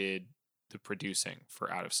whoever did the producing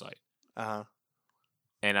for Out of Sight,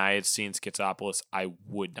 and I had seen Schizopolis, I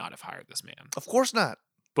would not have hired this man. Of course not.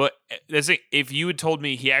 But if you had told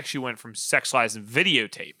me he actually went from Sex, Lies, and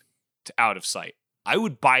Videotape to Out of Sight, I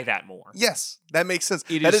would buy that more. Yes, that makes sense.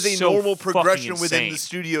 That is a so normal progression within insane. the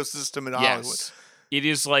studio system in Hollywood. Yes. It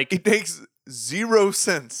is like... It makes 0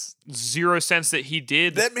 sense. 0 sense that he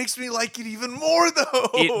did. That makes me like it even more,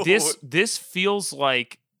 though. This feels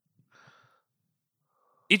like...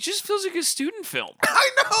 It just feels like a student film. I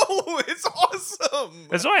know! It's awesome!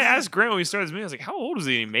 That's why I asked Grant when we started this movie. I was like, how old was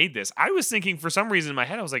he when he made this? I was thinking, for some reason in my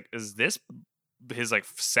head, I was like, is this his like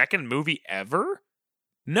second movie ever?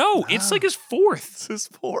 No, it's like his 4th. It's his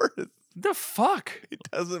 4th. The fuck? It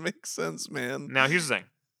doesn't make sense, man. Now, here's the thing.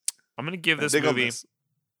 I'm going to give this movie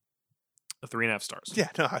a 3.5 stars. Yeah,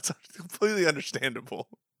 no, it's completely understandable.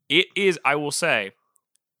 It is, I will say,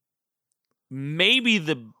 maybe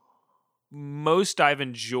the most I've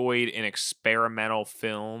enjoyed an experimental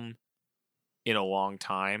film in a long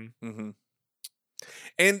time. Mm-hmm.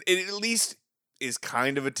 And it at least is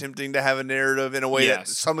kind of attempting to have a narrative in a way that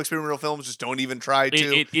some experimental films just don't even try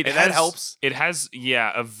to. That helps. It has,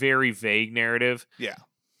 a very vague narrative. Yeah.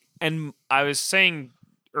 And I was saying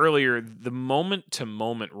earlier, the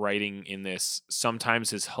moment-to-moment writing in this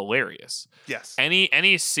sometimes is hilarious. Yes.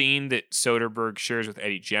 Any scene that Soderbergh shares with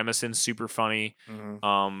Eddie Jemisin's super funny.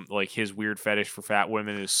 Mm-hmm. Like his weird fetish for fat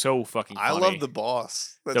women is so fucking funny. I love the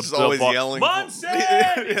boss. That's just always yelling. Munson!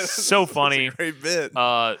 So funny. It's a great bit.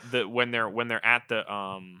 When they're at the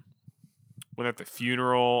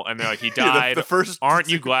funeral and they're like, he died. the first. Aren't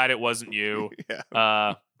you glad it wasn't you?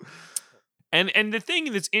 Yeah. And the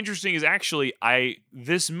thing that's interesting is actually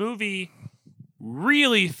this movie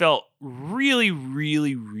really felt really,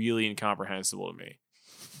 really, really incomprehensible to me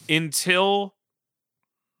until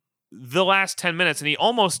the last 10 minutes. And he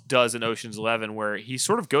almost does in Ocean's 11 where he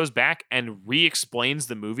sort of goes back and re-explains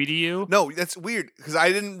the movie to you. No, that's weird because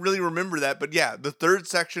I didn't really remember that. But yeah, the third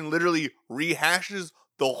section literally rehashes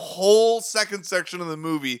the whole second section of the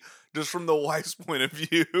movie just from the wife's point of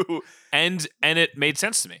view. And it made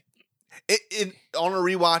sense to me. On a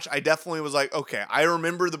rewatch, I definitely was like, okay, I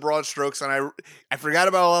remember the broad strokes, and I forgot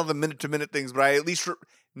about a lot of the minute-to-minute things, but I at least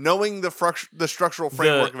knowing the structural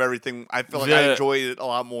framework of everything, I feel like I enjoyed it a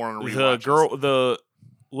lot more on a rewatch. The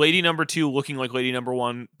lady number 2 looking like lady number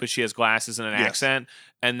 1, but she has glasses and an accent,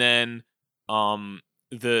 and then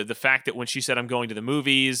the fact that when she said I'm going to the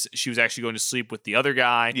movies, she was actually going to sleep with the other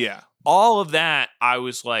guy. Yeah, all of that, I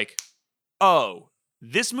was like, oh.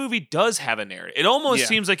 This movie does have a narrative. It almost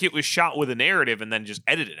seems like it was shot with a narrative and then just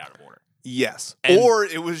edited out of order. Yes. Or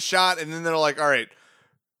it was shot and then they're like, all right,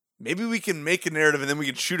 maybe we can make a narrative and then we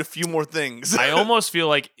can shoot a few more things. I almost feel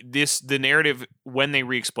like the narrative, when they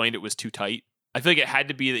re-explained it, was too tight. I feel like it had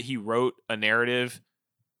to be that he wrote a narrative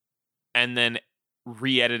and then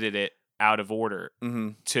re-edited it out of order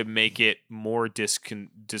to make it more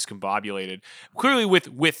discombobulated. Clearly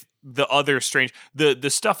with the other strange... The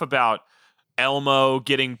stuff about... Elmo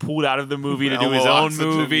getting pulled out of the movie to do his own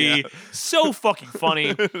movie. So fucking funny.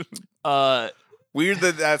 Weird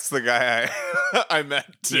that that's the guy I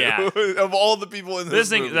met too. Yeah. Of all the people in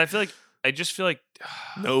this movie. I feel like I just feel like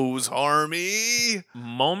Nose Army.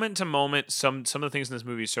 moment to moment, some of the things in this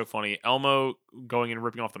movie is so funny. Elmo going and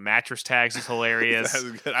ripping off the mattress tags is hilarious.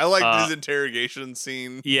 That's good. I like his interrogation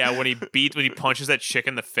scene. Yeah, when he punches that chick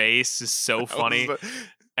in the face is so funny.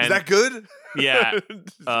 Is that good? Yeah.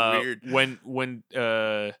 It's weird. When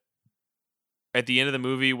at the end of the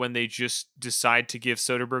movie, when they just decide to give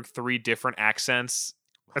Soderbergh 3 different accents,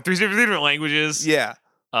 or 3 different languages. Yeah.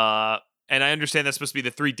 And I understand that's supposed to be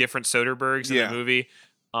the 3 different Soderberghs in the movie.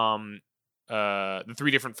 The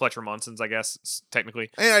 3 different Fletcher Munsons, I guess, technically.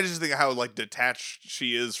 And I just think how like detached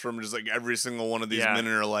she is from just like every single one of these men in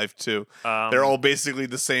her life too. They're all basically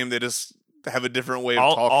the same. They just have a different way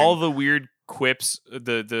of talking. All the weird quips.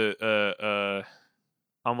 I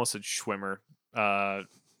almost said Schwimmer.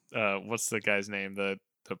 What's the guy's name? The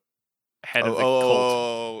head of the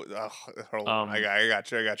cult. Hold on. I got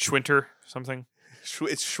you. Schwinter something.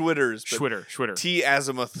 It's Schwitters. Schwitter. T.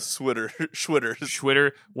 Azimuth Schwitters.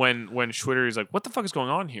 Schwitter. When Schwitter is like, what the fuck is going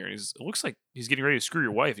on here? And it looks like he's getting ready to screw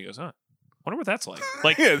your wife. He goes, huh? Wonder what that's like.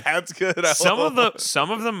 Like yeah, that's good. Some of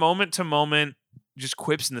the moment to moment just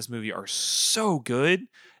quips in this movie are so good,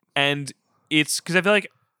 and it's because I feel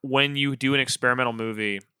like when you do an experimental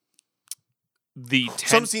movie,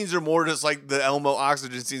 some scenes are more just like the Elmo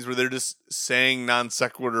Oxygen scenes where they're just saying non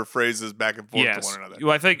sequitur phrases back and forth to one another.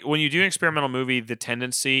 Well, I think when you do an experimental movie, the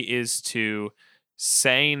tendency is to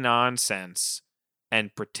say nonsense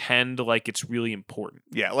and pretend like it's really important.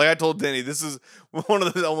 Yeah, like I told Danny, this is one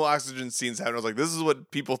of the Elmo Oxygen scenes happened. I was like, this is what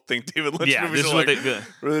people think David Lynch movies are like.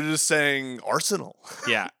 Where they're just saying Arsenal.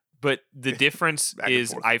 Yeah, but the difference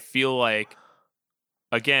is I feel like,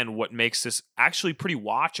 again, what makes this actually pretty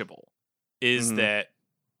watchable is that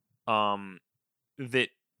that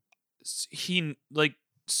he like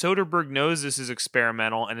Soderbergh knows this is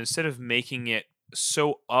experimental, and instead of making it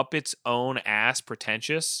so up its own ass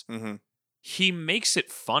pretentious, he makes it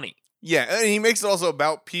funny. Yeah, and he makes it also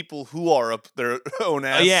about people who are up their own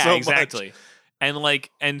ass. Yeah, exactly. Much.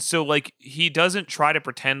 And so he doesn't try to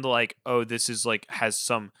pretend like, oh, this is like has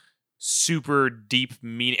some super deep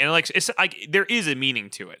meaning, and like it's like there is a meaning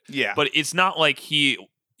to it. Yeah, but it's not like he.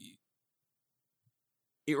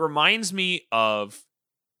 It reminds me of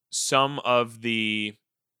some of the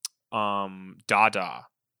Dada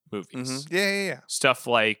movies. Yeah. Stuff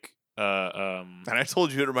like and I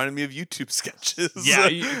told you it reminded me of YouTube sketches. Yeah,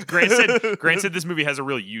 Grant said this movie has a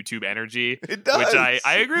real YouTube energy. It does. Which I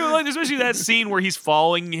agree with, like, especially that scene where he's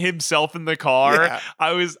following himself in the car. Yeah.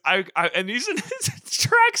 And he's in his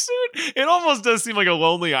tracksuit. It almost does seem like a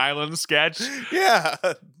Lonely Island sketch. Yeah.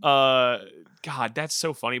 God, that's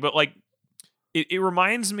so funny. But like it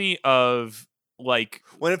reminds me of like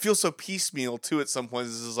when it feels so piecemeal too at some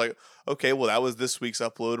points. This is like, okay, well that was this week's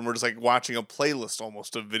upload, and we're just like watching a playlist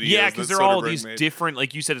almost of videos. Yeah, because they're all these different,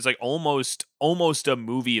 like you said, it's like almost a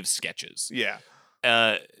movie of sketches. Yeah.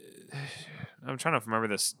 I'm trying to remember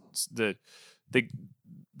this. There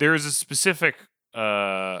is a specific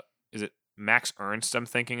is it Max Ernst I'm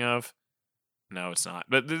thinking of? No, it's not.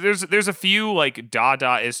 But there's a few like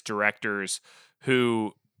Dadaist directors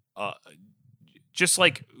who just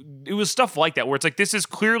like it was stuff like that where it's like this is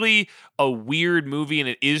clearly a weird movie and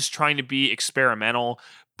it is trying to be experimental,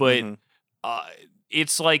 but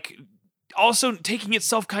it's like also taking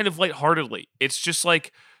itself kind of lightheartedly. It's just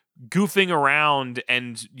like goofing around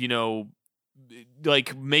and, you know,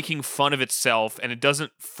 like making fun of itself, and it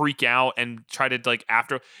doesn't freak out and try to like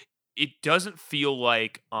after. It doesn't feel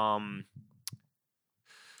like oh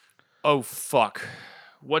fuck,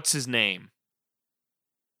 what's his name?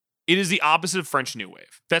 It is the opposite of French New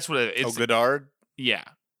Wave. That's what it is. Oh, Godard? Yeah.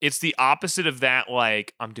 It's the opposite of that,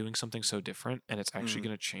 like, I'm doing something so different, and it's actually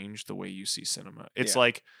going to change the way you see cinema. It's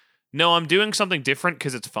like, no, I'm doing something different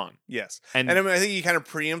because it's fun. Yes. And I mean, I think he kind of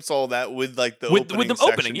preempts all that with, like, the opening with the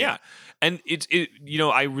section, opening, yeah. And it you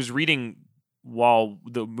know, I was reading while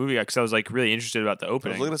the movie, because I was, like, really interested about the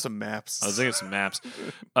opening. I was looking at some maps.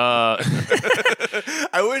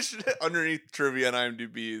 I wish underneath trivia on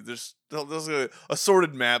IMDb, there's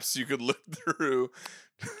assorted maps you could look through.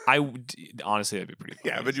 Honestly, that'd be pretty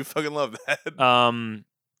funny. Yeah, but you fucking love that.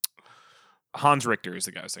 Hans Richter is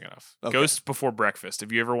the guy I was thinking of. Okay. Ghost Before Breakfast.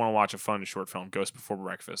 If you ever want to watch a fun short film, Ghost Before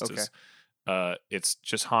Breakfast is it's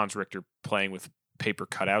just Hans Richter playing with paper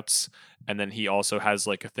cutouts, and then he also has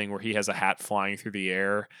like a thing where he has a hat flying through the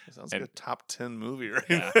air. It sounds like a top 10 movie right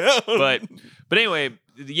now. But anyway,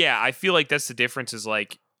 yeah, I feel like that's the difference is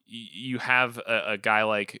like you have a guy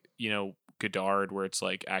like, you know, Godard, where it's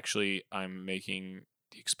like, actually I'm making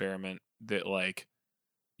the experiment that, like,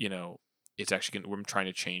 you know, it's actually we're trying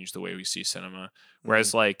to change the way we see cinema.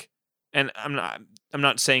 Whereas like and I'm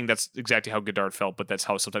not saying that's exactly how Godard felt, but that's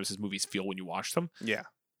how sometimes his movies feel when you watch them. Yeah.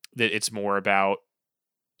 That it's more about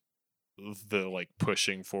the like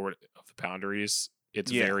pushing forward of the boundaries.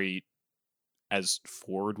 It's very, as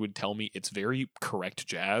Ford would tell me, it's very correct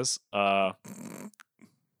jazz. Fuck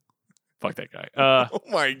that guy. Oh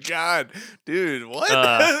my god, dude! What?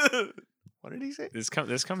 What did he say? This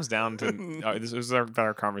comes down to this was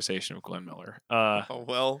our conversation with Glenn Miller. Oh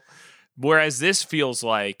well. Whereas this feels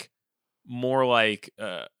like more like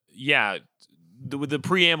the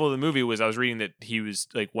preamble of the movie was I was reading that he was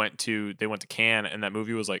like they went to Cannes, and that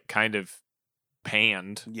movie was like kind of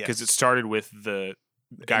panned because it started with the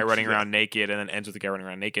guy running around naked and then ends with the guy running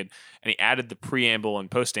around naked, and he added the preamble and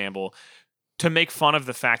postamble to make fun of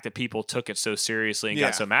the fact that people took it so seriously and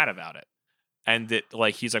got so mad about it. And that,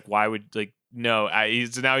 like, he's like, why would, like, no,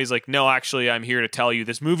 he's like, no, actually, I'm here to tell you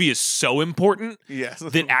this movie is so important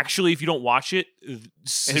that actually, if you don't watch it,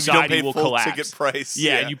 society will collapse. Ticket price.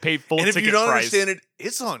 Yeah, and you pay full ticket price. And if you don't understand it,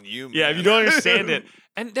 it's on you, man. Yeah, if you don't understand it.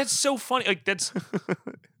 And that's so funny. Like, it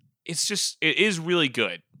is really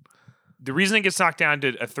good. The reason it gets knocked down to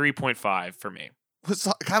a 3.5 for me. It's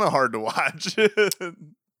kind of hard to watch.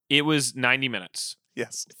 It was 90 minutes.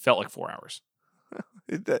 Yes. It felt like 4 hours.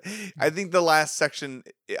 I think the last section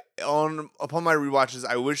upon my rewatches,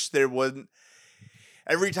 I wish there wasn't.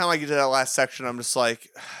 Every time I get to that last section, I'm just like,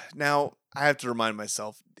 now I have to remind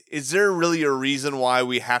myself: is there really a reason why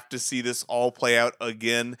we have to see this all play out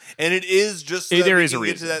again? And it is just so there that is we a can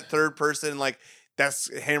get reason. to that third person, like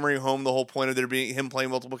that's hammering home the whole point of there being him playing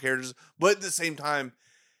multiple characters. But at the same time,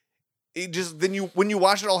 it just when you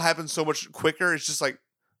watch it all happen so much quicker, it's just like.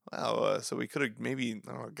 Wow, so we could have maybe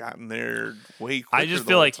gotten there way quicker. I just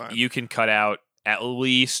feel like you can cut out at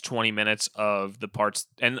least 20 minutes of the parts,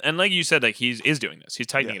 and like you said, like he is doing this. He's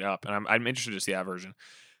tightening it up, and I'm interested to see that version.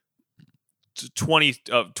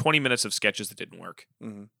 20 minutes of sketches that didn't work,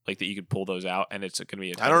 like that you could pull those out, and it's going to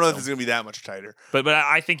be. I don't know if it's going to be that much tighter, but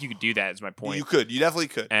I think you could do that. Is my point. You definitely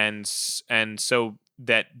could, and so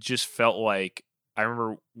that just felt like I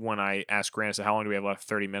remember when I asked Grant, I said, "How long do we have left?"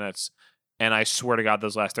 30 minutes. And I swear to God,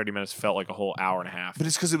 those last 30 minutes felt like a whole hour and a half. But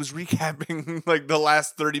it's because it was recapping like the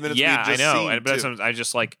last 30 minutes. Yeah, we had just I know. Seen, but sometimes I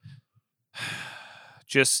just like,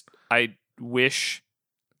 I wish.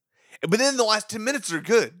 But then the last 10 minutes are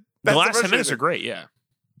good. The last 10 minutes are great. Yeah.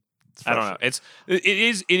 I don't know.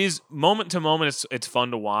 It is moment to moment. It's fun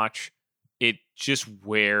to watch. It just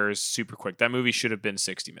wears super quick. That movie should have been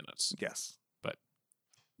 60 minutes. Yes. But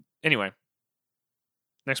anyway,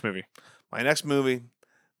 next movie. My next movie.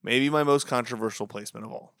 Maybe my most controversial placement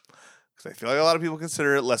of all. Because I feel like a lot of people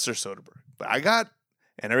consider it Lesser Soderbergh. But I got,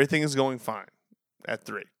 and everything is going fine, at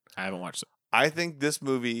 3. I haven't watched it. I think this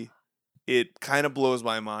movie, it kind of blows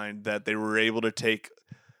my mind that they were able to take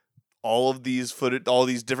all these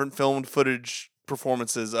different filmed footage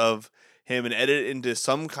performances of him and edit it into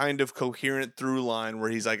some kind of coherent through line where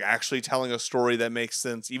he's like actually telling a story that makes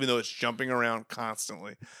sense, even though it's jumping around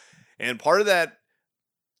constantly. And part of that,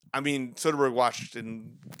 I mean, Soderbergh watched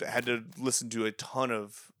and had to listen to a ton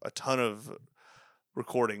of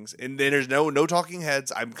recordings, and then there's no talking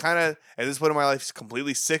heads. I'm kind of at this point in my life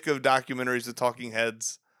completely sick of documentaries with talking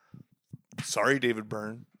heads. Sorry, David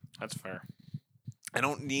Byrne. That's fair. I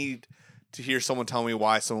don't need to hear someone tell me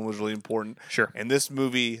why someone was really important. Sure. And this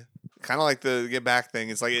movie, kind of like the Get Back thing,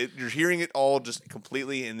 it's like you're hearing it all just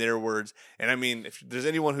completely in their words. And I mean, if there's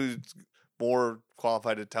anyone who's more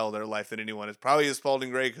qualified to tell their life than anyone, it's probably Spalding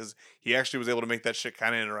Gray, because he actually was able to make that shit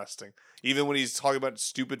kind of interesting, even when he's talking about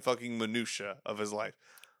stupid fucking minutia of his life.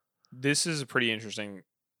 This is a pretty interesting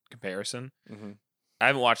comparison. Mm-hmm. I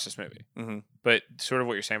haven't watched this movie, but sort of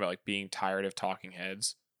what you're saying about like being tired of talking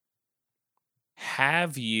heads.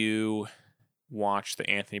 Have you watched the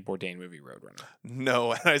Anthony Bourdain movie Roadrunner?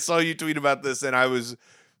 No, and I saw you tweet about this, and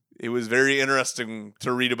it was very interesting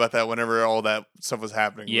to read about that whenever all that stuff was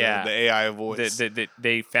happening. Yeah. The AI voice.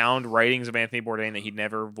 They found writings of Anthony Bourdain that he'd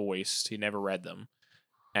never voiced. He never read them.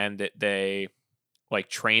 And that they like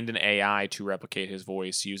trained an AI to replicate his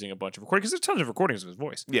voice using a bunch of recordings. Because there's tons of recordings of his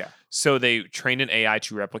voice. Yeah. So they trained an AI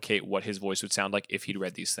to replicate what his voice would sound like if he'd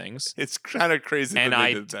read these things. It's kind of crazy. And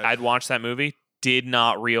I'd watched that movie, did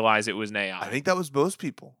not realize it was an AI. I think that was most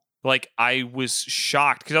people. Like, I was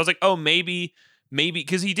shocked because I was like, oh, maybe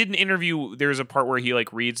because he did an interview. There's a part where he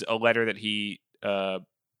like reads a letter that he I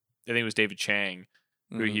think it was David Chang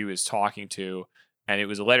who he was talking to, and it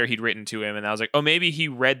was a letter he'd written to him, and I was like, oh, maybe he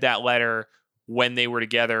read that letter when they were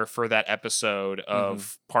together for that episode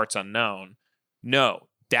of Parts Unknown. No,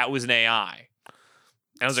 that was an AI.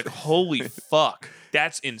 And I was like, holy fuck,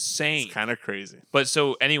 that's insane. It's kind of crazy. But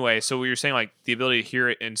so anyway, so what you're saying, like the ability to hear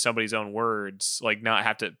it in somebody's own words, like not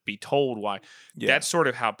have to be told why. Yeah. That's sort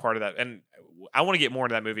of how part of that. And I want to get more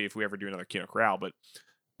into that movie if we ever do another Kino Corral. But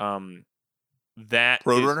that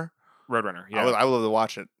Roadrunner? Roadrunner, yeah. I would love to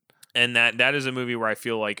watch it. And that is a movie where I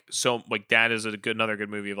feel like that is another good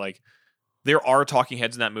movie. Like there are talking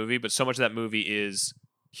heads in that movie, but so much of that movie is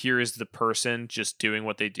here is the person just doing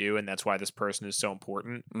what they do, and that's why this person is so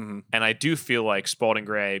important. Mm-hmm. And I do feel like Spalding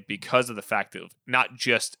Gray, because of the fact that not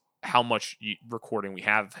just how much recording we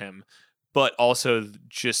have of him, but also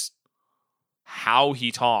just how he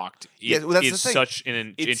talked. It's such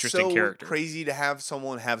an interesting character. It's so crazy to have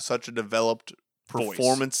someone have such a developed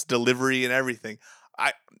performance, delivery, and everything.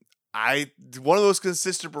 I one of those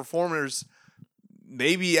consistent performers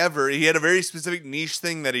maybe ever. He had a very specific niche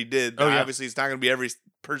thing that he did. Oh, yeah. Obviously, it's not going to be every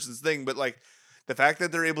person's thing, but like the fact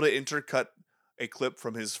that they're able to intercut a clip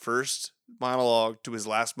from his first monologue to his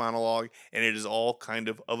last monologue, and it is all kind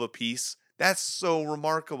of a piece. That's so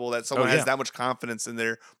remarkable that someone has that much confidence in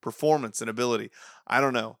their performance and ability. I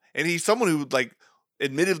don't know. And he's someone who like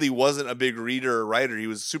admittedly wasn't a big reader or writer. He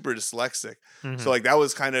was super dyslexic. Mm-hmm. So like that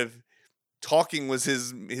was kind of talking was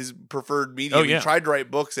his preferred medium. Oh, yeah. He tried to write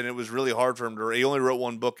books and it was really hard for him to. He only wrote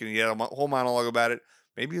one book and he had a whole monologue about it.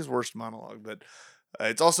 Maybe his worst monologue, but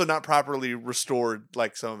it's also not properly restored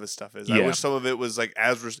like some of his stuff is. Yeah. I wish some of it was like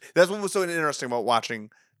that's what was so interesting about watching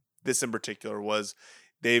this in particular was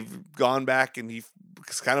they've gone back and he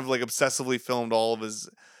kind of like obsessively filmed all of his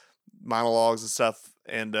monologues and stuff.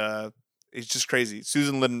 And it's just crazy.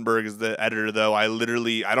 Susan Lindenberg is the editor though. I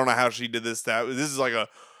don't know how she did this. This is like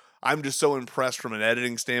I'm just so impressed from an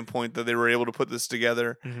editing standpoint that they were able to put this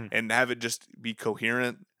together and have it just be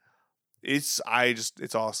coherent. It's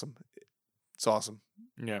awesome. It's awesome.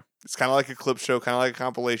 Yeah. It's kind of like a clip show, kind of like a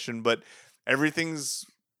compilation, but everything's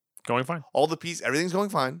going fine. Everything's going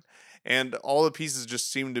fine. And all the pieces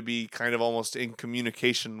just seem to be kind of almost in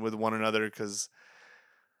communication with one another because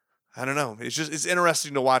I don't know. It's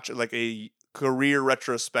interesting to watch like a career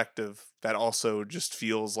retrospective that also just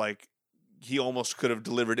feels like he almost could have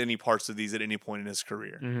delivered any parts of these at any point in his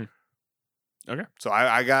career. Mm-hmm. Okay. So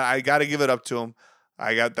I got to give it up to him.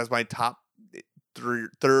 That's my top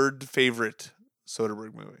third favorite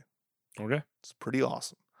Soderbergh movie. Okay. It's pretty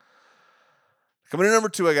awesome. Coming in number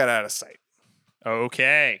 2, I got Out of Sight.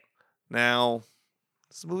 Okay. Now,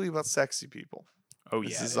 it's a movie about sexy people. Oh, yeah.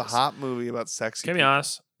 This is a hot movie about sexy people. Can I be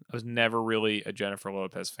honest? I was never really a Jennifer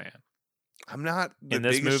Lopez fan. I'm not the in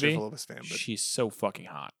this biggest movie, Jennifer Lopez fan, but she's so fucking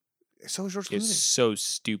hot. So is George Clooney. It's so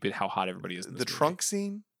stupid how hot everybody is in this the movie. trunk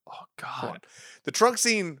scene. Oh, God. The trunk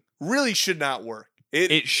scene really should not work.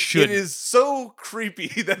 It should. It is so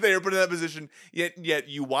creepy that they are put in that position. Yet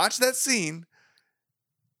you watch that scene,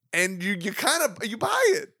 and you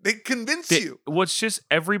buy it. They convince you. What's just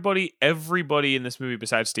everybody in this movie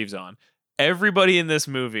besides Steve Zahn, everybody in this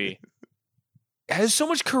movie has so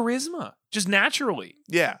much charisma, just naturally.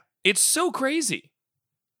 Yeah, it's so crazy.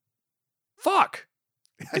 Fuck,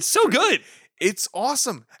 it's so good. It's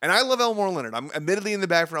awesome. And I love Elmore Leonard. I'm admittedly in the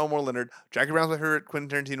bag for Elmore Leonard. Jackie Brown's my favorite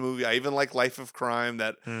Quentin Tarantino movie. I even like Life of Crime,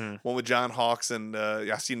 that one with John Hawkes and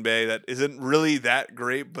Yassine Bey. That isn't really that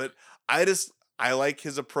great, but I like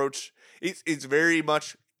his approach. It's very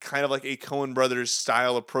much kind of like a Coen Brothers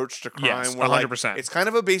style approach to crime. Yes, where 100%. Like, it's kind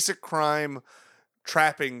of a basic crime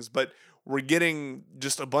trappings, but we're getting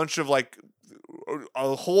just a bunch of like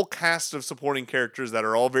a whole cast of supporting characters that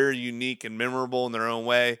are all very unique and memorable in their own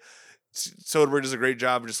way. Soderbergh does a great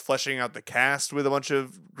job of just fleshing out the cast with a bunch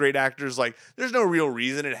of great actors. Like, there's no real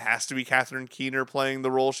reason it has to be Catherine Keener playing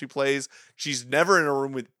the role she plays. She's never in a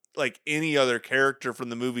room with like any other character from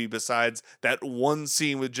the movie besides that one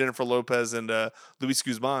scene with Jennifer Lopez and Luis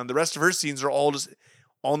Guzman. The rest of her scenes are all just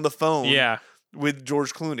on the phone with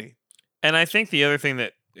George Clooney. And I think the other thing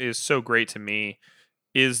that is so great to me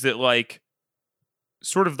is that like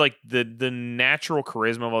sort of like the natural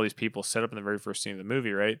charisma of all these people set up in the very first scene of the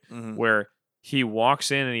movie, right? Mm-hmm. Where he walks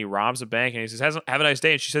in and he robs a bank and he says, "Have a nice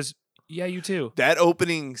day," and she says, "Yeah, you too." That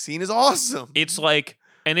opening scene is awesome. It's like,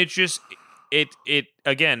 and it just it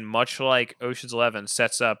again, much like Ocean's 11,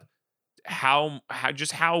 sets up how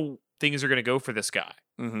things are going to go for this guy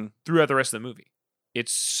throughout the rest of the movie.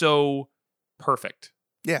 It's so perfect.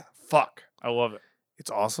 Yeah, fuck, I love it. It's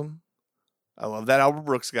awesome. I love that Albert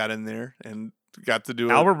Brooks got in there and got to do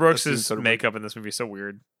Albert Brooks' makeup in this movie is so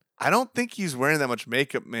weird. I don't think he's wearing that much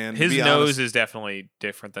makeup, man. His nose is definitely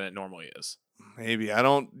different than it normally is. Maybe. I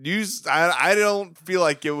don't feel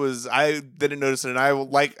like it was. I didn't notice it. And I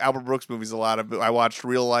like Albert Brooks movies a lot. I watched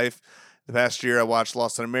Real Life the past year. I watched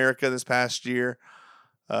Lost in America this past year.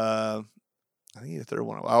 I think the third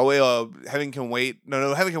one. Oh wait, Heaven Can Wait.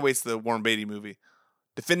 No, Heaven Can Wait's the Warren Beatty movie.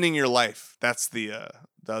 Defending Your Life. That's the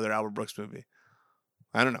other Albert Brooks movie.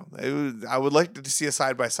 I don't know. I would like to see a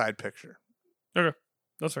side by side picture. Okay,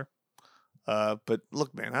 that's fair. But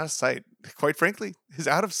look, man, out of sight. Quite frankly, is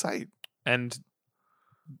out of sight. And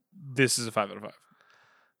this is a 5 out of 5.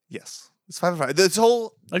 Yes, it's 5 out of 5. This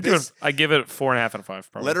whole I give it 4.5 out of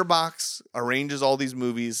 5. Probably. Letterboxd arranges all these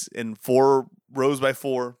movies in 4 rows by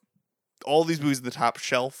 4. All these movies in the top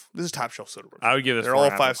shelf. This is top shelf Soderbergh. I would give this. They're all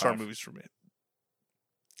 4.5 5-star movies for me.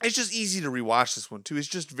 It's just easy to rewatch this one too. It's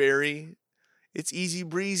just it's easy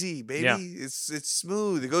breezy, baby. Yeah. It's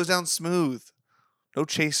smooth. It goes down smooth. No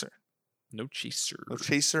chaser. No chaser. No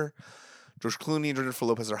chaser. George Clooney and Jennifer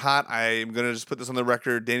Lopez are hot. I am gonna just put this on the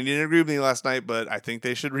record. Danny didn't agree with me last night, but I think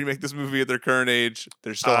they should remake this movie at their current age.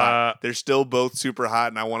 They're still hot. They're still both super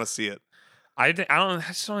hot, and I want to see it. I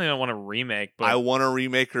just don't even want a remake, but I want a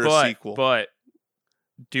remake or a sequel. But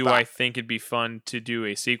I think it'd be fun to do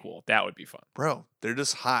a sequel? That would be fun. Bro, they're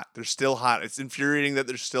just hot. They're still hot. It's infuriating that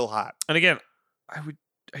they're still hot. And again, I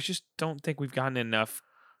just don't think we've gotten enough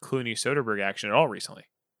Clooney Soderbergh action at all recently.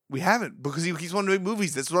 We haven't, because he keeps wanting to make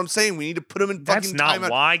movies. That's what I'm saying. We need to put him in fucking That's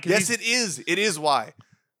not why. Yes, it is. It is why.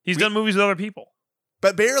 He's done movies with other people.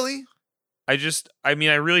 But barely. I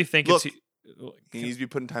really think he needs to be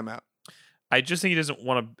put in timeout. I just think he doesn't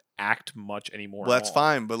want to act much anymore. Well, that's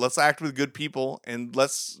fine, but let's act with good people, and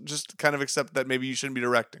let's just kind of accept that maybe you shouldn't be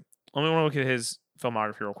directing. Let me look at his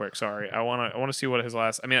filmography real quick. Sorry, I want to see what his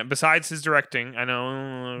last. I mean, besides his directing, I know.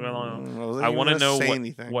 I want to know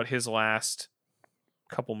what his last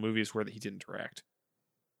couple movies were that he didn't direct.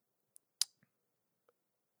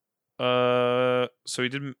 So he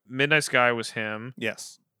did Midnight Sky was him.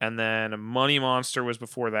 Yes. And then Money Monster was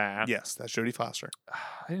before that. Yes, that's Jodie Foster.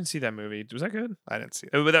 I didn't see that movie. Was that good? I didn't see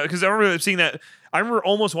it. Because I remember seeing that. I remember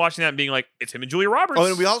almost watching that and being like, it's him and Julia Roberts. Oh,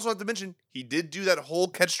 and we also have to mention, he did do that whole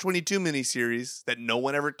Catch-22 miniseries that no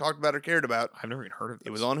one ever talked about or cared about. I've never even heard of it. It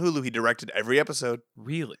was on Hulu. He directed every episode.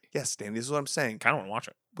 Really? Yes, Danny, this is what I'm saying. I kind of want to watch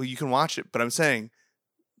it. Well, you can watch it, but I'm saying,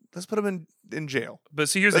 let's put him in jail. But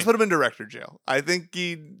see, let's put him in director jail. I think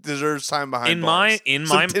he deserves time behind bars. In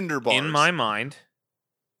my mind.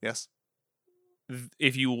 Yes.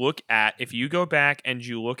 If you go back and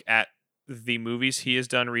you look at the movies he has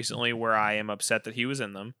done recently where I am upset that he was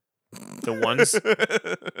in them, the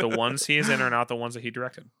ones he is in are not the ones that he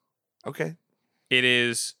directed. Okay. It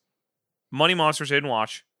is Money Monsters I didn't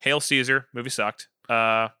watch. Hail Caesar, movie sucked.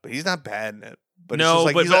 But he's not bad in it. But no,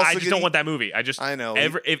 it's just but I just don't want that movie. I know.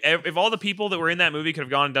 If all the people that were in that movie could have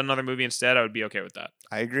gone and done another movie instead, I would be okay with that.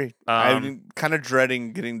 I agree. I'm kind of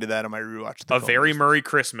dreading getting to that on my rewatch. A Very Murray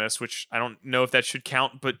Christmas, which I don't know if that should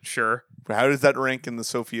count, but sure. How does that rank in the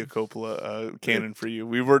Sofia Coppola canon for you?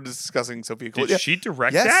 We were discussing Sofia Coppola. Did she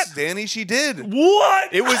direct that? Yes, Danny, she did.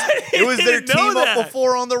 What? It was their team up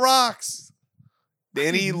before On the Rocks.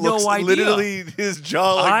 Danny looks literally, his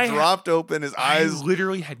jaw dropped open, his eyes. I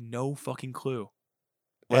literally had no fucking clue.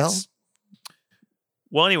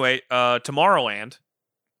 Well, anyway, Tomorrowland.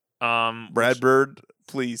 Brad Bird,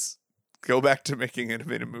 please go back to making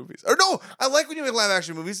animated movies. Or no, I like when you make live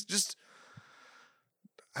action movies. Just,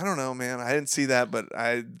 I don't know, man. I didn't see that, but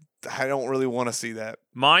I don't really want to see that.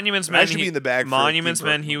 Monuments Men. I should be in the bag. Monuments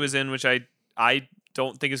Men. He was in, which I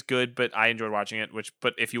don't think is good, but I enjoyed watching it.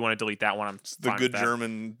 But if you want to delete that one, I'm the fine good with that.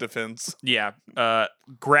 German defense. Yeah,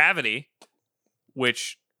 Gravity,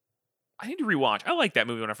 which I need to rewatch. I liked that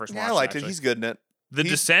movie when I first watched it. I liked it. He's good in it. The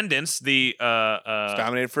Descendants, he's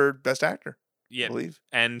nominated for Best Actor. Yeah, I believe.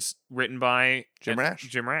 And written by Jim Rash.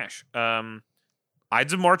 Jim Rash.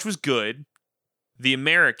 Ides of March was good. The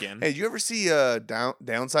American. Hey, did you ever see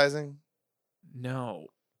Downsizing? No.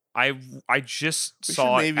 I just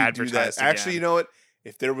saw it advertised again. Actually, you know what?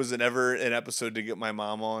 If there was ever an episode to get my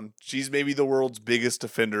mom on, she's maybe the world's biggest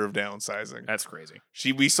defender of downsizing. That's crazy.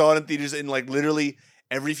 We saw it in theaters, and like literally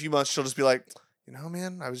every few months she'll just be like, you know,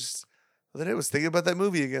 man, I was thinking about that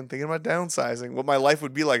movie again, thinking about downsizing. What my life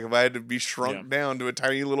would be like if I had to be shrunk down to a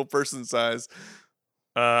tiny little person size.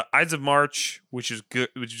 Ides of March, which is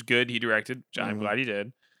good. He directed. I'm glad he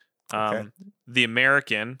did. Okay. The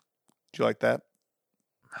American. Did you like that?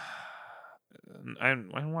 I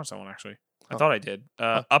didn't watch that one actually. I thought I did.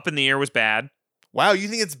 Up in the Air was bad. Wow, you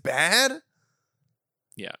think it's bad?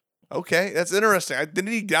 Yeah. Okay, that's interesting. I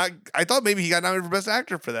thought maybe he got nominated for Best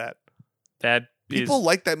Actor for that. People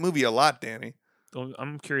like that movie a lot, Danny.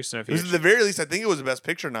 I'm curious to know if at the very least, I think it was a Best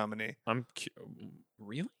Picture nominee.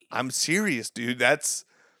 Really? I'm serious, dude.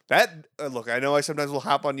 Look, I know I sometimes will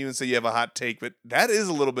hop on you and say you have a hot take, but that is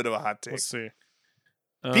a little bit of a hot take. Let's see.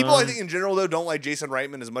 People, I think, in general, though, don't like Jason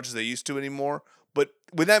Reitman as much as they used to anymore. But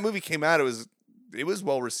when that movie came out, it was it was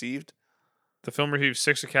well received. The film received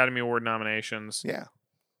 6 Academy Award nominations. Yeah.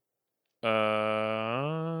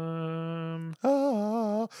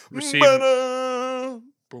 Received. Boom,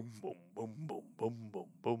 boom, boom, boom, boom, boom,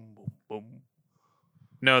 boom, boom, boom.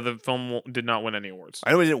 No, the film did not win any awards.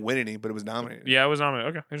 I know it didn't win any, but it was nominated. Yeah, it was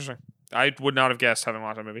nominated. Okay, interesting. I would not have guessed having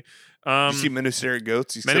watched that movie. You see Men Who Stare at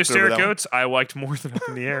Goats? You Men Who skipped over Stare at that one. Goats, I liked more than Up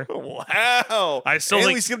in the Air. Wow. I still and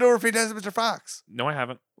think. we skipped over Fantastic Mr. Fox. No, I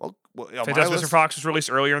haven't. Well, on my Fantastic Mr. list- Fox was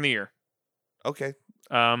released earlier in the year. Okay.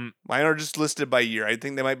 Mine Mine are just listed by year. I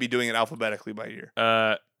think they might be doing it alphabetically by year.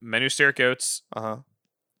 Men Who Stare at Goats. Uh-huh.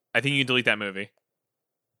 I think you can delete that movie.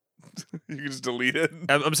 You can just delete it.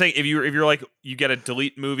 I'm saying if you're like you got to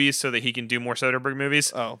delete movies so that he can do more Soderbergh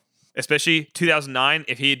movies, Oh. especially 2009.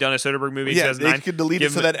 If he had done a Soderbergh movie in Yeah, 2009, they could delete it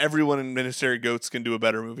give so him- that everyone in Men Who Stare at Goats can do a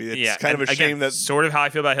better movie. It's yeah, kind of and a again, shame that... sort of how I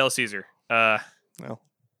feel about Hail Caesar. No.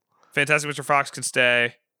 Fantastic Mr. Fox can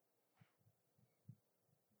stay.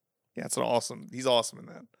 Yeah, it's an awesome... He's awesome in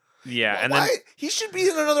that. Yeah, and Why? then He should be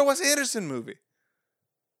in another Wes Anderson movie.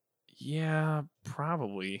 yeah,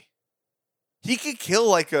 probably. He could kill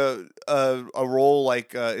like a role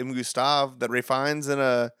like M. Gustave that Ray Fiennes in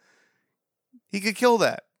a... He could kill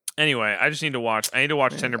that. Anyway, I just need to watch. I need to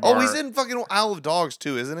watch Tender Oh, Bar. he's in fucking Isle of Dogs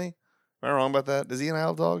too, isn't he? Am I wrong about that? Is he in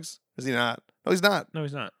Isle of Dogs? Is he not? No, he's not. No,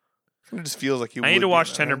 he's not. It just feels like he. I need would to be watch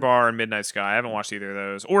in that, Tender right? Bar and Midnight Sky. I haven't watched either of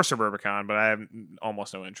those, or Suburbicon, but I have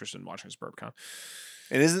almost no interest in watching Suburbicon.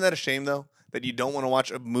 And isn't that a shame though that you don't want to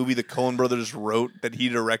watch a movie the Coen Brothers wrote that he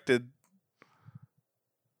directed?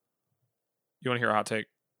 You want to hear a hot take?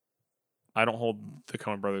 I don't hold the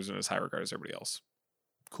Coen Brothers in as high regard as everybody else.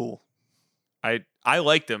 Cool. I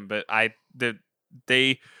like them, but I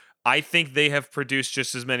think they have produced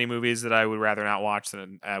just as many movies that I would rather not watch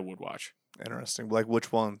than I would watch. Interesting. Like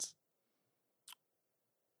which ones?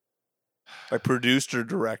 Like produced or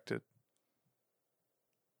directed?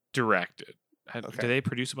 Directed. Okay. Do they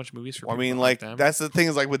produce a bunch of movies for? Well, I people mean, that like them? that's the thing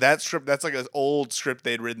is like with that script, that's like an old script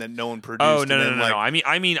they'd written that no one produced. Oh and no, then, like, I mean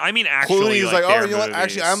actually. Clooney's like, like, oh, their you know what?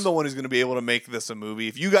 Actually, movies. I'm the one who's going to be able to make this a movie.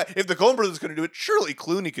 If the Coen Brothers going to do it, surely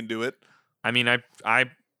Clooney can do it. I mean, I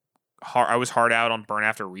was hard out on Burn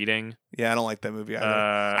After Reading. Yeah, I don't like that movie either.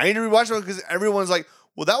 Uh, I need to rewatch it because everyone's like,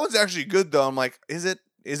 well, that one's actually good though. I'm like, is it?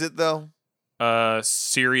 Is it though?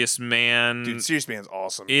 Serious Man. Dude, Serious Man's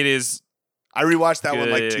awesome. It is. I rewatched that one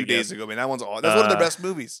like good, 2 yeah. days ago. Man, that one's awesome. That's one of their best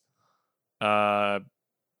movies. I'm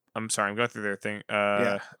sorry, I'm going through their thing.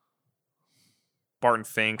 Yeah. Barton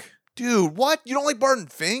Fink. Dude, what? You don't like Barton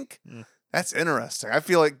Fink? Mm. That's interesting. I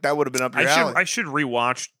feel like that would have been up your alley. I should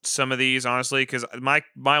rewatch some of these honestly because my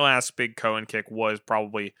last big Coen kick was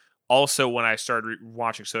probably also when I started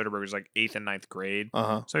watching Soderbergh. It was like 8th and 9th grade.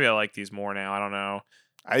 Uh-huh. So maybe I like these more now. I don't know.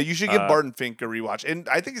 You should give Uh, Barton Fink a rewatch. And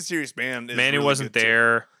I think A Serious Man is Man Who really Wasn't good, too.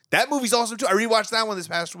 there. That movie's awesome too. I rewatched that one this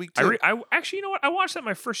past week too. I actually, you know what? I watched that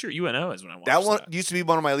my first year at UNO is when I watched That one used to be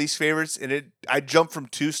one of my least favorites, and I jumped from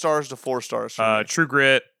 2 stars to 4 stars. For me. True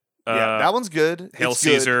Grit. Yeah, that one's good. Hail It's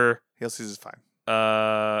good. Caesar. Hail Caesar's fine.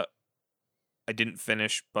 I didn't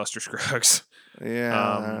finish Buster Scruggs.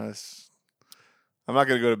 Yeah, I'm not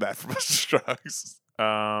gonna go to bat for Buster Scruggs.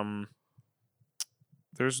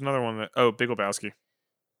 There's another one that Big Lebowski.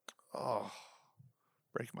 Oh,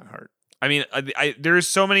 break my heart. I mean, there's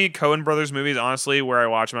so many Coen Brothers movies, honestly, where I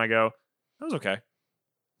watch them, I go, that was okay.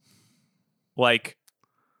 Like,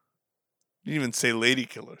 You didn't even say Lady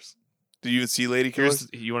Killers. Did you even see Lady Killers?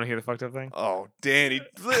 you want to hear the fucked up thing? Oh, Danny.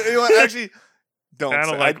 You know what? Actually, don't. I say-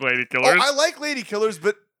 don't like Lady Killers. Oh, I like Lady Killers,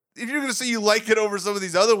 but if you're gonna say you like it over some of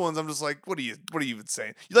these other ones, I'm just like, what are you even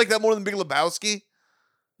saying? You like that more than Big Lebowski?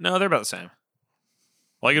 No, they're about the same.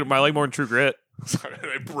 I like more than True Grit. Sorry, did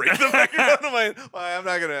I break the microphone of my. I'm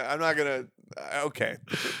not gonna. Okay.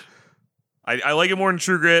 I like it more than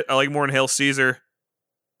True Grit. I like it more than Hail Caesar.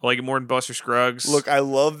 I like it more than Buster Scruggs. Look, I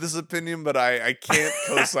love this opinion, but I can't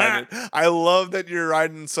co-sign it. I love that you're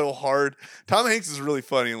riding so hard. Tom Hanks is really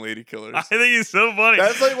funny in Lady Killers. I think he's so funny.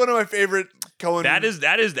 That's like one of my favorite Coen. that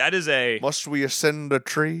is a Must we ascend a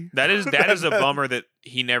tree? that is a bummer that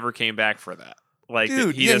he never came back for that. Like,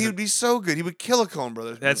 Dude, he yeah, doesn't. he would be so good. He would kill a Coen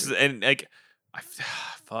Brothers. That's movie. and like,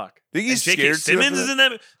 fuck. Think he's And J.K. scared too Simmons after is that? in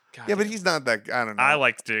that. God, Yeah, but he's not that. I don't know. I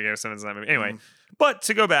liked J.K. Simmons in that movie. Anyway, Mhm. but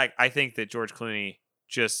to go back, I think that George Clooney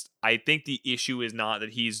I think the issue is not that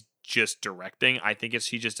he's just directing. I think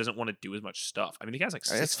he just doesn't want to do as much stuff. I mean, the guy's like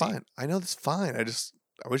 60. That's fine. I know that's fine.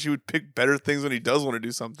 I wish he would pick better things when he does want to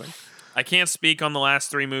do something. I can't speak on the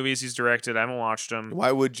last 3 movies he's directed. I haven't watched them.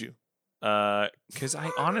 Why would you, Because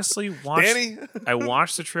I honestly watched. Danny? I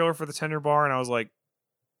watched the trailer for the Tender Bar, and I was like,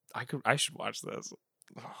 I should watch this.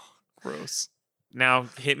 Oh, gross. Now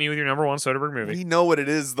hit me with your number one Soderbergh movie. We know what it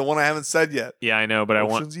is. The one I haven't said yet. Yeah, I know, but I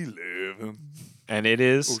want, Ocean's 11. and it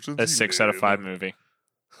is Ocean's a 6 out of 5 11. movie.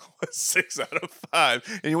 6 out of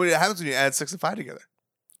 5. And what happens when you add 6 and 5 together?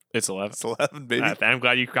 It's 11. It's 11, baby. I'm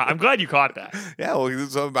glad you caught that. Yeah, well,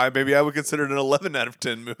 so maybe I would consider it an 11 out of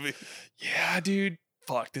 10 movie. Yeah, dude.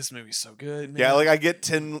 Fuck, this movie's so good, man. Yeah, like I get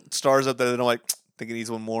 10 stars up there, and I'm like, think it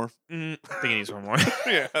needs one more. I think it needs one more.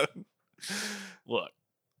 Yeah.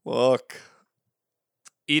 Look,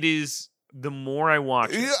 it is. The more I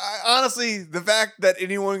watch it, Honestly, the fact that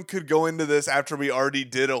anyone could go into this after we already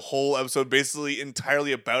did a whole episode basically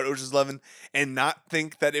entirely about Ocean's 11 and not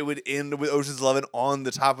think that it would end with Ocean's 11 on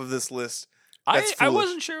the top of this list. I foolish.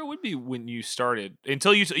 wasn't sure it would be when you started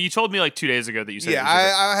until you told me like 2 days ago that you said. Yeah,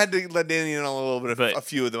 I had to let Danny in on a little bit of a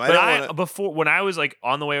few of them. But before when I was like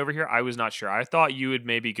on the way over here, I was not sure. I thought you would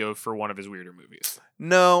maybe go for one of his weirder movies.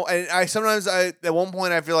 No, I sometimes at one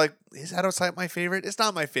point I feel like, is Out of Sight my favorite? It's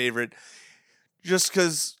not my favorite. Just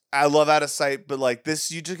because I love Out of Sight, but like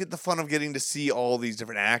this, you just get the fun of getting to see all these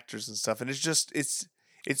different actors and stuff, and it's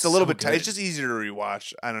a little bit tight. It's just easier to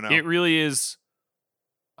rewatch. I don't know. It really is.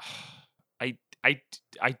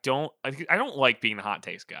 I don't like being the hot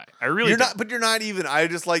takes guy. I really you're don't. not, but you're not even. I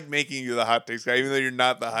just like making you the hot takes guy, even though you're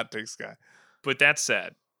not the hot takes guy. But that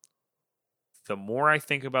said, the more I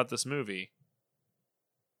think about this movie,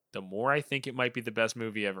 the more I think it might be the best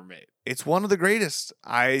movie ever made. It's one of the greatest.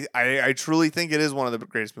 I truly think it is one of the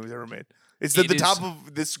greatest movies ever made. It's at the top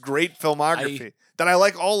of this great filmography that I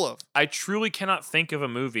like all of. I truly cannot think of a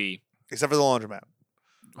movie. Except for The Laundromat.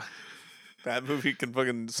 That movie can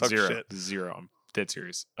fucking suck shit. Zero. I'm dead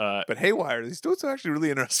serious. But Haywire, he's doing some actually really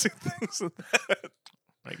interesting things with that.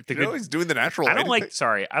 Like he's doing the natural. I don't like. thing.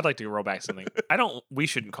 Sorry, I'd like to roll back something. I don't. We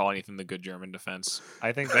shouldn't call anything the good German defense.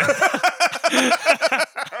 I think that.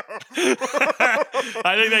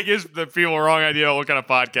 I think that gives the people a wrong idea of what kind of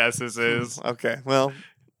podcast this is. Okay, well,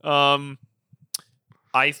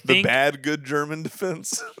 I think the bad good German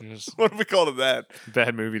defense. What do we call it? That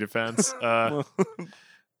bad movie defense.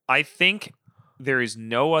 I think there is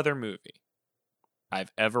no other movie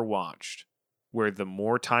I've ever watched where the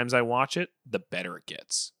more times I watch it, the better it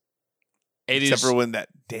gets. Except for when that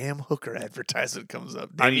damn hooker advertisement comes up.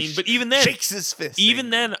 I mean, but even then, shakes his fist. Even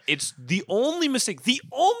then, it's the only mistake. The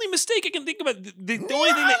only mistake I can think about. The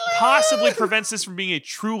only thing that possibly prevents this from being a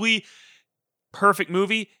truly perfect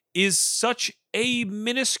movie is such a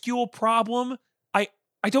minuscule problem. I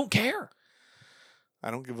don't care.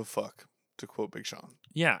 I don't give a fuck, to quote Big Sean.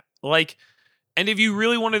 Yeah, like. And if you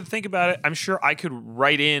really wanted to think about it, I'm sure I could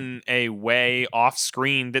write in a way off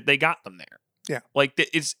screen that they got them there. Yeah. Like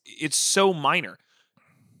it's so minor.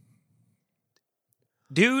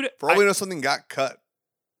 Dude. For all we know, something got cut.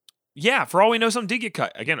 Yeah, for all we know, something did get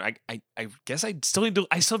cut. Again, I guess I still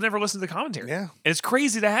never listened to the commentary. Yeah. And it's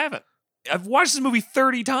crazy to have it. I've watched this movie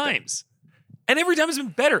 30 times. And every time it's been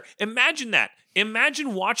better. Imagine that.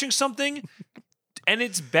 Imagine watching something and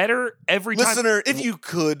it's better every time. Listener, if you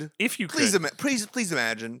could, please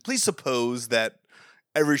imagine, please suppose that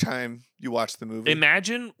every time you watch the movie,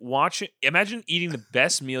 imagine eating the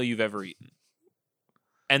best meal you've ever eaten,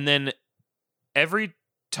 and then every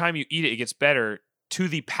time you eat it, it gets better to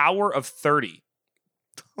the power of 30.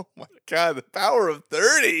 Oh my god, the power of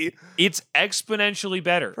 30! It's exponentially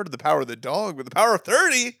better. I've heard of the power of the dog, but the power of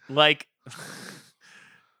 30, like,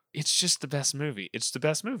 it's just the best movie. It's the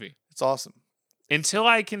best movie. It's awesome. Until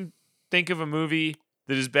I can think of a movie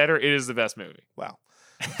that is better, it is the best movie. Wow.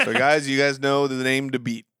 So guys, you guys know the name to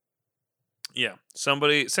beat. Yeah.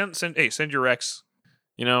 Somebody send your Rex.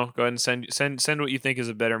 You know, go ahead and send what you think is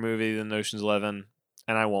a better movie than Ocean's 11,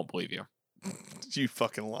 and I won't believe you. You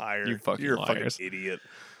fucking liar. You're a fucking idiot.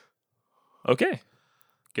 Okay.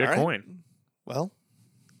 Get All a right. coin. Well,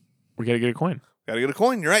 we gotta get a coin. Gotta get a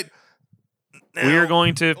coin. You're right. Now, we are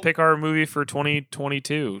going to pick our movie for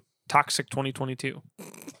 2022. Toxic 2022.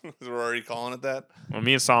 We're already calling it that? Well,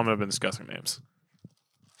 me and Solomon have been discussing names.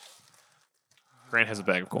 Grant has a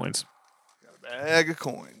bag of coins. Got a bag of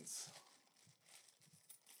coins.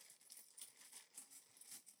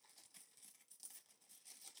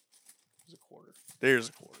 There's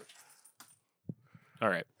a quarter. All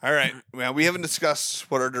right. Well, we haven't discussed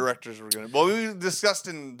what our directors were going to... Well, we discussed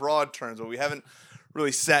in broad terms, but we haven't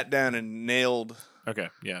really sat down and nailed... Okay,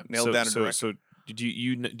 yeah. Nailed down a director. So do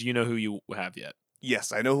you know who you have yet?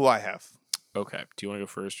 Yes, I know who I have. Okay. Do you want to go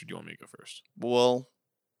first or do you want me to go first? Well,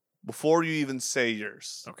 before you even say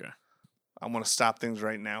yours, okay, I want to stop things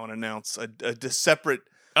right now and announce a separate...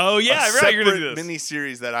 Oh, yeah, right. You're going to do this.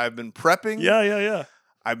 Mini-series that I've been prepping. Yeah.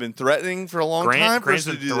 I've been threatening for a long time. Grant's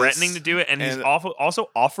been threatening to do it, and he's also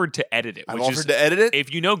offered to edit it. I've offered to edit it.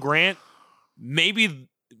 If you know Grant, maybe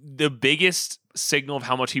the biggest signal of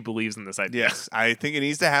how much he believes in this idea. Yes, I think it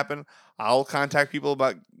needs to happen. I'll contact people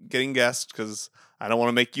about getting guests because I don't want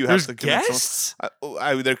to make you have There's to convince guests?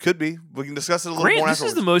 someone. There could be. We can discuss it a little Grant, more this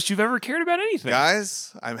afterwards. is the most you've ever cared about anything.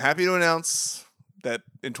 Guys, I'm happy to announce that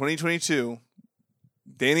in 2022,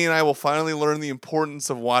 Danny and I will finally learn the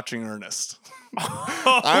importance of watching Ernest.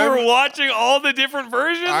 We're watching all the different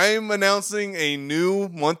versions? I'm announcing a new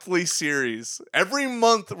monthly series. Every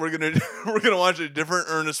month we're gonna watch a different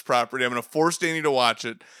Ernest property. I'm gonna force Danny to watch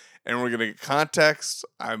it, and we're gonna get context.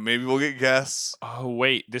 Maybe we'll get guests. Oh,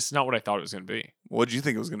 wait. This is not what I thought it was going to be. What did you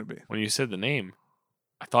think it was gonna be? When you said the name,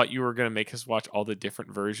 I thought you were going to make us watch all the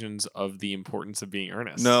different versions of The Importance of Being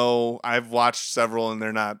Earnest. No, I've watched several, and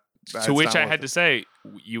they're not. To which I had to say,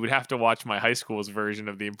 you would have to watch my high school's version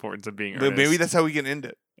of The Importance of Being Earnest. Maybe that's how we can end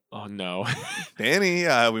it. Oh, no. Danny,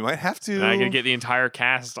 we might have to. And I could get the entire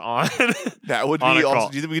cast on. That would on be a also. call.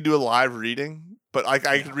 Do you think we could do a live reading? But like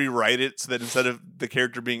I could rewrite it so that instead of the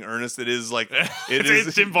character being Ernest, it is like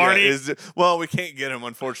It's Jim Varney. Well, we can't get him.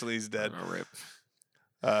 Unfortunately, he's dead. Oh, rip.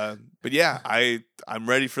 But yeah, I'm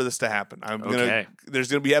ready for this to happen. Okay.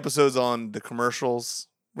 There's gonna be episodes on the commercials.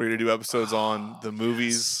 We're gonna do episodes on the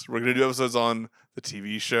movies. We're gonna do episodes on the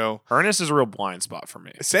TV show. Ernest is a real blind spot for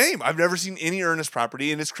me. Same. I've never seen any Ernest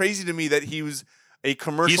property, and it's crazy to me that he was a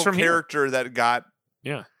commercial from here. character that got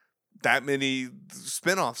Yeah. that many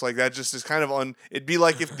spinoffs. Like that just is kind of on. It'd be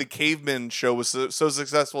like if the Caveman show was so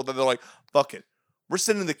successful that they're like, fuck it, we're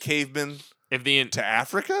sending the Caveman If the to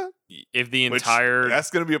Africa. if the Which, entire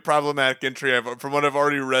that's going to be a problematic entry from what I've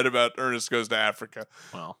already read about Ernest Goes to Africa.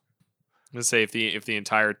 well, let's say if the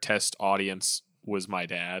entire test audience was my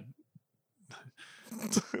dad.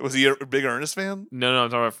 Was he a big Ernest fan? No, I'm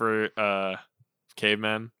talking about for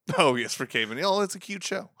Caveman. Oh yes, for Caveman. Oh, it's a cute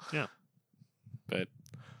show. Yeah. But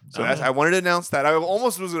So I wanted to announce that. I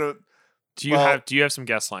almost was gonna. do you have some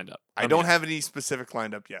guests lined up? I don't have any specific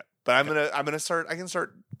lined up yet, but I'm gonna start. I can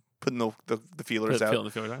start putting the feelers out.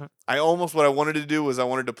 I what I wanted to do was I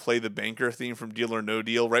wanted to play the banker theme from Deal or No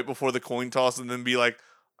Deal right before the coin toss, and then be like,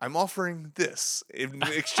 I'm offering this in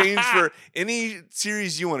exchange for any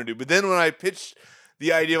series you want to do. But then when I pitched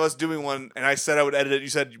the idea of us doing one, and I said I would edit it, you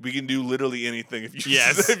said we can do literally anything if you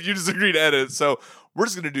if you just agree to edit. So we're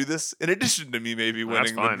just gonna do this in addition to me maybe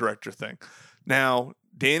winning the director thing. Now,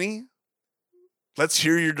 Danny, let's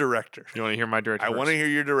hear your director. You want to hear my director? I want to hear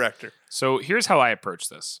your director. So here's how I approach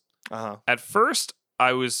this. Uh-huh. At first,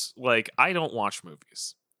 I was like, I don't watch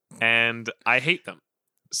movies, and I hate them.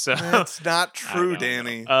 So That's not true,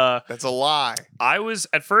 Danny. That's a lie. I was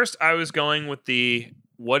going with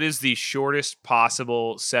what is the shortest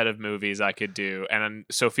possible set of movies I could do, and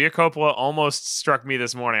Sofia Coppola almost struck me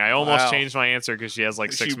this morning. I almost changed my answer because she has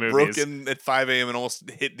like 6 movies. She broke in at 5 a.m. and almost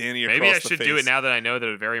hit Danny across the face. Maybe I should do it now that I know that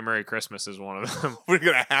A Very Merry Christmas is one of them. We're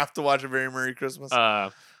gonna have to watch A Very Merry Christmas.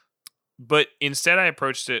 But instead, I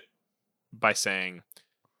approached it by saying,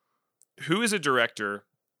 who is a director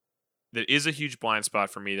that is a huge blind spot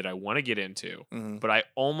for me that I want to get into, but I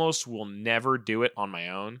almost will never do it on my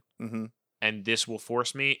own. Mm-hmm. And this will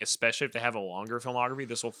force me, especially if they have a longer filmography,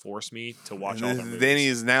 this will force me to watch all their movies. Danny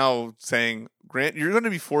is now saying, Grant, you're going to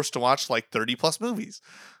be forced to watch like 30 plus movies.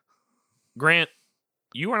 Grant,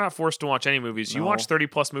 you are not forced to watch any movies. You watch 30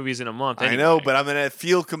 plus movies in a month. Anyway. I know, but I'm going to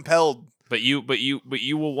feel compelled. But you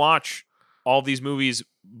will watch all these movies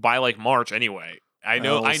by like March anyway. I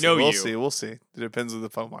know. We'll see. It depends on the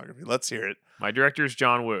filmography. Let's hear it. My director is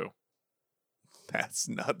John Woo. That's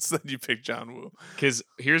nuts that you picked John Woo. Because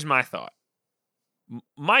here's my thought.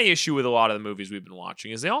 My issue with a lot of the movies we've been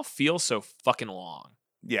watching is they all feel so fucking long.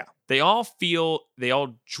 Yeah. They all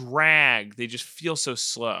drag. They just feel so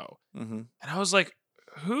slow. Mm-hmm. And I was like,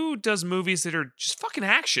 who does movies that are just fucking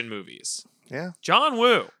action movies? Yeah. John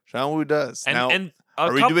Woo. John Woo does. And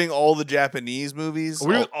are we doing all the Japanese movies?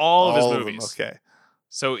 We're doing all of his movies. Okay.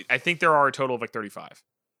 So I think there are a total of like 35.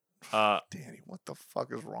 Danny, what the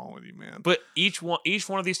fuck is wrong with you, man? But each one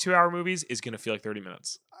of these 2-hour movies is going to feel like 30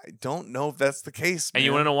 minutes. I don't know if that's the case, man. And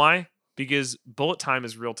you want to know why? Because bullet time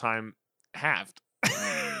is real time halved.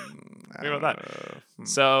 Think about that.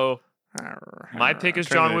 So my pick is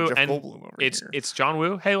John Woo, and it's John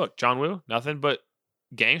Woo. Hey, look, John Woo, nothing but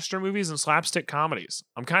gangster movies and slapstick comedies.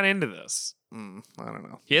 I'm kind of into this. I don't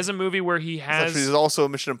know. He has a movie where he has. There's also a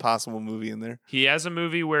Mission Impossible movie in there. He has a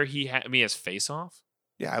movie where he has Face Off.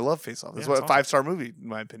 Yeah, I love Face Off. That's a 5-star movie, in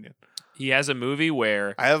my opinion. He has a movie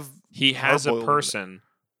where he has a person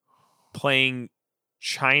playing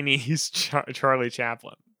Chinese Charlie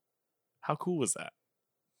Chaplin. How cool was that?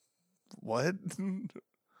 What?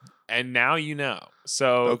 And now you know.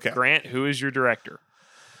 So, Grant, who is your director?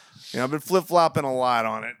 I've been flip-flopping a lot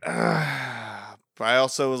on it. I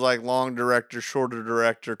also was like long director, shorter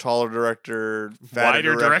director, taller director, fatter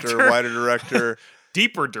Wider director? wider director,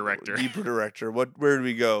 Deeper director. deeper director. Where do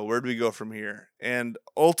we go? Where do we go from here? And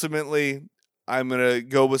ultimately, I'm gonna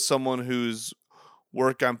go with someone whose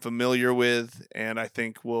work I'm familiar with, and I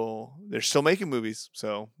think they're still making movies.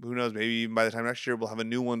 So who knows? Maybe even by the time next year, we'll have a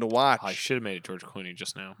new one to watch. I should have made it George Clooney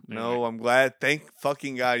just now. No, I'm glad. Thank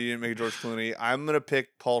fucking God you didn't make George Clooney. I'm gonna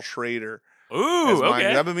pick Paul Schrader. Ooh,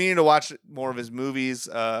 okay. I've been meaning to watch more of his movies.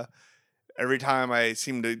 Every time I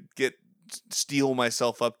seem to steel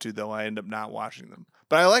myself up to, though, I end up not watching them.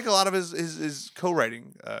 But I like a lot of his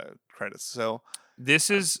co-writing credits. So this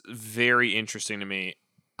is very interesting to me.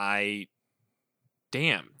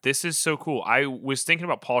 Damn, this is so cool. I was thinking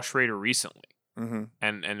about Paul Schrader recently,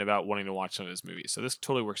 and about wanting to watch some of his movies. So this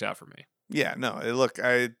totally works out for me. Yeah, no, look,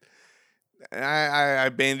 I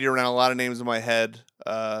bandied around a lot of names in my head.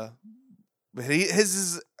 But his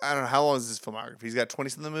is, I don't know, how long is his filmography? He's got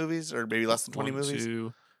 20-something movies, or maybe less than 20 movies? 1,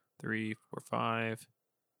 2, 3, 4, 5,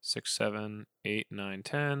 6, 7, 8, 9,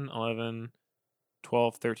 10, 11,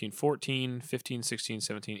 12, 13, 14, 15, 16,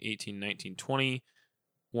 17, 18, 19, 20.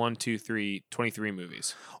 1, 2, 3, 23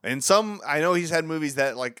 movies. And some, I know he's had movies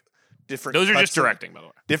that like different. Those are just directing, by the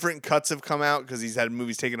way. Different cuts have come out because he's had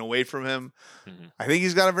movies taken away from him. Mm-hmm. I think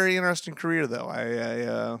he's got a very interesting career, though.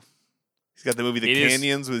 He's got the movie The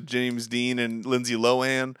Canyons with James Dean and Lindsay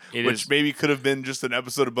Lohan, which maybe could have been just an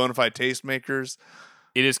episode of Bonafide Tastemakers.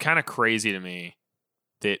 It is kind of crazy to me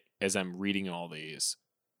that as I'm reading all these,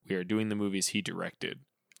 we are doing the movies he directed,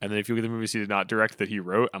 and then if you look at the movies he did not direct that he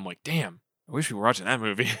wrote, I'm like, damn. I wish we were watching that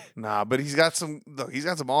movie. Nah, but he's got some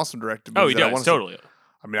awesome directed movies. Oh, he does, totally.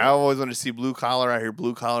 I mean, I always wanted to see Blue Collar. I hear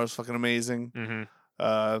Blue Collar is fucking amazing.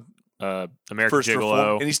 Mm-hmm. American First Gigolo.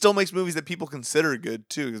 Reformed. And he still makes movies that people consider good,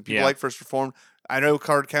 too, because people like First Reformed. I know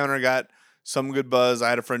Card Counter got some good buzz. I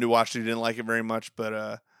had a friend who watched it who didn't like it very much,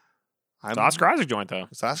 but it's Oscar Isaac joint, though.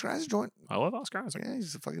 It's Oscar Isaac joint. I love Oscar Isaac. Yeah,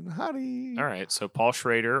 he's a fucking hottie. All right, so Paul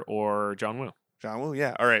Schrader or John Woo? John Woo,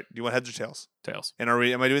 yeah. All right. Do you want heads or tails? Tails. And am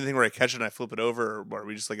I doing anything where I catch it and I flip it over, or are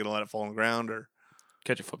we just like gonna let it fall on the ground, or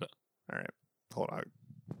catch it, flip it? All right. Hold on.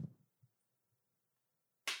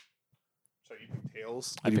 So you pick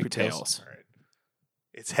tails? I pick tails. All right.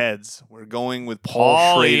 It's heads. We're going with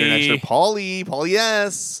Paul Schrader next year. Paulie,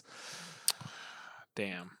 yes.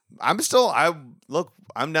 Damn. I'm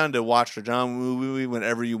down to watch the John Woo movie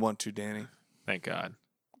whenever you want to, Danny. Thank God.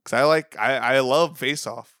 Because I love Face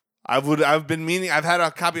Off. I've had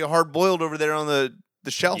a copy of Hard Boiled over there on the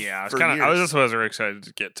shelf. Yeah, I was just very excited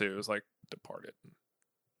to get to. It was like Departed.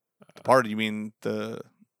 Departed, you mean the?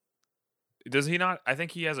 Does he not? I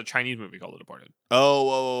think he has a Chinese movie called The Departed.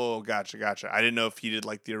 Oh, gotcha. I didn't know if he did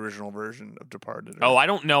like the original version of Departed. I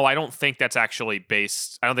don't know. I don't think that's actually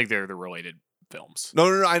based. I don't think they're the related films.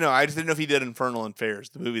 No, I know. I just didn't know if he did Infernal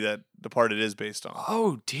Affairs, the movie that Departed is based on.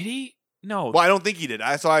 Oh, did he? No. Well, I don't think he did.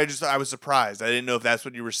 I was surprised. I didn't know if that's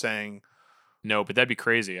what you were saying. No, but that'd be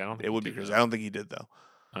crazy. I don't think it would be crazy. I don't think he did though.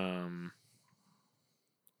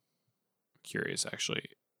 Curious actually.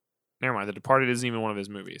 Never mind. The Departed isn't even one of his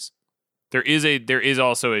movies. There is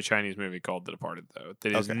also a Chinese movie called The Departed though.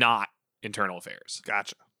 That is not Internal Affairs.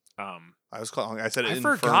 Gotcha. I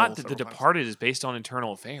forgot that The Departed is based on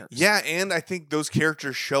Internal Affairs. Yeah, and I think those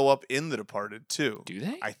characters show up in The Departed too. Do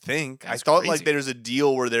they? I think. That's I thought crazy. like there's a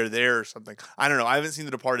deal where they're there or something. I don't know. I haven't seen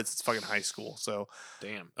The Departed since fucking high school. So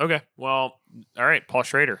damn. Okay. Well, all right. Paul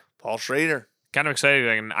Schrader. Kind of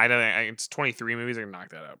excited. It's 23 movies. I can knock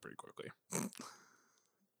that out pretty quickly.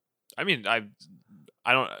 I mean,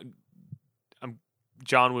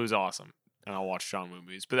 John Woo's awesome, and I'll watch John Woo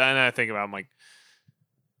movies. But then I think about, I'm like,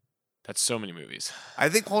 that's so many movies. I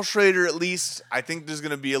think Paul Schrader, at least, I think there's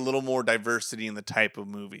going to be a little more diversity in the type of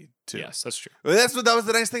movie, too. Yes, that's true. But that was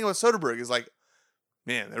the nice thing about Soderbergh is like,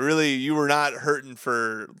 man, you were not hurting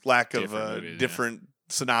for lack of different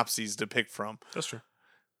synopses to pick from. That's true.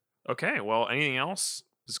 Okay, well, anything else?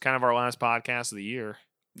 This is kind of our last podcast of the year.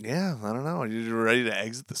 Yeah, I don't know. Are you ready to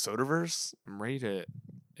exit the Soderverse? I'm ready to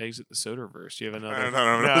exit the Soderverse. Do you have another?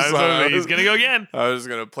 No, he's going to go again. I was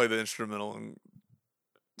going to play the instrumental and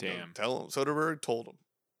damn. Tell him. Soderbergh told him.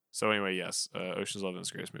 So anyway, yes, Ocean's 11 is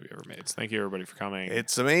the greatest movie ever made. So thank you, everybody, for coming.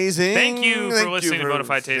 It's amazing. Thank you for listening to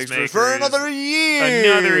Bonafide Tastemakers. For another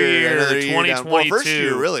year. 2022. Well, first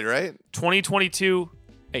year, really, right? 2022.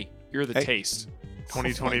 Hey, you're the taste.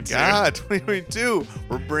 2022. Oh God, 2022.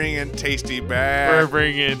 We're bringing Tasty back.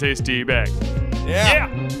 Yeah.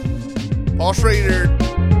 Paul Schrader.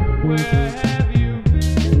 Well,